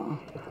முஸ்லீம்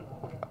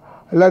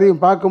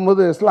எல்லோரையும்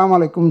பார்க்கும்போது அஸ்ஸலாமு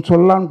அலைக்கும்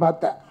சொல்லலான்னு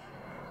பார்த்தேன்.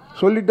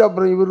 சொல்லிவிட்டு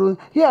அப்புறம் இவர்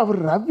அவர்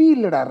ரவி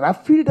இல்லைடா,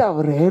 ரஃபீடா,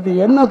 அவர் இது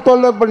என்ன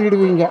தொல்லை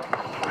பண்ணிவிடுவீங்க,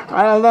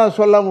 அதனால தான்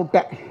சொல்லாம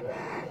விட்டேன்.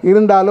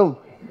 இருந்தாலும்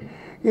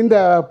இந்த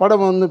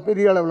படம் வந்து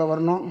பெரிய அளவில்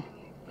வரணும்.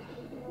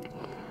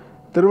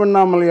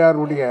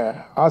 திருவண்ணாமலையாருடைய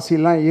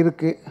ஆசையெல்லாம்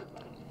இருக்குது,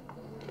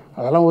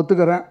 அதெல்லாம்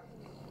ஒத்துக்கிறேன்.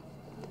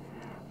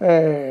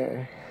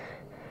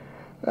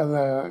 அந்த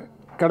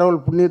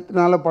கடவுள்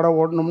புண்ணியத்தினால படம்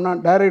ஓடணும்னா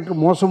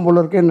டைரக்டர் மோசம்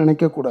போல இருக்கேன்னு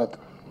நினைக்கக்கூடாது.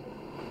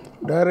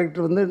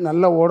 டைரக்டர் வந்து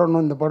நல்லா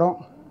ஓடணும். இந்த படம்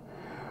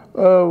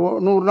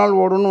 100 நாள்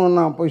ஓடணும்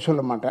நான் போய்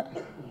சொல்ல மாட்டேன்.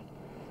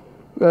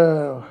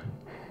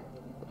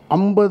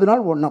 50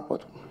 நாள் ஓடினா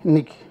போதும்.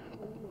 இன்றைக்கி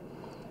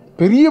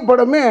பெரிய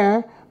படமே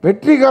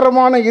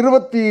வெற்றிகரமான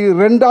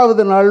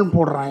 22வது நாள்னு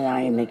போடுறான்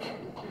ஏன் இன்றைக்கி.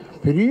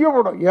 பெரிய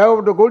படம்,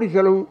 ஏகப்பட்ட கோடி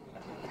செலவு.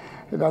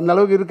 இது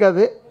அந்தளவுக்கு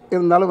இருக்காது,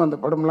 இருந்தாலும் அந்த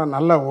படம்லாம்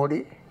நல்லா ஓடி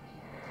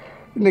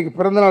இன்றைக்கி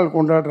பிறந்தநாள்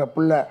கொண்டாடுற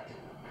பிள்ளை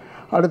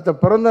அடுத்த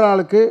பிறந்த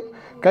நாளுக்கு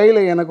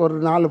கையில் எனக்கு ஒரு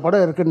 4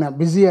 படம் இருக்குன்னு நான்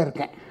பிஸியாக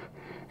இருக்கேன்,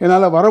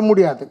 என்னால் வர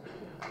முடியாது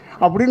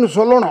அப்படின்னு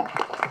சொல்லணும்.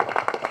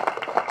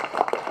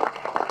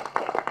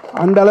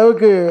 அந்த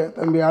அளவுக்கு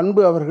தம்பி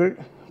அன்பு அவர்கள்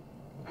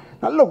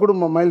நல்ல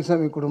குடும்பம்,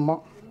 மயில்சாமி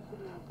குடும்பம்.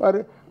 பாரு,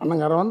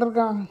 அண்ணங்காரன்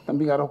வந்திருக்கான்,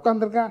 தம்பிக்காரன்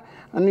உட்காந்துருக்கான்,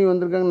 அண்ணி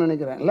வந்திருக்காங்கன்னு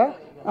நினைக்கிறேன். இல்லை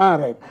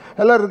ரைட்,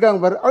 எல்லோரும்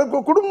இருக்காங்க பாரு.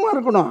 அது குடும்பமாக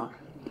இருக்கணும்,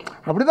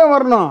 அப்படி தான்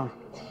வரணும்.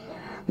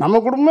 நம்ம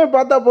குடும்பமே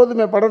பார்த்தா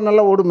போதுமே, படம்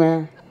நல்லா ஓடுமே.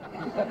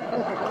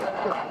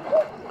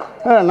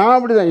 நான்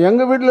அப்படி தான்,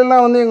 எங்கள்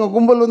வீட்டிலலாம் வந்து எங்கள்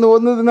கும்பல் வந்து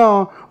வந்ததுன்னா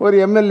ஒரு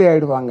எம்எல்ஏ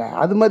ஆகிடுவாங்க.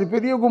 அது மாதிரி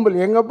பெரிய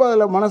கும்பல். எங்கள் அப்பா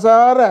அதில்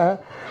மனசார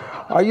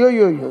ஐயோ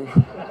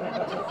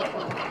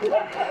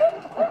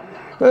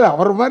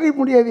அவர் மாதிரி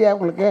முடியாதுயா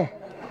உங்களுக்கு.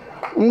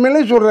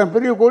 உண்மையிலே சொல்கிறேன்,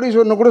 பெரிய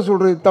கோடீஸ்வரனை கூட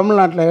சொல்கிறேன்.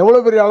 தமிழ்நாட்டில்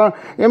எவ்வளோ பெரிய ஆளாம்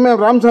எம்ஏ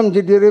ராமசாமி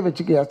செட்டியாரே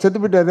வச்சுக்கியா,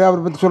 செத்துப்பிட்டாரு,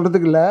 அவரை பற்றி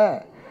சொல்கிறதுக்கு இல்லை.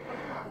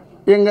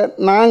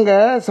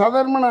 நாங்கள்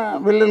சாதாரணமான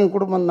வில்லன்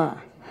குடும்பம் தான்.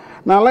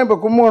 நான்லாம் இப்போ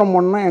கும்பகோணம்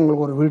போனோன்னா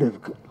எங்களுக்கு ஒரு வீடு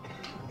இருக்குது.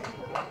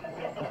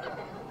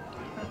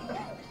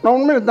 நான்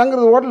உண்மையில்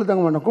தங்குறது ஹோட்டலில்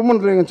தங்க மாட்டேன்,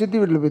 கும்பகோணத்தில் எங்கள் சித்தி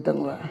வீட்டில் போய்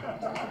தங்குவேன்.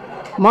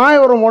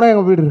 மாயவரம் போனால்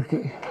எங்கள் வீடு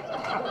இருக்குது.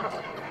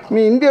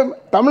 நீ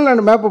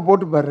தமிழ்நாடு மேப்பை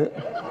போட்டுப்பார்,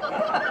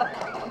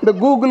 இந்த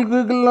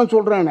கூகுள்லாம்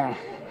சொல்கிறானே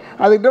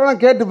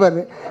அதுக்கிட்டலாம் கேட்டுப்பார்.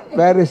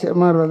 வேறு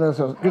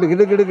கிடு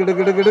கிடு கிடு கிடு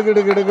கிடு கிடு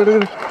கிடு கிடு கிடு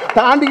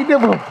தாண்டிக்கிட்டே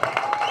போகும்.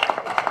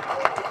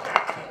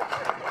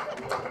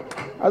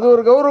 அது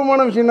ஒரு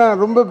கௌரவமான விஷயம்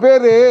தான். ரொம்ப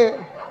பேர்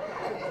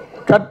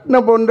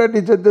கட்டின பொண்டாட்டி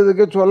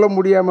செத்ததுக்கு சொல்ல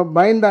முடியாமல்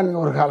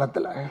பயந்தாங்க ஒரு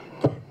காலத்தில்.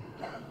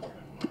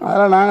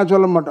 அதெல்லாம் நாங்கள்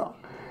சொல்ல மாட்டோம்,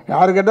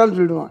 யார் கேட்டாலும்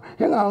சொல்லிடுவோம்.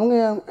 அவங்க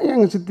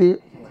எங்கள் சித்தி,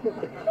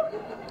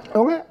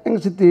 அவங்க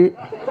எங்கள் சித்தி,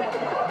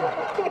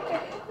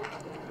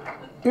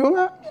 இவங்க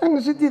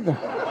எங்கள் சித்தி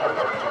தான்.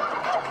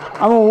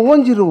 அவன்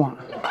ஓஞ்சிருவான்.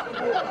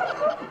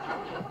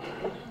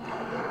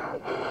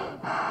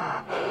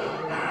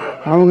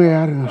 அவங்க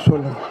யாருங்க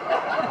சொல்லுங்க,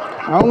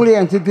 அவங்களும்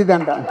என் சித்தி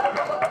தான்டா.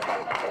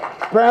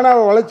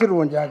 பேனாவை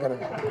வளைச்சிருவோம்,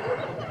 ஜாக்கிரதை.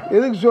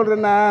 எதுக்கு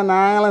சொல்கிறேன்னா,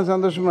 நாங்களாம்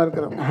சந்தோஷமாக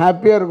இருக்கிறோம்,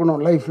 ஹாப்பியாக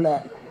இருக்கணும் லைஃப்பில்.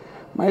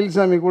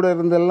 மயில்சாமி கூட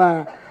இருந்தெல்லாம்,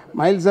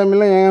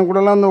 மயில்சாமிலாம் என்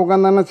கூடலாம் வந்து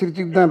உட்காந்தானா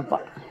சிரிச்சுக்கிட்டு தான்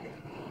இருப்பான்.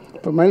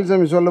 இப்போ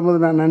மயில்சாமி சொல்லும் போது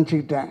நான்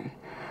நினச்சிக்கிட்டேன்,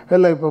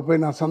 இல்லை இப்போ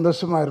போய் நான்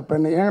சந்தோஷமாக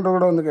இருப்பேன்னு என்கிட்ட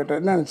கூட வந்து கேட்டேன்,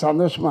 என்ன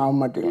சந்தோஷமாக ஆக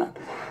மாட்டீங்களா?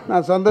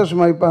 நான்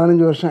சந்தோஷமாகி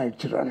 15 வருஷம்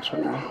ஆயிடுச்சுடான்னு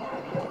சொன்னேன்.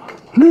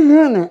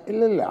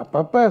 இல்லை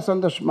அப்பப்போ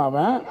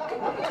சந்தோஷமாவேன்,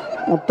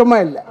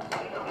 மொத்தமாக இல்லை.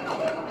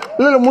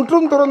 இல்லை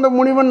முற்றும் துறந்த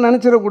முனிவன்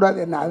நினச்சிடக்கூடாது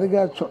என்ன,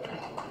 அதுக்காக சொல்கிறேன்.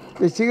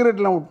 இந்த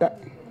சிகரெட்லாம் விட்டேன்,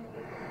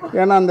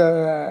 ஏன்னா அந்த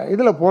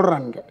இதில்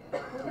போடுறாங்க,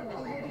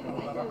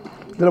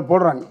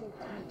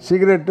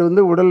 சிகரெட்டு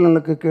வந்து உடல்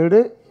நலக்கு கேடு,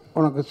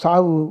 உனக்கு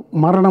சாவு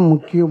மரணம்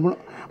முக்கியம்,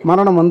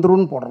 மரணம்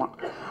வந்துரும்னு போடுறான்.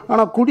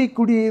 ஆனால்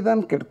குடியை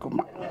தான்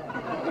கெடுக்குமா,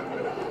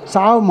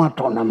 சாவ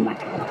மாட்டோம் நம்ம,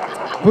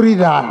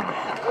 புரியுதா?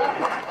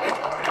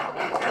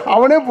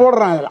 அவனே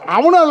போடுறான்,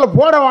 அவனும் அதில்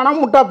போட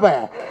வேணாம் முட்டாப்ப,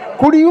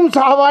 குடியும்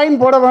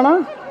சாவாயின்னு போட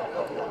வேணாம்.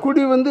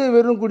 குடி வந்து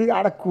வெறும் குடி,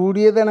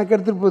 குடியை தான் எனக்கு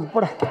எடுத்துகிட்டு போகுது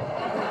போட.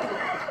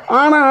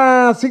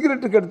 ஆனால்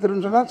சிகரெட்டுக்கு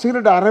எடுத்துருன்னு சொன்னால்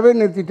சிகரெட் அறவே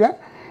நிறுத்திட்டேன்.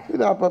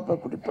 இது அப்பப்போ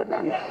குடிப்பேன்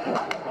நான்.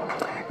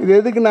 இது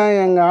எதுக்கு நான்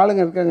எங்கள்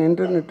ஆளுங்க இருக்காங்க,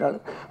 இன்டர்நெட் ஆளு,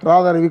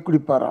 ராதா ரவி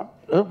குடிப்பாராம்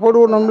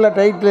போடுவோம் நம்மள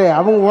டைட்டில்.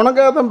 அவங்க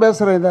உனக்காக தான்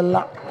பேசுகிறேன்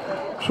இதெல்லாம்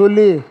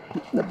சொல்லி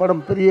இந்த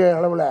படம் பெரிய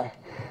அளவில்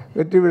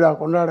வெற்றி விழா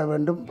கொண்டாட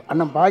வேண்டும்.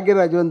 அண்ணன்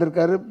பாக்யராஜ்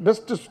வந்திருக்காரு,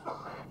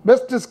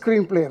 பெஸ்ட்டு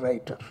ஸ்க்ரீன் பிளே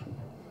ரைட்டர்,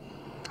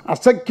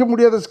 அசைக்க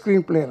முடியாத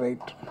ஸ்க்ரீன் பிளே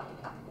ரைட்டர்.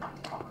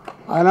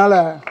 அதனால்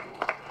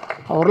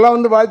அவரெல்லாம்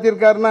வந்து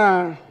வாழ்த்தியிருக்காருன்னா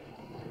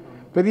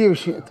பெரிய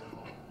விஷயம் அது,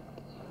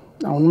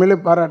 நான் உண்மையிலே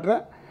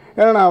பாராட்டுறேன்.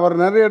 ஏன்னா நான்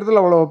அவர் நிறைய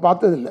இடத்துல அவ்வளோ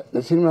பார்த்ததில்லை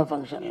இந்த சினிமா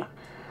ஃபங்க்ஷன்லாம்.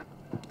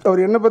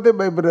 அவர் என்னை பற்றியே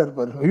பயப்படுறாரு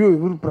இருப்பார், ஐயோ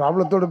இவர்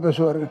ப்ராப்ளத்தோடு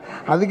பேசுவார்,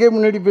 அதுக்கே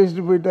முன்னாடி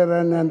பேசிட்டு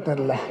போயிட்டாரான்னு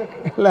தெரில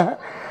இல்லை.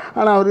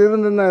 ஆனால் அவர்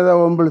இருந்திருந்தா ஏதோ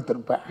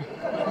ஒம்பழுத்திருப்பேன்.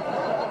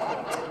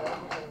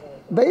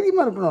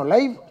 தைரியமாக இருக்கணும்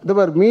லைஃப். இந்த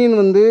மாதிரி மீன்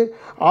வந்து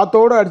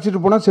ஆற்றோடு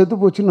அடிச்சுட்டு போனால் செத்து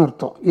போச்சுன்னு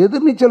அர்த்தம்.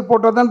 எதிர்நீச்சல்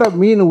போட்டால் தான்டா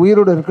மீன்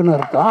உயிரோடு இருக்குன்னு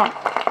அர்த்தம்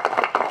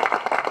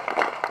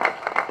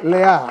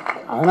இல்லையா?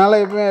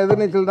 அதனால் இப்போ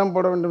எதிர்நீச்சல் தான்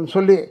போட வேண்டும்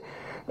சொல்லி,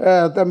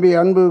 தம்பி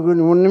அன்பு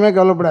ஒன்றுமே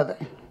கவலைப்படாத,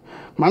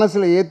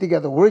 மனசில்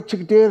ஏற்றிக்காத,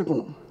 உழைச்சிக்கிட்டே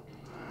இருக்கணும்.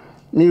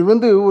 நீ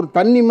வந்து ஒரு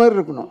தண்ணி மாதிரி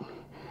இருக்கணும்,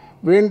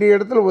 வேண்டிய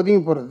இடத்துல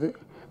ஒதுங்கி போகிறது,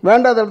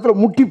 வேண்டாத இடத்துல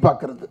முட்டி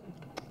பார்க்குறது.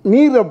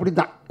 நீர் அப்படி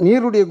தான்,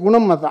 நீருடைய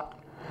குணம் தான்,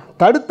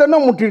 தடுத்தன்னா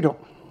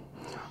முட்டிடும்.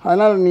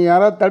 அதனால் நீ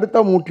யாராவது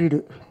தடுத்தா முட்டிடு,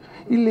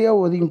 இல்லையா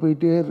ஒதுங்கி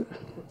போயிட்டே இரு.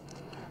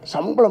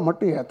 சம்பளம்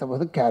மட்டும் ஏற்றும்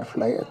போது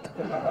கேர்ஃபுல்லாக ஏற்று.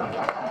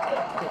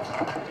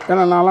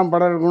 ஏன்னா நான்லாம்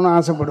படம் எடுக்கணும்னு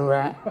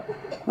ஆசைப்படுவேன்,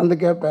 வந்து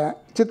கேட்பேன்,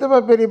 சித்தப்பா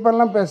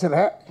பெரியப்பாலாம்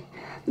பேசுகிறேன்,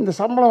 இந்த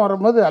சம்பளம்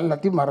வரும்போது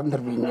எல்லாத்தையும்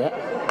மறந்துடுவீங்க.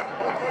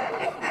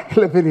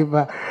 இல்லை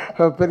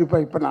பெரியப்பா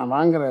இப்போ நான்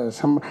வாங்குகிற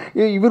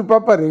இவர்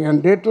பார்ப்பார்,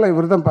 என் டேட்டில்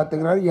இவர் தான்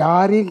பார்த்துக்கிறாரு,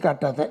 யாரையும்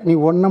காட்டாத, நீ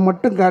ஒன்றை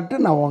மட்டும் காட்டு,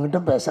 நான்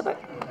உங்ககிட்ட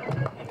பேசுகிறேன்.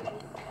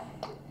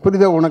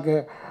 புரியுதா உனக்கு?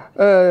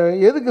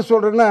 எதுக்கு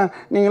சொல்கிறேன்னா,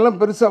 நீங்கள்லாம்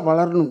பெருசாக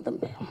வளரணும்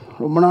தம்பி,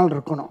 ரொம்ப நாள்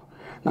இருக்கணும்.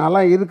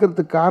 நான்லாம்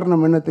இருக்கிறதுக்கு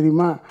காரணம் என்ன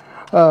தெரியுமா?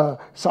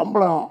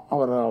 சம்பளம்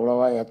அவர்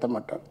அவ்வளோவா ஏற்ற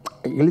மாட்டார்,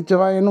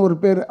 இழிச்சவாயன்னு ஒரு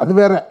பேர், அது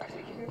வேறு,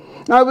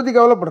 நான் அதை பற்றி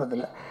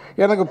கவலைப்படுறதில்ல.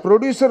 எனக்கு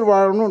ப்ரொடியூசர்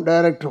வாழணும்,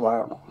 டைரக்டர்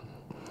வாழணும்,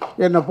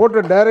 என்னை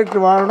போட்ட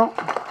டைரக்டர் வாழணும்.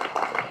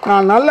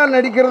 நான் நல்லா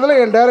நடிக்கிறதுல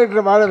என்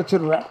டைரக்டரை வாழ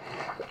வச்சுருவேன்,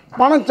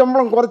 பணம்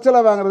சம்பளம்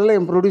குறைச்சலாக வாங்குறதுல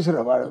என்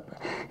ப்ரொடியூசரை வாழ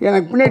வைப்பேன்.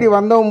 எனக்கு பின்னாடி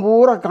வந்தவன்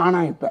பூரா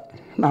காணாம். இப்போ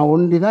நான்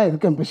ஒண்டி தான்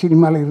இருக்கேன், இப்போ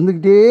சினிமாவில்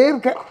இருந்துக்கிட்டே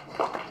இருக்கேன்.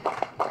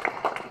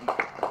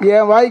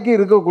 என் வாய்க்கு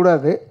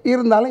இருக்கக்கூடாது,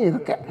 இருந்தாலும்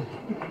இருக்கேன்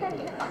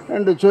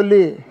என்று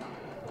சொல்லி,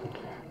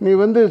 நீ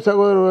வந்து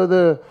சகோதரர் இது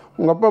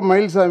உங்கள் அப்பா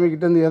மயில்சாமி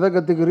கிட்டேருந்து எதை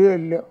கற்றுக்கிறியோ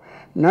இல்லையோ,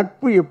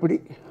 நட்பு எப்படி,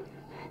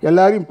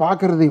 எல்லாரையும்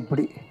பார்க்குறது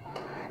எப்படி,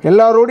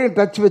 எல்லாரோடையும்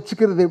டச்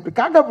வச்சுக்கிறது எப்படி,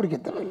 காக்கா பிடிக்க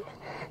தேவையில்லை,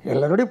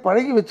 எல்லாரோடையும்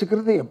பழகி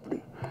வச்சுக்கிறது எப்படி,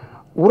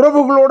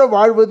 உறவுகளோடு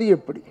வாழ்வது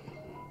எப்படி,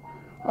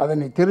 அதை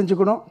நீ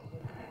தெரிஞ்சுக்கணும்.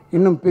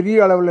 இன்னும்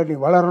பெரிய அளவில் நீ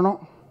வளரணும்,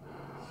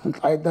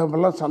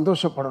 தாய்த்தகப்பெல்லாம்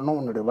சந்தோஷப்படணும்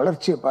உன்னுடைய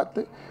வளர்ச்சியை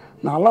பார்த்து.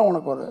 நான்லாம்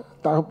உனக்கு ஒரு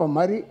தகப்பன்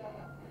மாதிரி,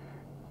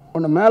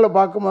 உன்னை மேலே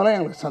பார்க்கும்போதெல்லாம்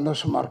எங்களுக்கு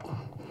சந்தோஷமாக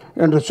இருக்கும்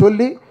என்று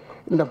சொல்லி,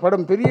 இந்த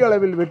படம் பெரிய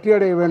அளவில் வெற்றி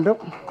அடைய வேண்டும்.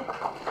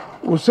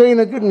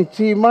 உசைனுக்கு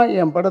நிச்சயமாக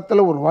என்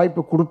படத்தில் ஒரு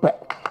வாய்ப்பு கொடுப்பேன்,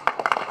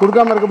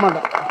 கொடுக்காமல் இருக்க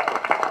மாட்டேன்.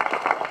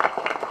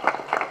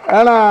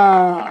 ஏன்னா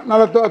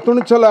நல்லா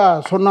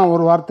துணிச்சலாக சொன்னான்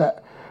ஒரு வார்த்தை,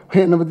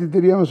 என்னை பற்றி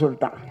தெரியாமல்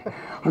சொல்லிட்டான்,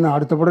 ஆனால்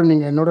அடுத்த படம்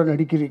நீங்கள் என்னோட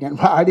நடிக்கிறீங்க,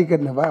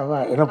 அடிக்கண்ணு வா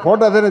வா, என்னை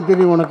போட்டால் தானே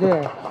தெரியும் உனக்கு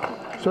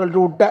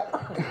சொல்லிட்டு விட்டேன்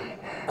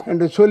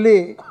என்று சொல்லி,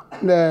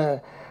 இந்த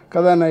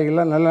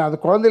கதாநாயகிலாம் நல்லா அது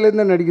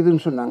குழந்தையிலேருந்து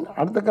நடிக்குதுன்னு சொன்னாங்க.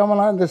 அடுத்த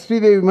கமலா இந்த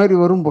ஸ்ரீதேவி மாதிரி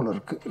வரும் போல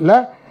இருக்குது, இல்லை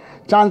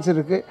சான்ஸ்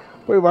இருக்குது.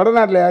 போய்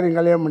வடநாட்டில் யாரையும்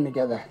கல்யாணம்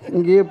பண்ணிக்காத,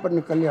 இங்கேயே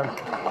பண்ணி கல்யாணம்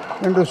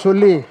என்று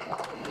சொல்லி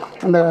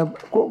அந்த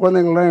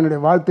குழந்தைங்கள்லாம் என்னுடைய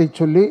வாழ்த்தை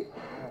சொல்லி,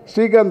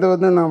 ஸ்ரீகாந்தை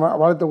வந்து நான்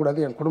வாழ்த்தக்கூடாது,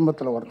 என்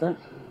குடும்பத்தில் ஒருத்தன்,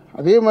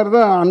 அதே மாதிரி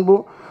தான்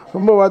அன்பும்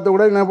ரொம்ப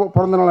வாழ்த்தக்கூடாது, நான்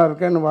பிறந்த நாளாக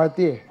இருக்கேன்னு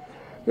வாழ்த்தி,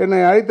 என்னை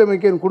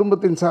அழைத்தமைக்கு என்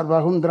குடும்பத்தின்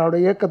சார்பாகவும் திராவிட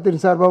இயக்கத்தின்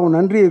சார்பாகவும்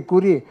நன்றியை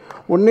கூறி,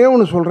 ஒன்றே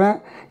ஒன்று சொல்கிறேன்,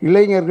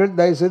 இளைஞர்கள்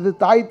தயவுசெய்து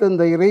தாய்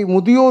தந்தையரை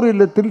முதியோர்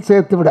இல்லத்தில்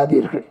சேர்த்து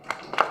விடாதீர்கள்,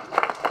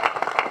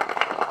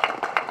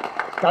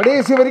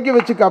 கடைசி வரைக்கும்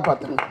வச்சு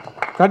காப்பாற்றுங்க,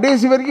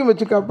 கடைசி வரைக்கும்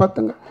வச்சு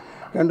காப்பாற்றுங்க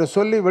என்று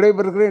சொல்லி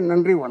விடைபெறுகிறேன்.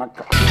 நன்றி,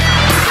 வணக்கம்.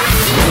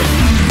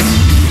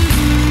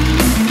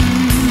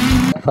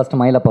 ஃபஸ்ட்டு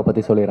மயிலப்பா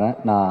பற்றி சொல்லிடுறேன்.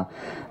 நான்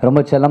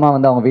ரொம்ப செல்லமாக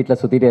வந்து அவங்க வீட்டில்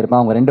சுற்றிட்டே இருப்பேன்.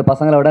 அவங்க 2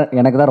 பசங்களை விட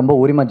எனக்கு தான் ரொம்ப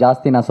உரிமை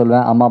ஜாஸ்தி நான்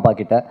சொல்லுவேன் அம்மா அப்பா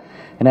கிட்ட.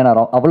 ஏன்னா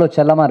நான் அவ்வளோ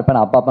செல்லமாக இருப்பேன்.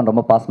 நான் அப்பான்னு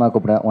ரொம்ப பாசமாக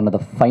கூப்பிடுவேன். One of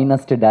the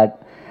finest date.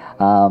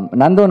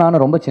 Nandu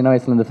நானும் ரொம்ப சின்ன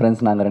வயசுலேருந்து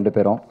ஃப்ரெண்ட்ஸ் நாங்கள் 2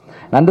 பேரும்.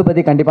 நந்து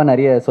பற்றி கண்டிப்பாக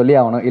நிறைய சொல்லி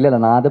ஆகணும். இல்லை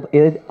நான்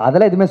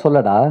அதெல்லாம் எதுவுமே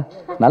சொல்லடா,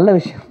 நல்ல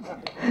விஷயம்.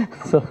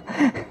 ஸோ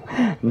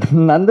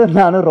நந்து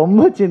நானும்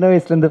ரொம்ப சின்ன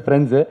வயசுலேருந்து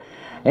ஃப்ரெண்ட்ஸு.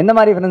 எந்த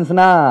மாதிரி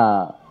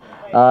ஃப்ரெண்ட்ஸ்னால்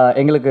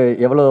எங்களுக்கு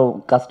எவ்வளோ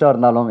கஷ்டம்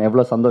இருந்தாலும்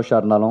எவ்வளோ சந்தோஷம்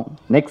இருந்தாலும்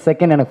நெக்ஸ்ட்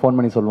செகண்ட் எனக்கு ஃபோன்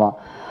பண்ணி சொல்லுவான்.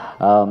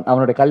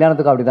 அவனோட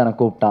கல்யாணத்துக்கு அப்படி தான்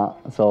எனக்கு கூப்பிட்டான்.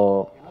 ஸோ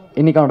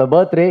இன்றைக்கி அவனோட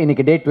பர்த்டே,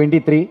 இன்றைக்கி டேட்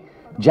 23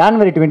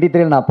 ஜான்வரி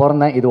 23 நான்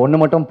பிறந்தேன். இது ஒன்று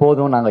மட்டும்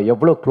போதும், நாங்கள்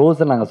எவ்வளோ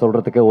க்ளோஸர் நாங்கள்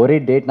சொல்கிறதுக்கு. ஒரே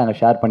டேட் நாங்கள்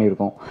ஷேர்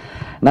பண்ணியிருக்கோம்.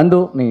 நந்து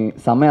நீ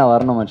செம்மையாக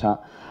வரணும் மச்சான்.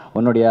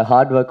 உன்னுடைய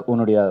ஹார்ட் ஒர்க்,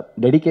 உன்னுடைய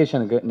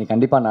டெடிக்கேஷனுக்கு நீ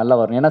கண்டிப்பாக நல்லா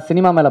வரணும். ஏன்னா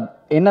சினிமா மேலே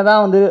என்ன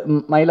தான் வந்து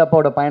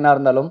மயிலப்பாவோட பையனாக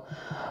இருந்தாலும்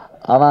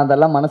அவன்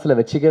அதெல்லாம் மனசில்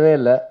வச்சிக்கவே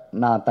இல்லை.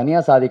 நான்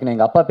தனியாக சாதிக்கணும்,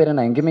 எங்கள் அப்பா பேரை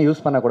நான் எங்கேயுமே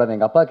யூஸ் பண்ணக்கூடாது,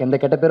 எங்கள் அப்பாவுக்கு எந்த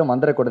கெட்ட பேரும்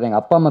வந்துடக்கூடாது,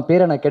 எங்கள் அப்பா அம்மா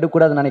பேரை நான்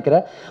கெடுக்கூடாதுன்னு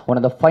நினைக்கிறேன்.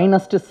 உன் த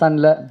ஃபைனஸ்ட்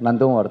சன்னில்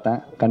நந்துவும்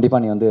ஒருத்தன்.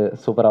 கண்டிப்பாக நீ வந்து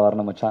சூப்பராக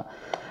வரணும் மச்சான்.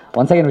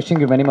 Once again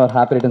wishing you many more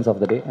happy returns of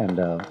the day. And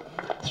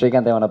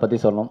Srikanth தேவனை பற்றி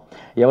சொல்லணும்.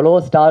 எவ்வளோ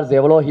ஸ்டார்ஸ்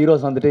எவ்வளோ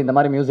ஹீரோஸ் வந்துட்டு இந்த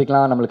மாதிரி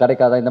மியூசிக்லாம் நம்மளுக்கு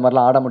கிடைக்காதா, இந்த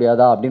மாதிரிலாம் ஆட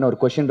முடியாதா அப்படின்னு ஒரு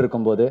கொஷின்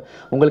இருக்கும்போது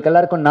உங்களுக்கு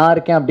எல்லாருக்கும் நான்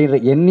இருக்கேன் அப்படின்ற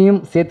என்னையும்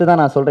சேர்த்து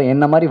தான் நான் சொல்கிறேன்.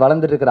 என்ன மாதிரி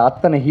வளர்ந்துட்டு இருக்கிற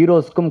அத்தனை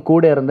ஹீரோஸ்க்கும்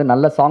கூட இருந்து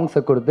நல்ல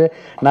சாங்ஸை கொடுத்து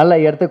நல்ல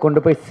இடத்துக்கு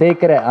கொண்டு போய்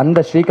சேர்க்குற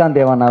அந்த ஸ்ரீகாந்த்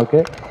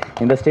தேவானாவுக்கு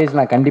இந்த ஸ்டேஜ்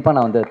நான் கண்டிப்பாக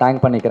நான் வந்து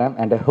தேங்க் பண்ணிக்கிறேன்.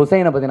 அண்ட்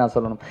ஹுசைனை பற்றி நான்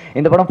சொல்லணும்.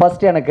 இந்த படம்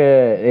ஃபஸ்ட்டு எனக்கு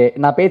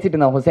நான் பேசிட்டு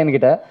இருந்தேன்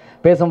ஹுசைன்கிட்ட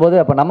பேசும்போது.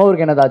 அப்போ நம்ம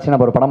ஊருக்கு என்னது ஆச்சு,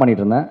 நான் ஒரு படம்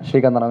பண்ணிட்டு இருந்தேன்.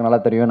 ஸ்ரீகாந்த் எனக்கு நல்லா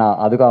தெரியும், நான்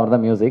அதுக்கும் அவர்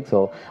தான் மியூசிக். ஸோ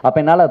அப்போ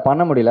என்னால்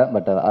பண்ண முடியல.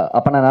 பட்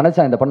அப்போ நான்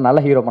நினச்சேன் இந்த படம்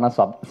நல்ல ஹீரோ பண்ணால்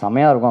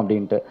செம்மையாக இருக்கும்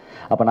அப்படின்ட்டு.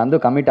 அப்போ நந்து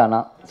கமிட் ஆனா.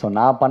 ஸோ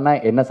நான் பண்ண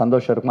என்ன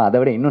சந்தோஷம் இருக்குமோ அதை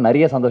விட இன்னும்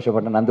நிறைய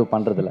சந்தோஷப்பட்டேன் நந்து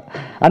பண்ணுறதில்ல,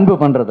 அன்பு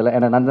பண்ணுறதில்ல.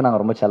 ஏன்னா நந்து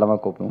நாங்கள் ரொம்ப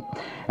செல்லமாக கூப்பிடுவோம்.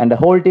 அண்ட்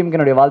ஹோல் டீமுக்கு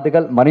என்னுடைய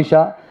வாழ்த்துக்கள்.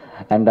 மனிஷா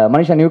அண்ட்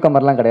மனிஷா நியூ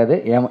கமர்லாம் கிடையாது,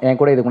 என்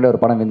கூட இதுக்கு முன்னாடி ஒரு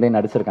படம் விந்தை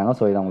நடிச்சிருக்காங்க.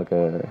 ஸோ இது அவங்களுக்கு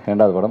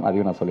 2வது படம்,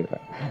 அதையும் நான்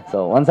சொல்லிடுறேன். ஸோ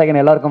ஒன்ஸ் அகேன்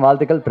எல்லாருக்கும்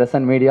வாழ்த்துக்கள். ப்ரெஸ்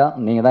அண்ட் மீடியா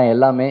நீங்கள் தான்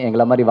எல்லாமே.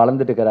 எங்களை மாதிரி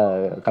வளர்ந்துட்டு இருக்கிற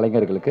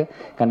கலைஞர்களுக்கு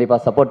கண்டிப்பாக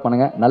சப்போர்ட்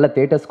பண்ணுங்கள். நல்ல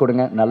தியேட்டர்ஸ்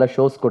கொடுங்க, நல்ல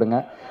ஷோஸ் கொடுங்க,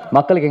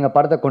 மக்களுக்கு எங்கள்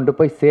படத்தை கொண்டு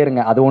போய்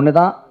சேருங்க. அது ஒன்று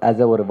தான்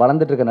ஆஸ் ஒரு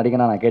வளர்ந்துட்டு இருக்க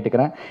நடிகனாக நான்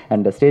கேட்டுக்கிறேன்.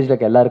 அண்ட் ஸ்டேஜில்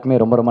இருக்க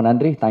எல்லாருக்குமே ரொம்ப ரொம்ப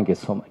நன்றி. Thank you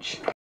so much.